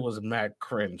would say was mad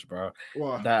cringe, bro.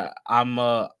 What? That I'm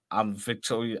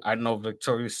Victoria. I know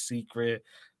Victoria's Secret.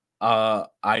 I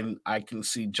can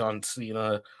see John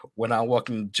Cena when I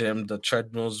walk in the gym. The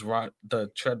treadmills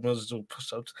do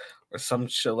push-ups or some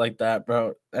shit like that,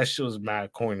 bro. That shit was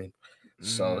mad corny.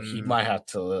 So he might have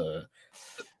to.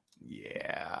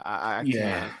 I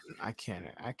can't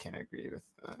agree with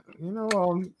that.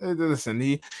 Listen,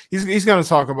 he's gonna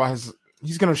talk about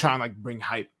he's gonna try and like bring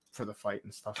hype for the fight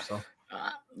and stuff. So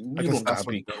you don't gotta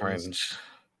be cringe.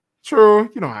 True,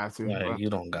 you don't have to. Yeah,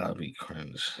 you don't gotta be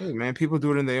cringe. Hey man, people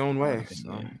do it in their own way.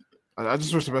 So I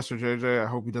just wish the best for JJ. I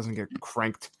hope he doesn't get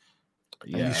cranked.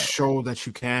 Yeah, and you show that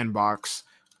you can box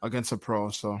against a pro.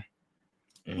 So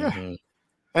yeah,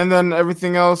 and then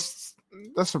everything else.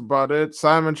 that's about it.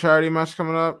 Simon charity match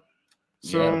coming up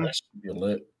soon. Yeah, that should be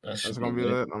lit. That's gonna be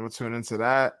lit. I'm gonna tune into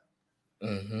that.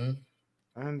 Mm-hmm.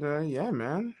 And yeah,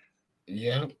 man.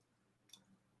 Yeah.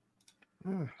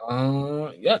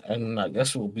 Yeah, and I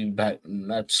guess we'll be back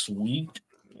next week.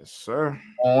 Yes, sir.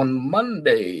 On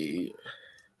Monday.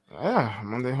 Yeah,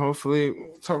 Monday. Hopefully,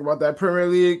 we'll talk about that Premier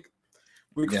League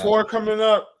week 4 coming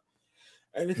up.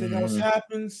 Anything else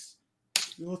happens,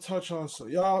 we'll touch on. So,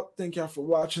 y'all, thank y'all for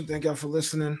watching. Thank y'all for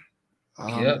listening.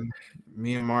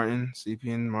 Me and Martin,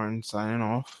 CP and Martin signing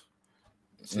off.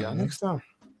 See y'all next time.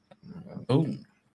 Boom.